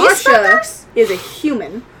 And these fuckers? Is a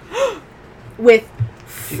human with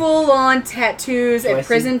full-on tattoos and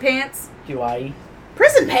prison pants. Do I?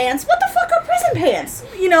 Prison pants? What the fuck are prison pants?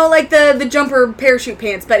 You know, like the jumper parachute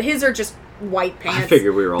pants, but his are just white pants. I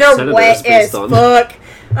figured we were all They're senators wet based as on... fuck.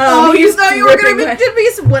 You thought you were going to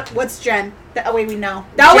be... What's Jenn? That way we know.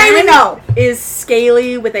 That way we know. Is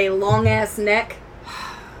scaly with a long-ass neck.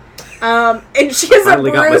 And she has Finally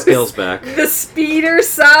a got my bruise scales back. the speeder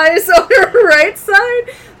size on her right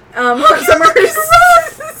side. Some of her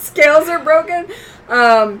scales are broken.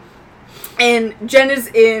 And Jenn is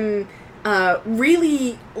in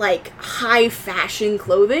really, like, high fashion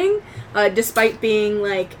clothing, despite being,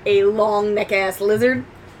 like, a long neck-ass lizard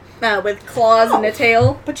with claws and a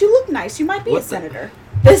tail. But you look nice. You might be a senator.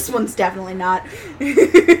 This one's definitely not.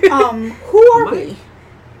 Who are we?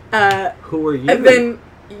 Who are you? And then,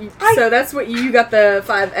 so that's what you got the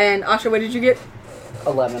 5. And Asha, what did you get?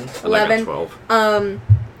 11. 11. I got 12.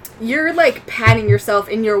 You're like patting yourself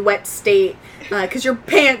in your wet state because your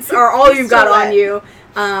pants are all you've got on you.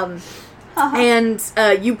 And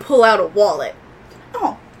you pull out a wallet.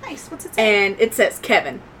 Oh, nice. What's it say? And it says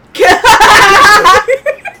Kevin. Kevin!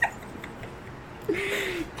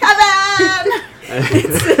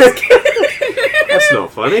 That's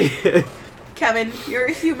not funny. Kevin, you're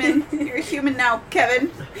a human. You're a human now,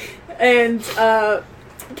 Kevin. And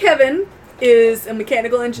Kevin is a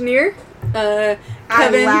mechanical engineer. Kevin I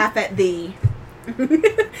laugh at thee.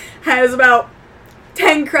 has about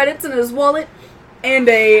 10 credits in his wallet and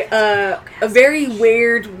a very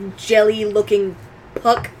weird jelly-looking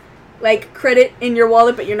puck like credit in your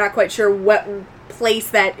wallet, but you're not quite sure what place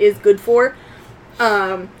that is good for.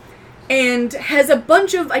 And has a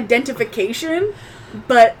bunch of identification,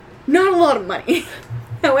 but not a lot of money.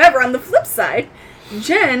 However, on the flip side,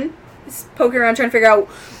 Jenn is poking around trying to figure out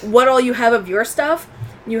what all you have of your stuff.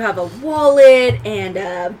 You have a wallet and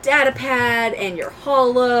a data pad and your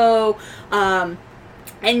holo, and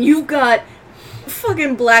you've got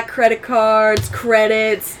fucking black credit cards,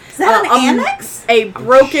 credits. Is that an Amex? A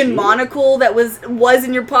broken monocle that was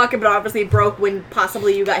in your pocket, but obviously broke when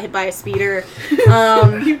possibly you got hit by a speeder.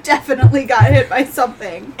 You definitely got hit by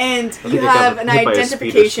something. And you have an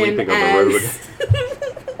identification as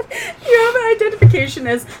you have an identification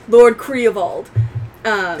as Lord Creevald.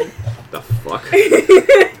 The fuck?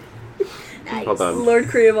 Nice. Hold on. Lord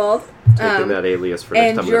Creevald. Taking that alias for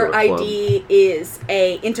next time. And your ID is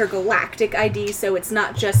a intergalactic ID, so it's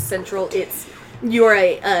not just central. It's you're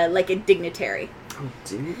a like a dignitary. Oh,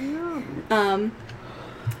 damn.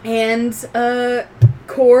 And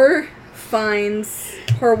Core finds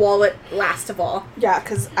her wallet last of all. Yeah,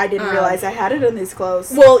 because I didn't realize I had it in these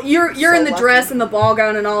clothes. Well, you're So in the lucky. dress and the ball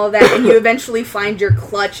gown and all of that, and you eventually find your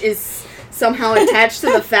clutch is somehow attached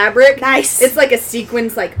to the fabric. Nice. It's like a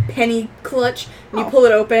sequins, like penny clutch, and you Oh. pull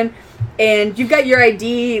it open, and you've got your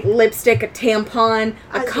ID, lipstick, a tampon,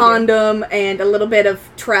 a As you do. condom, and a little bit of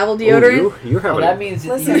travel deodorant. Ooh, you're Well, having. that means that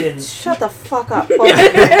you Listen, didn't. shut the fuck up.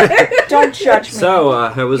 Don't judge me. So,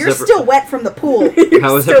 how was You're still wet from the pool.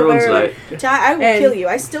 how was still everyone's wearing night? I will And- kill you.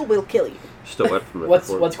 I still will kill you. Still wet from the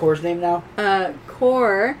What's Core's name now?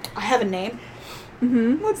 Core, I have a name.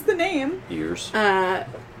 mm-hmm. What's the name? ears?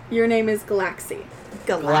 Your name is Galaxy.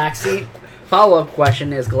 Galaxy. Follow-up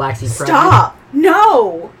question: is Galaxy pregnant? Stop!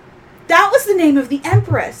 No! That was the name of the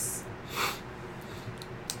Empress.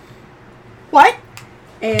 What?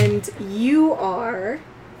 And you are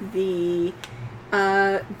the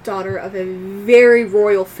daughter of a very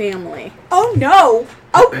royal family. Oh no!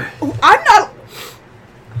 Oh, I'm not.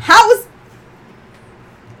 How's.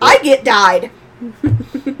 I get died.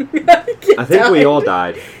 I think we all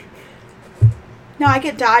died. No, I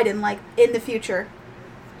get died in the future.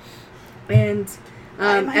 And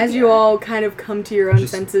Why am I as here? you all kind of come to your own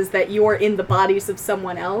Just- senses that you are in the bodies of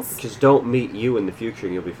someone else, Just don't meet you in the future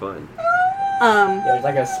and you'll be fine. Yeah, it's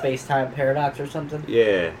like a space-time paradox or something.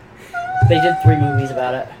 Yeah. They did 3 movies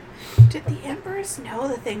about it. Did the Empress know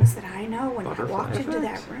the things that I know when I Butterfly walked into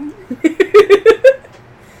that effect? room?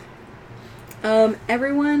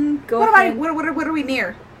 everyone go What ahead. what are we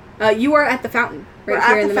near? You are at the fountain, right We're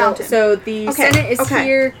here at in the the middle. fountain. So the Okay, Senate is okay.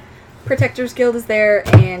 here, Protectors Guild is there,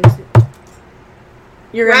 and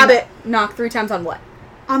you're gonna Rabbit. knock 3 times on what?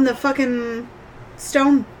 On the fucking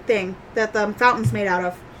stone thing that the fountain's made out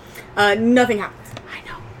of. Nothing happens. I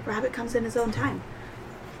know. Rabbit comes in his own time.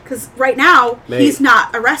 Because right now, Mate. he's not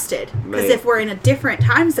arrested. Because Mate. if we're in a different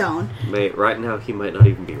time zone... Mate, right now he might not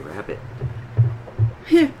even be Rabbit.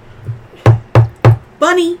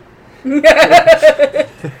 Bunny!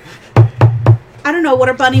 I don't know, what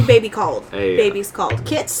are bunny baby called? Hey, Babies called?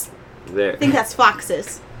 Kits? There. I think that's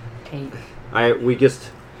foxes. Hey, We just,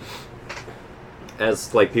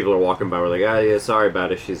 as like people are walking by, we're like, ah, yeah, sorry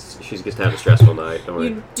about it. She's just had a stressful night. Don't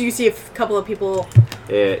worry. Do you see a couple of people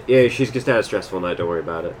Yeah, she's just had a stressful night. Don't worry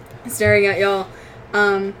about it. staring at y'all?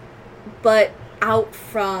 But out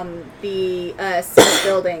from the Senate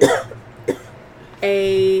building,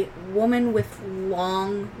 a woman with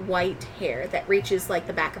long white hair that reaches like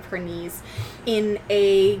the back of her knees in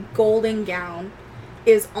a golden gown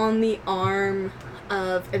is on the arm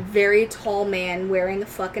of a very tall man wearing a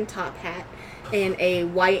fucking top hat in a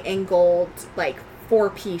white and gold like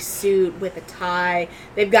 4-piece suit with a tie.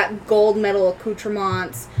 They've got gold medal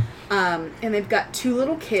accoutrements, and they've got 2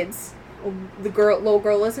 little kids. The little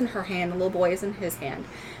girl is in her hand, the little boy is in his hand,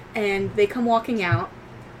 and they come walking out.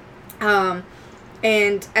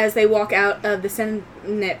 And as they walk out of the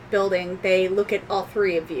Senate building, they look at all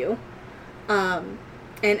 3 of you. And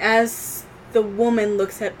as the woman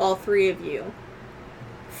looks at all 3 of you,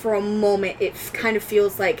 for a moment, it kind of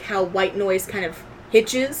feels like how white noise kind of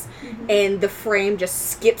hitches, and the frame just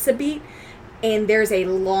skips a beat, and there's a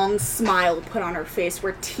long smile put on her face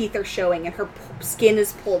where teeth are showing, and her skin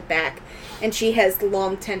is pulled back, and she has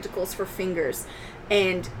long tentacles for fingers.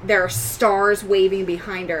 And there are stars waving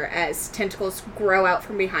behind her as tentacles grow out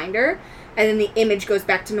from behind her. And then the image goes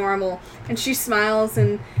back to normal. And she smiles,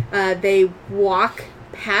 and they walk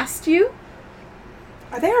past you.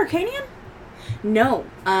 Are they Arcanian? No,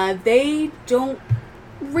 they don't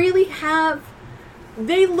really have...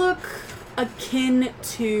 They look akin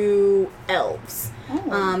to elves.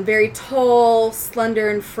 Oh. Very tall, slender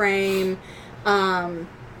in frame. And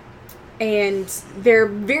they're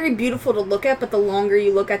very beautiful to look at, but the longer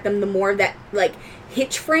you look at them, the more that, like,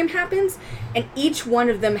 hitch frame happens. And each one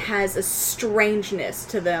of them has a strangeness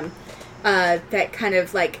to them that kind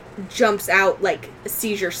of, like, jumps out, like,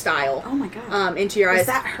 seizure style. Oh my god. Into your eyes. Is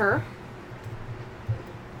that her?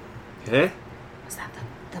 Eh? Was that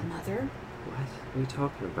the mother? What are you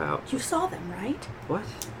talking about? You saw them, right? What?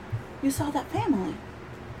 You saw that family.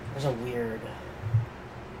 there's a weird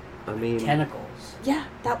I mean, tentacles. Yeah,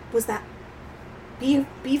 that was that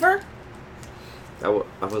beaver? I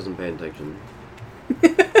wasn't paying attention.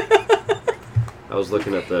 I was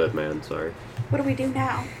looking at the man. Sorry. What do we do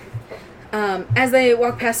now? As they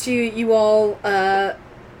walk past you, you all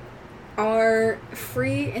are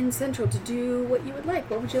free and central to do what you would like.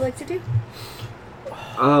 What would you like to do?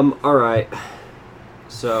 All right.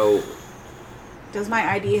 So, Does my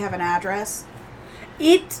ID have an address?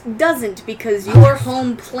 It doesn't, because your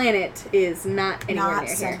home planet is not anywhere Not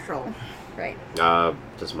near here. central. Right.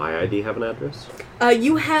 Does my ID have an address?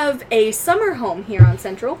 You have a summer home here on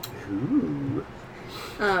Central. Ooh.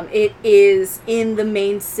 It is in the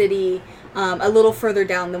main city, a little further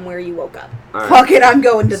down than where you woke up. All right. Fuck it, I'm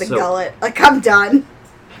going to the gullet. Like, I'm done.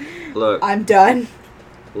 Look. I'm done.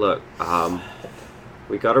 Look,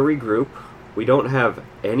 we gotta regroup. We don't have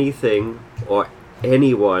anything or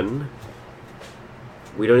anyone.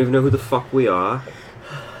 We don't even know who the fuck we are.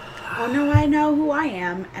 Oh no, I know who I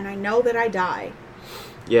am, and I know that I die.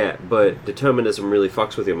 Yeah, but determinism really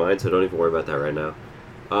fucks with your mind, so don't even worry about that right now.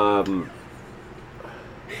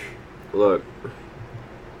 Look.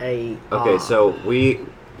 Okay, so we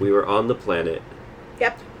were on the planet.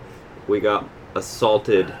 Yep. We got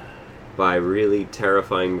assaulted by really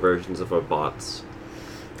terrifying versions of our bots.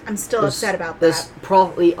 I'm still upset about that. There's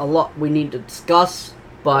probably a lot we need to discuss,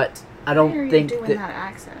 but I don't Why are think you doing that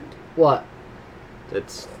accent? What?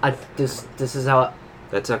 It's This is how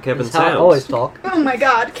that's how Kevin this is how I sounds. always talk. Oh my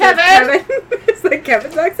god, Kevin! Is that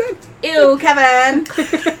Kevin's accent? Ew, Kevin!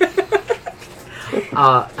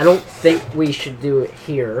 I don't think we should do it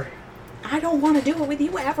here. I don't want to do it with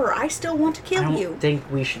you ever. I still want to kill I don't you. think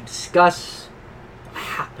we should discuss what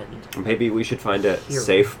happened. Maybe we should find a Here.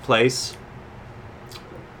 safe place.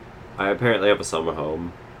 I apparently have a summer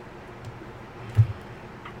home.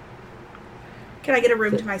 Can I get a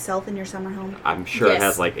room to myself in your summer home? I'm sure it Yes.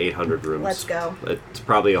 has like 800 rooms. Let's go. It's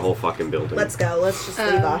probably a whole fucking building. Let's go. Let's just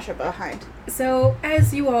leave Asha behind. So,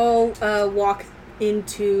 as you all walk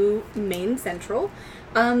into Main Central,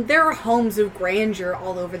 there are homes of grandeur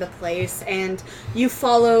all over the place, and you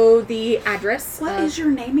follow the address. What is your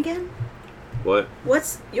name again? What?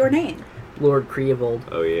 What's your name? Lord Creovold.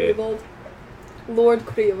 Oh yeah. Creovold. Lord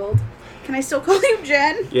Creovold. Can I still call you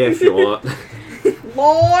Jen? Yeah, if you want.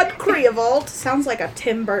 Lord Creovold. Sounds like a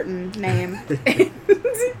Tim Burton name.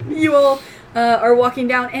 You all are walking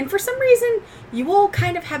down, and for some reason, you all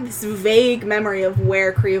kind of have this vague memory of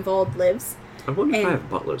where Creovold lives. I wonder if I And- have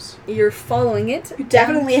butlers. You're following it. You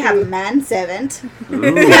definitely have a manservant.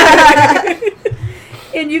 Ooh.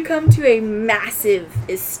 And you come to a massive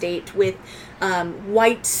estate with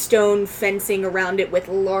white stone fencing around it with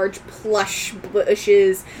large plush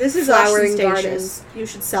bushes. This is flowering Austin gardens. Station. You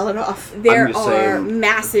should sell it off. There I'm just are saying-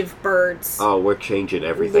 massive birds Oh, we're changing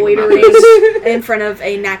everything. about loitering this. in front of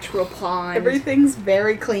a natural pond. Everything's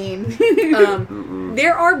very clean. Mm-mm.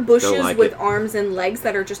 There are bushes Don't like with it. arms and legs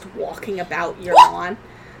that are just walking about your lawn.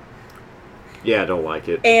 Yeah, I don't like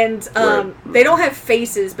it. And Right. they don't have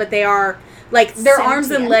faces, but they are, like, their arms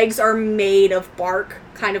and Sentient. legs are made of bark,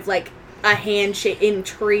 kind of like a hand shape in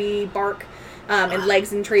tree bark, and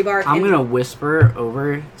legs in tree bark. I'm and gonna whisper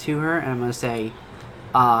over to her and I'm gonna say,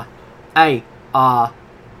 hey,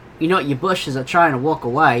 you know your bushes are trying to walk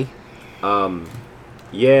away.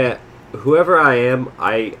 Yeah, whoever I am,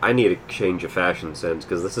 I need a change of fashion sense,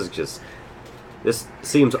 because this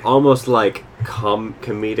seems almost like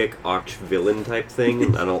comedic arch villain type thing,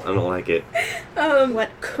 and I don't like it.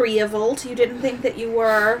 What, Creovold? You didn't think that you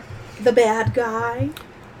were the bad guy?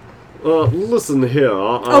 Listen here.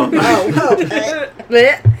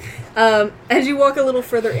 As you walk a little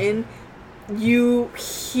further in, you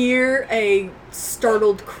hear a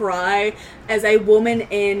startled cry as a woman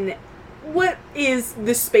in what is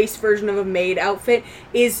the space version of a maid outfit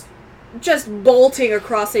is just bolting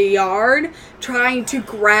across a yard, trying to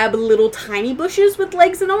grab little tiny bushes with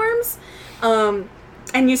legs and arms.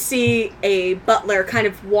 And you see a butler kind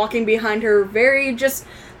of walking behind her, very just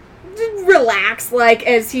relaxed, like,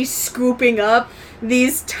 as he's scooping up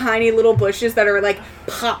these tiny little bushes that are, like,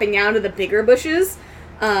 popping out of the bigger bushes.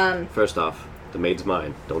 First off, the maid's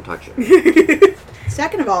mine. Don't touch her.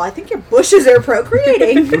 Second of all, I think your bushes are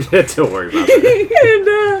procreating. Don't worry about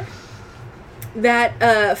that. And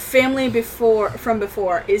that family from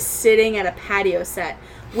before is sitting at a patio set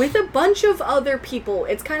with a bunch of other people.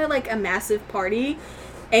 It's kind of like a massive party,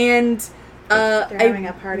 and They're having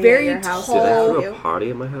a party very at your house. Did I tall throw a party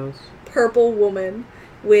at my house? purple woman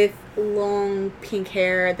with long pink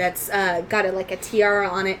hair that's got like a tiara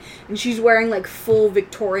on it, and she's wearing like full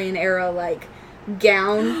Victorian era like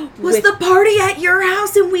gown. Was with the party at your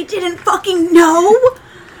house and we didn't fucking know?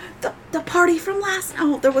 The party from last...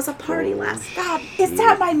 Oh, there was a party last... God, is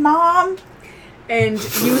that my mom? And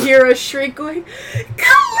you hear a shriek going,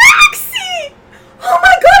 Galaxy! Oh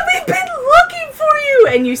my god, we've been looking for you!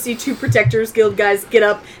 And you see two Protectors Guild guys get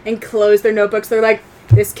up and close their notebooks. They're like,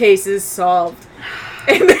 this case is solved.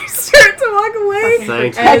 And they start to walk away.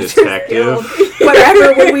 Thanks, as detective.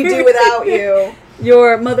 Whatever would we do without you?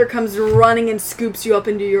 Your mother comes running and scoops you up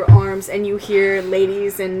into your arms, and you hear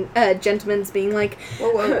ladies and gentlemen being like,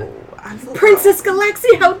 Whoa. Princess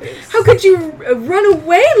Galaxy, how could you run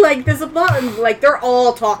away like this? Like, they're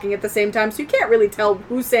all talking at the same time, so you can't really tell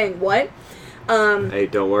who's saying what. Hey,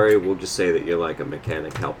 don't worry. We'll just say that you're like a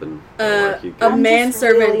mechanic helping. A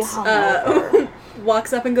manservant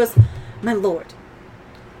walks up and goes, "My lord,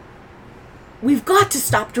 we've got to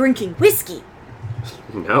stop drinking whiskey.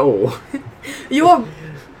 No. Your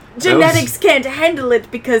genetics can't handle it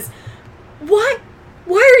because... Why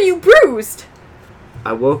are you bruised?"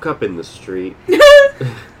 I woke up in the street.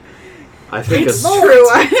 I think Thanks, a Lord.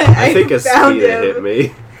 I think a speeder hit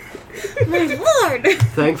me. My lord!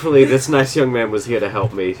 Thankfully, this nice young man was here to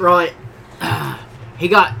help me. Right. He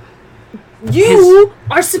got... You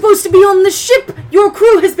are supposed to be on the ship! Your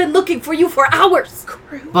crew has been looking for you for hours!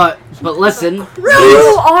 But listen...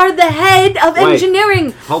 You are the head of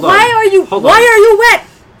engineering! Hold on. Why are you wet?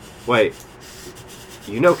 Wait.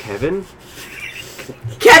 You know Kevin?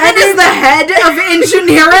 Kevin is the head of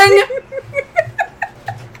engineering?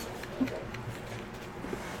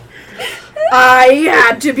 I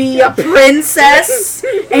had to be a princess,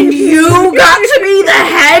 and you got to be the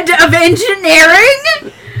head of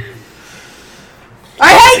engineering?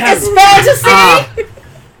 I hate this fantasy!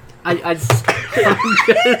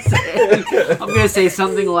 I'm gonna say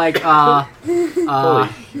something like, Holy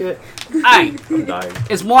shit. Hey, I'm dying.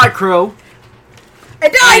 it's my crew.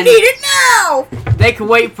 And I need it now! They can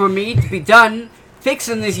wait for me to be done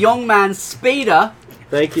fixing this young man's speeder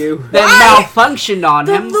Thank you. that malfunctioned on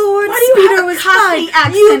The him. Lord Why do you Speeder have a was Cockney fine.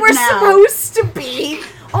 accent You were now? supposed to be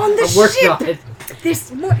on the I'm working ship on it.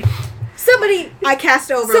 this morning. Somebody, I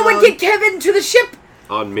cast overload. someone get Kevin to the ship.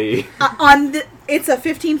 On me. It's a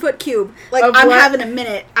 15-foot cube. Like, Of I'm what? having a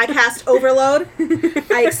minute. I cast overload.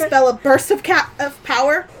 I expel a burst of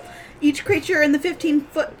power. Each creature in the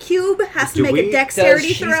 15-foot cube has to Do make we- a dexterity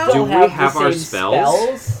Do throw. we have our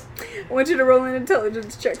spells? I want you to roll an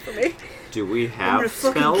intelligence check for me. Do we I'm have gonna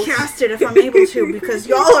fucking spells? cast it if I'm able to, because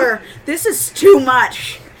y'all are... This is too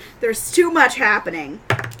much. There's too much happening.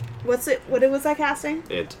 What was I casting?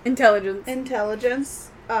 It. Intelligence.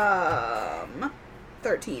 Intelligence.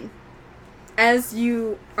 13. As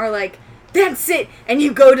you are like, that's it, and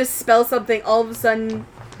you go to spell something, all of a sudden,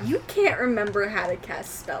 you can't remember how to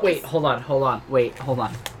cast spells. Wait, hold on. Wait, hold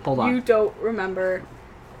on. You don't remember.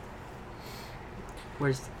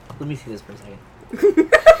 Let me see this for a second.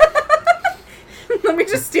 Let me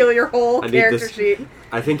just steal your whole I need character this- sheet.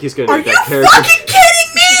 I think he's gonna Are need you that character. fucking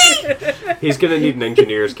kidding me? He's gonna need an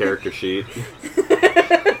engineer's character sheet.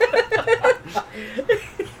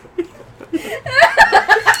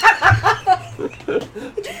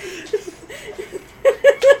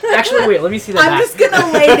 Actually, wait, let me see that I'm back. just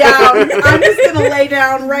gonna lay down. I'm just gonna lay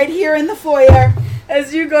down right here in the foyer.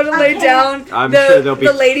 As you go to lay down, I'm sure there'll be-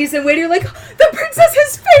 the ladies in waiting are like, the princess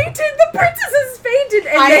has fainted! The princess has fainted!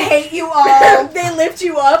 And I hate you all. they lift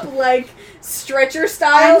you up like stretcher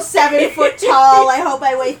style. I'm 7 foot tall. I hope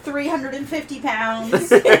I weigh 350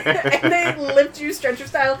 pounds. And they lift you stretcher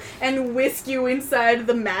style and whisk you inside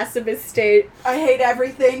the massive estate. I hate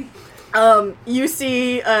everything. You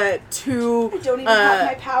see two I don't even have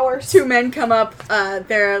my powers. two men come up.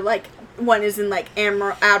 They're like, one is in like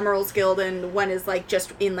Admiral's Guild and one is like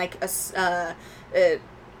just in like a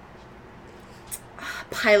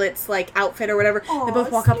pilot's like outfit or whatever. Aw, they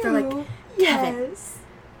both walk up. They're like, Sue. Kevin, Yes.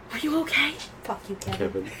 are you okay? Fuck you, Kevin.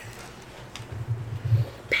 Kevin.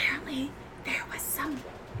 Apparently, there was some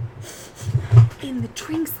in the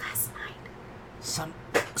drinks last night.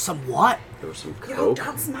 Some what? There was some Yo, coke.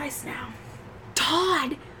 Dog's nice now.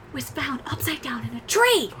 Todd was found upside down in a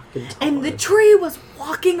tree, Fucking and the Todd. tree was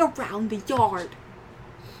walking around the yard.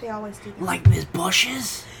 They always do that. Like Miss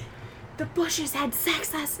Bushes? The bushes had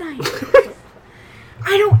sex last night.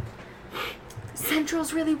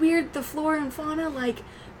 Central's really weird. The flora and fauna, like,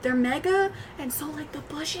 they're mega, and so, like, the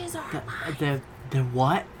bushes are alive. They're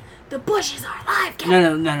what? The bushes are alive,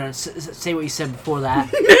 Kevin. No. Say what you said before that.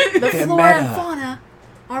 The They're flora and meta. fauna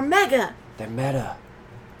are mega. They're meta.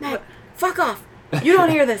 Fuck off. You don't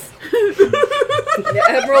hear this. The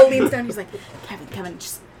Admiral leans down. He's like, Kevin,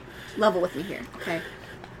 just level with me here, okay?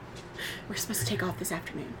 We're supposed to take off this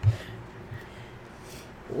afternoon.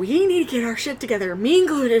 We need to get our shit together, me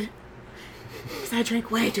included. Because I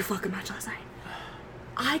drank way too fucking much last night.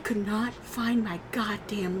 I could not find my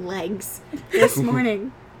goddamn legs this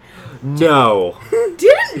morning. No.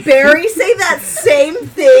 Didn't Barry say that same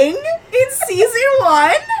thing in season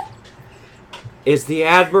 1? Is the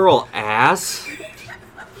Admiral ass?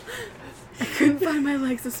 I couldn't find my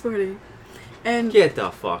legs this morning. And Get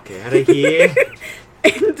the fuck out of here.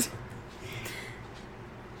 and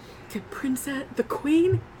the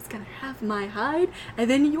queen is gonna have my hide, and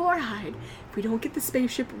then your hide. If we don't get the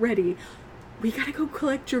spaceship ready, we gotta go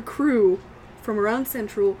collect your crew from around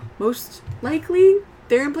Central. Most likely,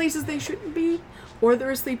 they're in places they shouldn't be, or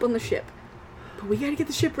they're asleep on the ship. But we gotta get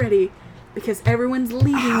the ship ready, because everyone's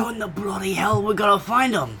leaving. How in the bloody hell are we gonna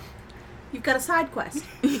find them? You've got a side quest.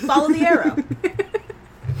 Follow the arrow.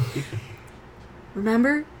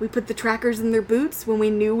 Remember, we put the trackers in their boots when we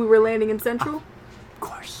knew we were landing in Central? Of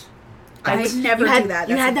course. I would never do that.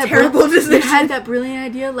 You That's had a that terrible decision. You had that brilliant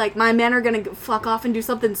idea, like my men are gonna fuck off and do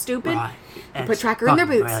something stupid. Right. Put It's tracker in their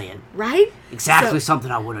fucking boots, Brilliant. right? Exactly So,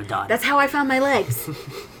 something I would have done. that's how I found my legs.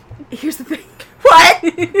 Here's the thing. What?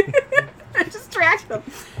 I just tracked them.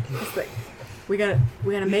 It's like, we gotta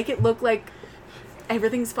make it look like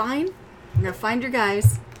everything's fine. We're gonna find your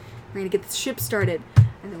guys. We're gonna get the ship started,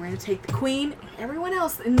 and then we're gonna take the queen and everyone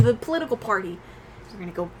else in the political party. We're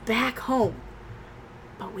gonna go back home,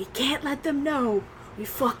 but we can't let them know we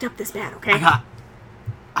fucked up this bad. Okay?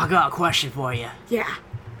 I got a question for you. Yeah.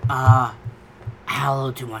 I had a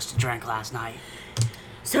little too much to drink last night.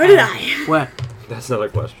 So did I. That's not a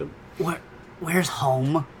question. Where's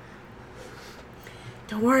home?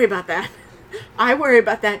 Don't worry about that. I worry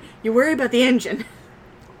about that. You worry about the engine.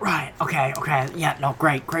 Right. Okay. Yeah. No.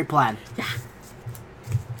 Great plan. Yeah.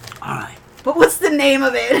 All right. But what's the name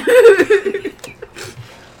of it?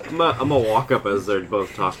 I'm gonna walk up as they're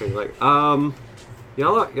both talking. Like, y'all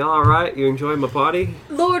all right? You enjoying my party?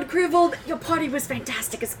 Lord Crivold, your party was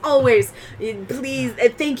fantastic as always. Please,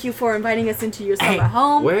 thank you for inviting us into your summer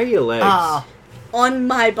home. Where are your legs? On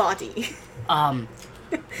my body.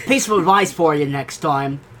 Piece of advice for you next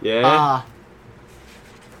time. Yeah.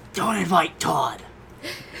 Don't invite Todd.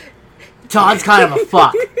 Todd's kind of a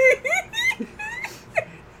fuck.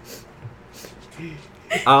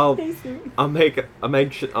 I'll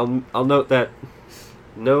note that.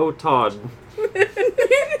 No Todd.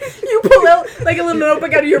 You pull out like a little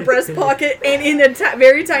notebook out of your breast pocket, and in a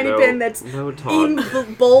very tiny pen that's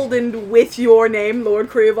emboldened with your name, Lord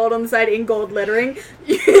Crivold, on the side in gold lettering.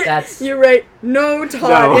 You write "No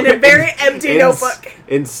Todd" in a very empty notebook.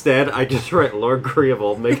 Instead, I just write Lord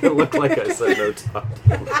Crivold, make it look like I said no Todd.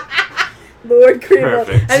 Lord Crivold,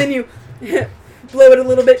 Perfect. and then you blow it a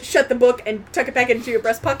little bit, shut the book, and tuck it back into your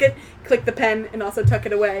breast pocket. Click the pen, and also tuck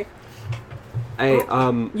it away.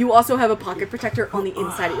 You also have a pocket protector on the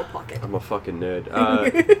inside of your pocket. I'm a fucking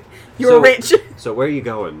nerd. You're rich. So where are you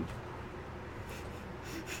going?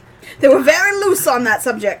 They were very loose on that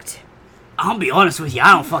subject. I'll be honest with you,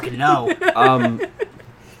 I don't fucking know.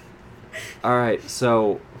 Alright,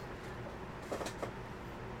 so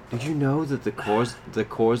did you know that the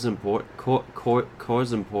core's important?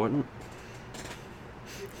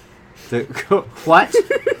 What?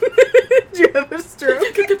 Did you have a stroke?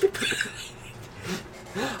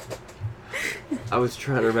 I was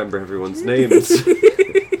trying to remember everyone's names.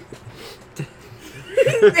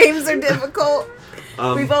 Names are difficult.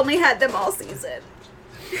 We've only had them all season.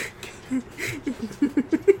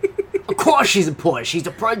 Of course she's important. She's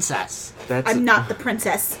a princess. I'm not the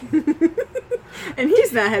princess. And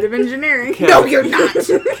he's not head of engineering. Kevin, No, you're not.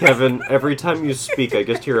 Kevin, every time you speak, I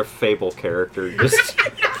just hear a Fable character. Just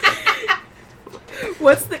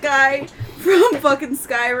What's the guy from fucking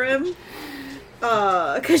Skyrim?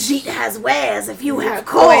 Khajiit has wares if you have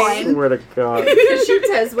coin. swear to God. Khajiit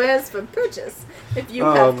has wares for purchase if you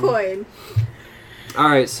have coin. All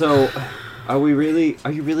right, so are you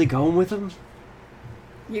really going with him?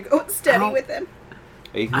 You go steady with him.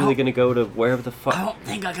 Are you really gonna go to wherever the fuck? I don't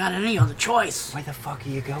think I got any other choice. Where the fuck are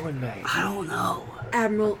you going, mate? I don't know.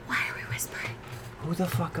 Admiral, why are we whispering? Who the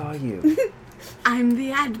fuck are you? I'm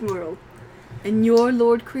the Admiral. And you're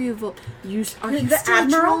Lord Crivold. Are you the still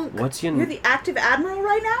Admiral? drunk? What's your You're the active admiral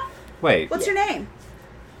right now? Wait. What's your name?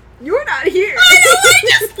 You're not here.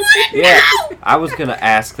 Yeah, I was gonna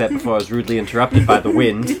ask that before I was rudely interrupted by the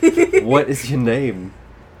wind. What is your name?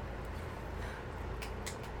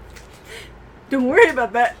 Don't worry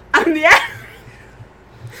about that. I'm the Admiral.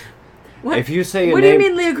 What? If you say your What name... do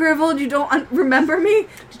you mean, Leo Crivold? You don't remember me?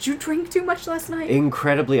 Did you drink too much last night?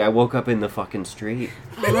 Incredibly, I woke up in the fucking street.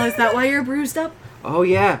 Oh, is that why you're bruised up? Oh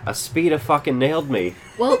yeah, a speeder fucking nailed me.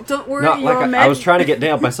 Well, don't worry. Not like you're I was trying to get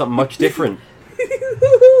nailed by something much different.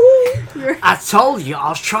 I told you I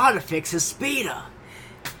was trying to fix his speeder.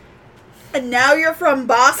 And now you're from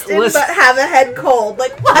Boston Listen. but have a head cold.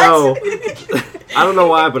 Like, what? No. I don't know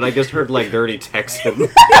why, but I just heard like dirty Texan.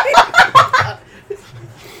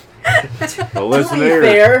 Well, listen here.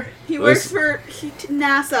 Fair. He works for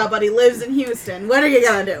NASA, but he lives in Houston. What are you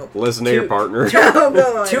gonna do? Listen here, partner. Oh,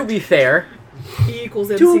 boy. To be fair, E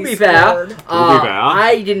equals MC To be fair, squared.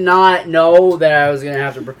 I did not know that I was going to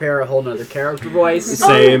have to prepare a whole nother character voice.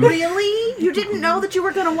 Same. Oh, really? You didn't know that you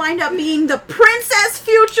were going to wind up being the princess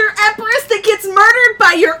future empress that gets murdered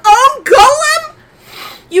by your own golem?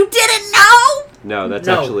 You didn't know? No, that's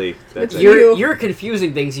No. actually... That's You're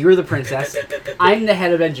confusing things. You're the princess. I'm the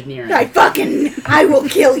head of engineering. I will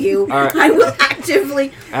kill you. All right. I will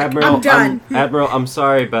actively. Admiral, I'm done. Admiral, I'm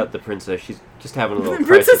sorry about the princess. She's just having a little The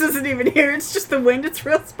princess crisis. isn't even here. It's just the wind. It's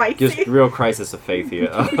real spicy. Just real crisis of faith here.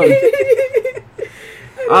 I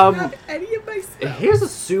don't have any of myself. Here's a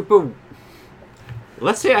super...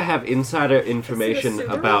 Let's say I have insider information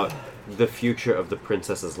super- about the future of the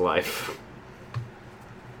princess's life.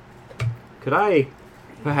 Could I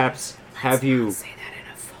perhaps have you... Say that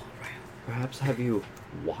in a full room. Perhaps have you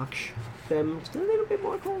watch them just a little bit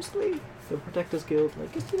more closely? The Protectors Guild,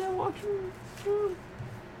 like, just, watch them.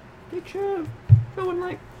 Make sure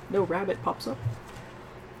no rabbit pops up.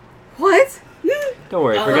 What? Don't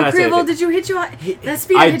worry, forgot I said Cribble, it. did you hit you? That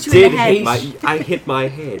speed I hit you did in the head. I hit my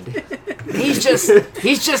head. He's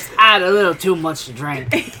just had a little too much to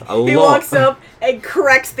drink. A He lot. walks up and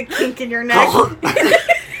corrects the kink in your neck.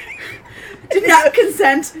 Did not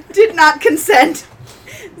consent. Did not consent.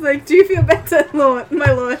 He's like, do you feel better,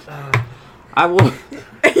 my lord? I will.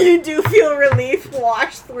 You do feel relief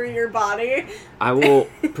wash through your body. I will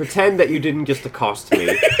pretend that you didn't just accost me.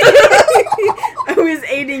 I was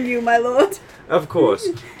aiding you, my lord. Of course.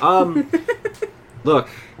 Look.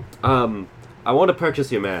 I want to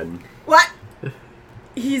purchase your man. What?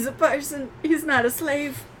 He's a person. He's not a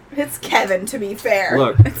slave. It's Kevin, to be fair.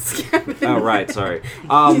 Look. It's Kevin. Oh right, sorry.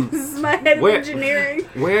 This is my head of where- engineering.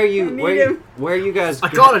 Where are you? Where are you guys? I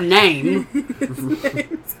got a name. His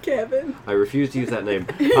name's Kevin. I refuse to use that name.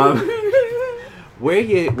 Where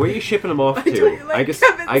are you shipping him off I to? don't like I just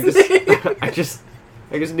Kevin's name.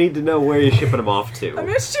 I just need to know where you're shipping him off I'm to.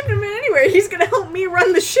 not shipping him anywhere. He's gonna help me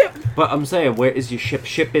run the ship. But I'm saying, where is your ship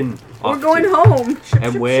shipping off We're going to? home.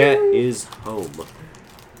 And where is home?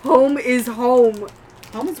 Home is home.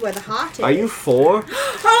 Home is where the heart is. Are you 4? Home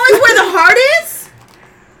is where the heart is?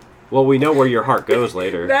 Well, we know where your heart goes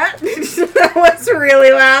later. That was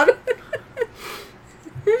really loud.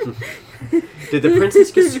 Did the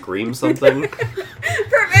princess just scream something?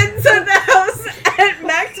 From inside the house at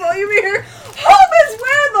max volume here. Home is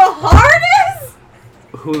where the heart is.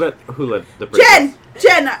 Who let the princess?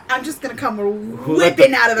 Jenn, I'm just gonna come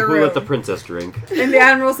whipping out of the room. Who let the princess drink? And the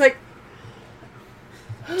admiral's like,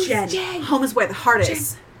 Jenn, home is where the heart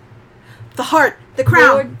is. The heart, the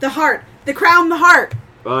crown, Lord. the heart, the crown, the heart,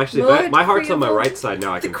 Well, actually, Lord my heart's on my Creole. right side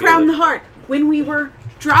now. I the can crown, the feel it. heart. When we were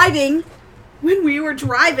driving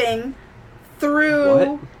through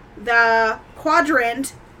What? the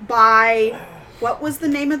quadrant by, what was the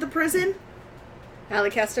name of the prison?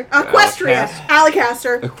 Alacaster. Equestria.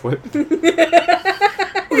 Alacaster. Equip. When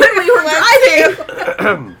we were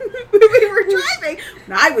driving.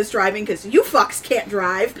 When I was driving, because you fucks can't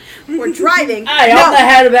drive. We're driving. Hey, I'm the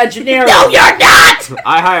head of engineering. No, you're not!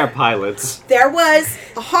 I hire pilots. There was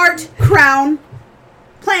a heart, crown,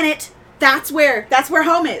 planet. That's where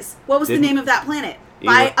home is. What was the Didn't- name of that planet? Elith-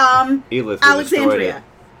 By, Elith, we destroyed Alexandria. it.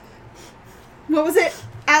 What was it?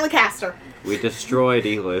 Alacaster. We destroyed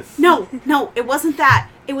Elith. No, it wasn't that.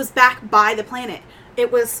 It was back by the planet.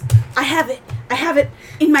 It was, I have it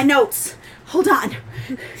in my notes. Hold on.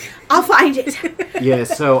 I'll find it. Yeah,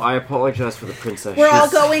 so I apologize for the princess. We're all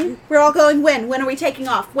She's- going when? When are we taking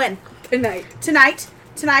off? When? Tonight.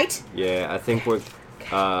 Tonight? Yeah, I think we're.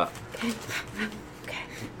 Have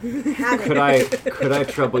Could it. I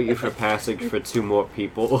trouble you for passage for 2 more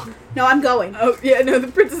people? No, I'm going. Oh, yeah, no, the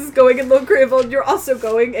princess is going, and Lord Crable, you're also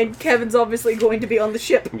going, and Kevin's obviously going to be on the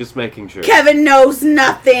ship. I'm just making sure. Kevin knows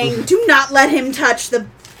nothing. Do not let him touch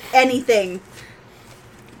anything.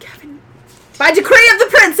 Kevin, By decree of the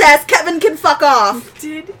princess, Kevin can fuck off.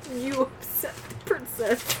 did you upset the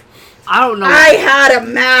princess? I don't know. I had a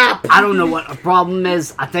map. I don't know what the problem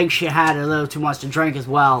is. I think she had a little too much to drink as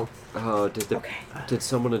well. Oh, did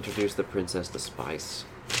someone introduce the princess to spice?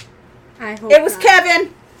 I hope It was not.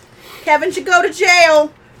 Kevin. Kevin should go to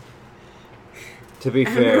jail. To be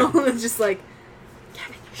fair, Admiral is just like,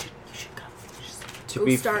 Kevin, you should go. to Go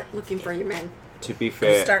be start looking for your men. to be Go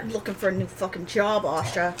fair, start looking for a new fucking job,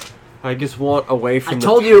 Asha. I just want away I from the.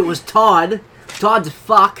 told you it was Todd. Todd's a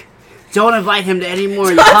fuck. Don't invite him to any more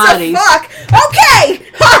of your What the parties. fuck? Okay.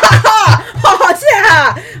 Ha ha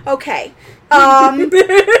ha. Okay.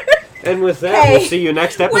 And with that, Hey. we'll see you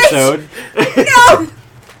next episode. No.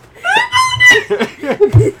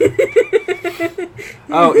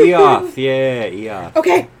 Oh, Eoth. Yeah, Eoth.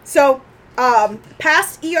 Okay, so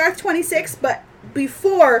past ER 26, but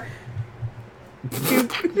before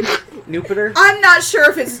Jupiter? I'm not sure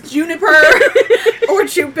if it's Juniper or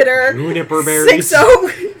Jupiter. Juniper berries.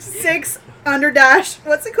 606 underdash.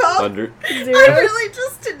 What's it called? Under. I really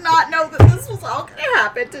just did not know that this was all going to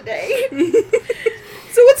happen today.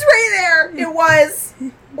 So it's right there. It was,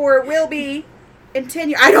 or it will be, in 10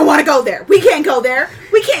 years. I don't want to go there. We can't go there.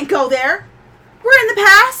 We can't go there. We're in the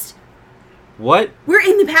past. What? We're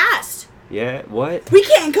in the past. Yeah, what? We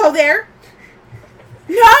can't go there.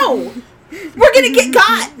 No. We're going to get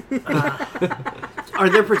got. Are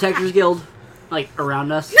there Protectors Guild, like,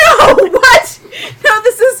 around us? No, what? No,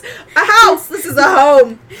 this is a house. This is a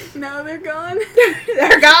home. No, they're gone.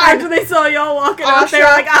 They're gone. After they saw y'all walking out, they were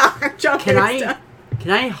like, ah,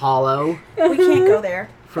 Can I hollow We can't go there.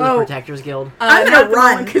 for the Protectors Guild? I'm gonna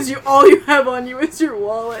run. because all you have on you is your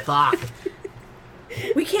wallet. Fuck.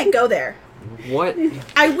 We can't go there. What?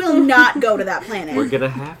 I will not go to that planet. We're gonna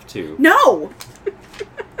have to. No.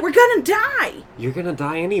 We're gonna die. You're gonna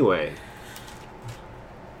die anyway.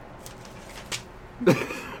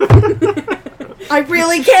 I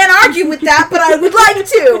really can't argue with that, but I would like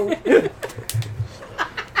to.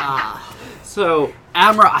 So,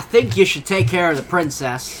 Amra, I think you should take care of the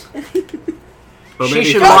princess. or She maybe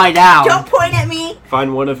should find, lie down. Don't point at me.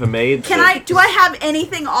 find one of the maids. Do I have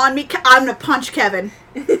anything on me? I'm gonna punch Kevin.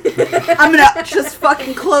 I'm gonna just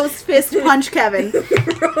fucking close fist punch Kevin.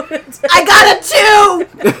 I got a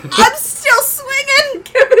 2! I'm still swinging!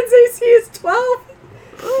 Kevin's AC is 12.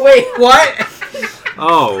 Wait, what?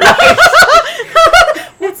 Oh,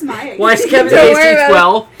 What's my Why is Kevin's Don't worry AC about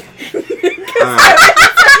 12? alright.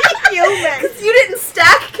 human? You didn't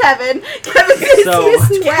stack Kevin. Kevin's AC So- is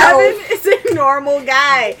 12. Kevin is a normal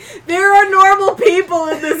guy. There are normal people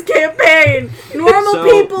in this campaign. Normal So-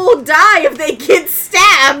 people die if they get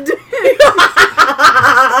stabbed.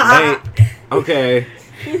 Hey, okay.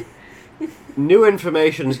 New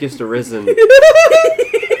information's just arisen.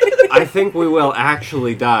 I think we will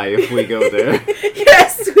actually die if we go there.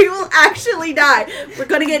 Yes, we will actually die. We're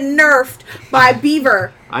gonna get nerfed by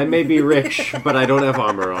Beaver. I may be rich, but I don't have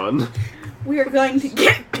armor on. We are going to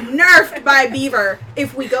get nerfed by Beaver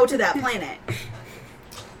if we go to that planet.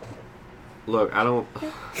 Look, I don't...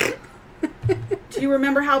 Do you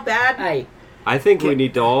remember how bad? Hey, I think we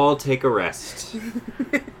need to all take a rest.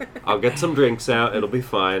 I'll get some drinks out, it'll be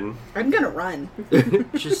fine. I'm gonna run.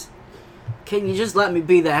 Can you just let me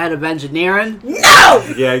be the head of engineering?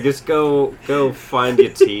 No! Yeah, just go find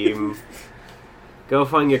your team. Go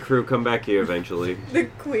find your crew, come back here eventually. The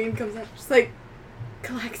queen comes up. She's like,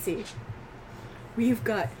 Galaxy, we've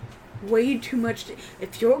got way too much.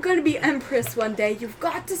 If you're going to be Empress one day, you've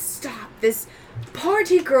got to stop this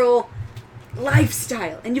party girl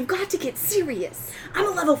lifestyle. And you've got to get serious. I'm a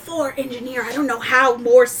level 4 engineer. I don't know how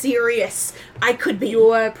more serious I could be.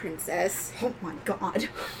 You're a princess. Oh my god.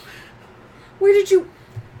 Where did you...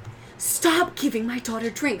 Stop giving my daughter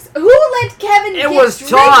drinks. Who let Kevin It get was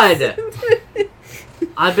drinks? Todd.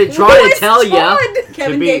 I've been trying to tell ya.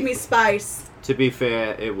 Kevin be- gave me spice. To be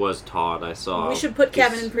fair, it was Todd, I saw. We should put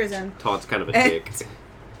Kevin He's- in prison. Todd's kind of a And- dick.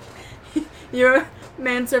 Your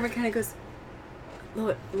manservant kind of goes,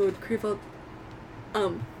 Lord Creevold,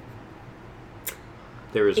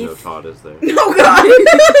 There is no If- Todd, is there? Oh god.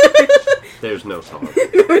 There's no Todd.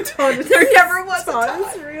 no, Todd, There never was a Todd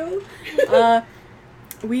Todd. is real.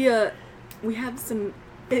 We have some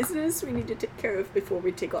business we need to take care of before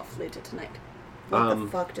we take off later tonight. What the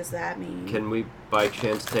fuck does that mean? Can we, by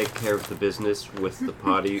chance, take care of the business with the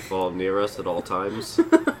party all near us at all times?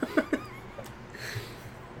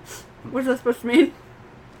 What is that supposed to mean?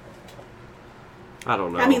 I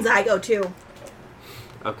don't know. That means I go too.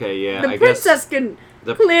 Okay, yeah, The I princess guess... can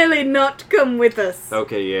the- clearly not come with us.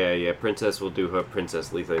 Okay, yeah, Princess will do her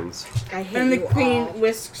princessly things. I hate And the you queen all.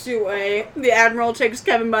 whisks you away. The admiral takes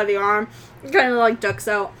Kevin by the arm, kind of like ducks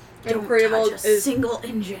out. And Don't Creevold touch a is single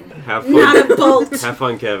engine. Have fun. Not a bolt. Have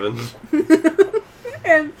fun, Kevin.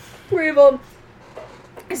 and Creevold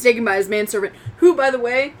is taken by his manservant, who, by the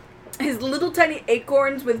way, has little tiny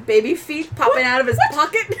acorns with baby feet popping out of his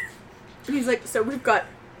pocket. And he's like, so we've got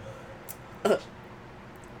a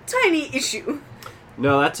tiny issue.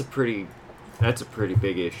 No, that's a pretty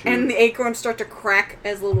big issue. And the acorns start to crack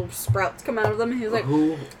as little sprouts come out of them. And he's like,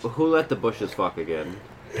 Who let the bushes fuck again?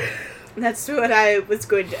 that's what I was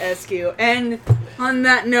going to ask you. And on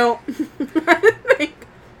that note, I think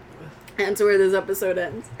that's where this episode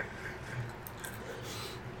ends.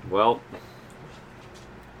 Well,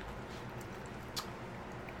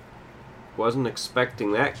 wasn't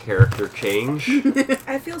expecting that character change.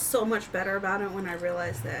 I feel so much better about it when I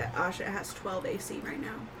realize that Asha has 12 AC right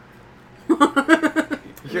now.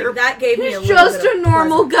 You're, That gave me a He's little just bit a of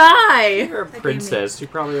normal pleasant- guy. you're a princess. You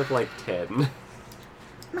probably have like 10.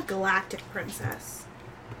 galactic princess.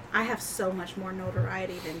 I have so much more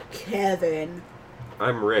notoriety than Kevin.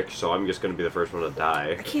 I'm rich, so I'm just gonna be the first one to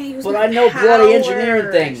die. I can't use But my I know bloody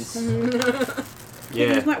engineering powers. things.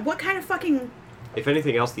 Yeah. What kind of fucking... If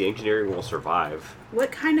anything else, the engineering will survive.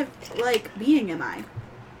 What kind of, like, being am I?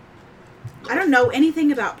 I don't know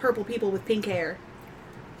anything about purple people with pink hair.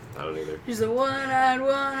 I don't either. She's a one-eyed,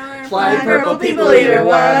 one-armed, Flying purple people eater,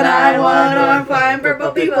 one-eyed, one-armed, flying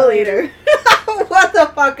purple people eater. What the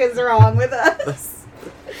fuck is wrong with us?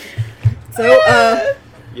 So,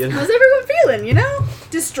 Yeah. how's everyone feeling, you know?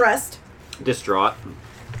 Distressed. Distraught.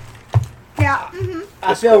 Yeah. Mm-hmm.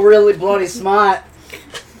 I feel really bloody smart.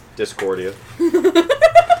 Discordia.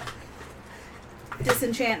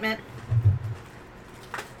 Disenchantment.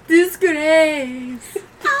 Disgrace.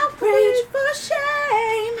 Outrage for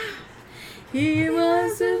shame. He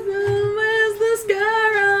was as blue as the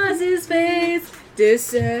scar on his face.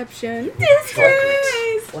 Deception.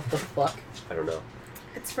 Disgrace. What the fuck? I don't know.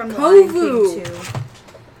 It's from the Kovu. Lion King 2.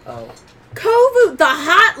 Oh. Kovu, the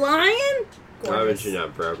hot lion? I haven't Gorgeous. seen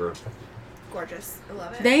that forever. Gorgeous. I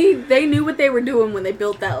love it. They knew what they were doing when they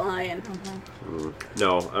built that lion.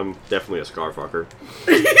 No, I'm definitely a scar fucker.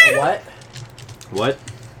 What? What?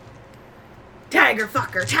 Tiger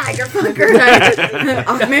fucker. Tiger fucker.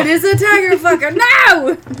 Ahmed is a tiger fucker.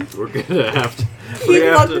 No! We're gonna have to. He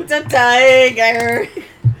We're gonna have fucked to, a tiger.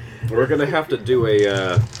 we're gonna have to do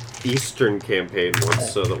a Eastern campaign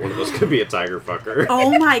once, so that one of us could be a tiger fucker.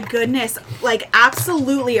 Oh my goodness. Like,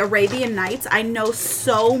 absolutely Arabian Nights. I know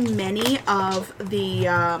so many of the,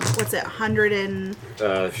 what's it, 100 and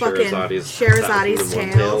fucking 1001 Shahrazadi's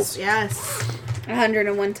tales. Yes.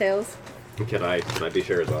 101 tails. Can I be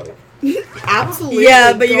Sherazade? Absolutely.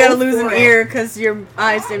 Yeah, but you gotta lose for an it. ear because your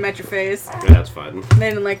eyes didn't match your face. Yeah, that's fine. They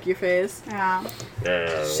didn't like your face. Yeah.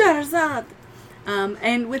 Shahrazad.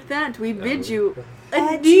 And with that, we bid you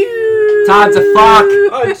adieu. Todd's a fuck.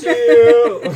 Adieu.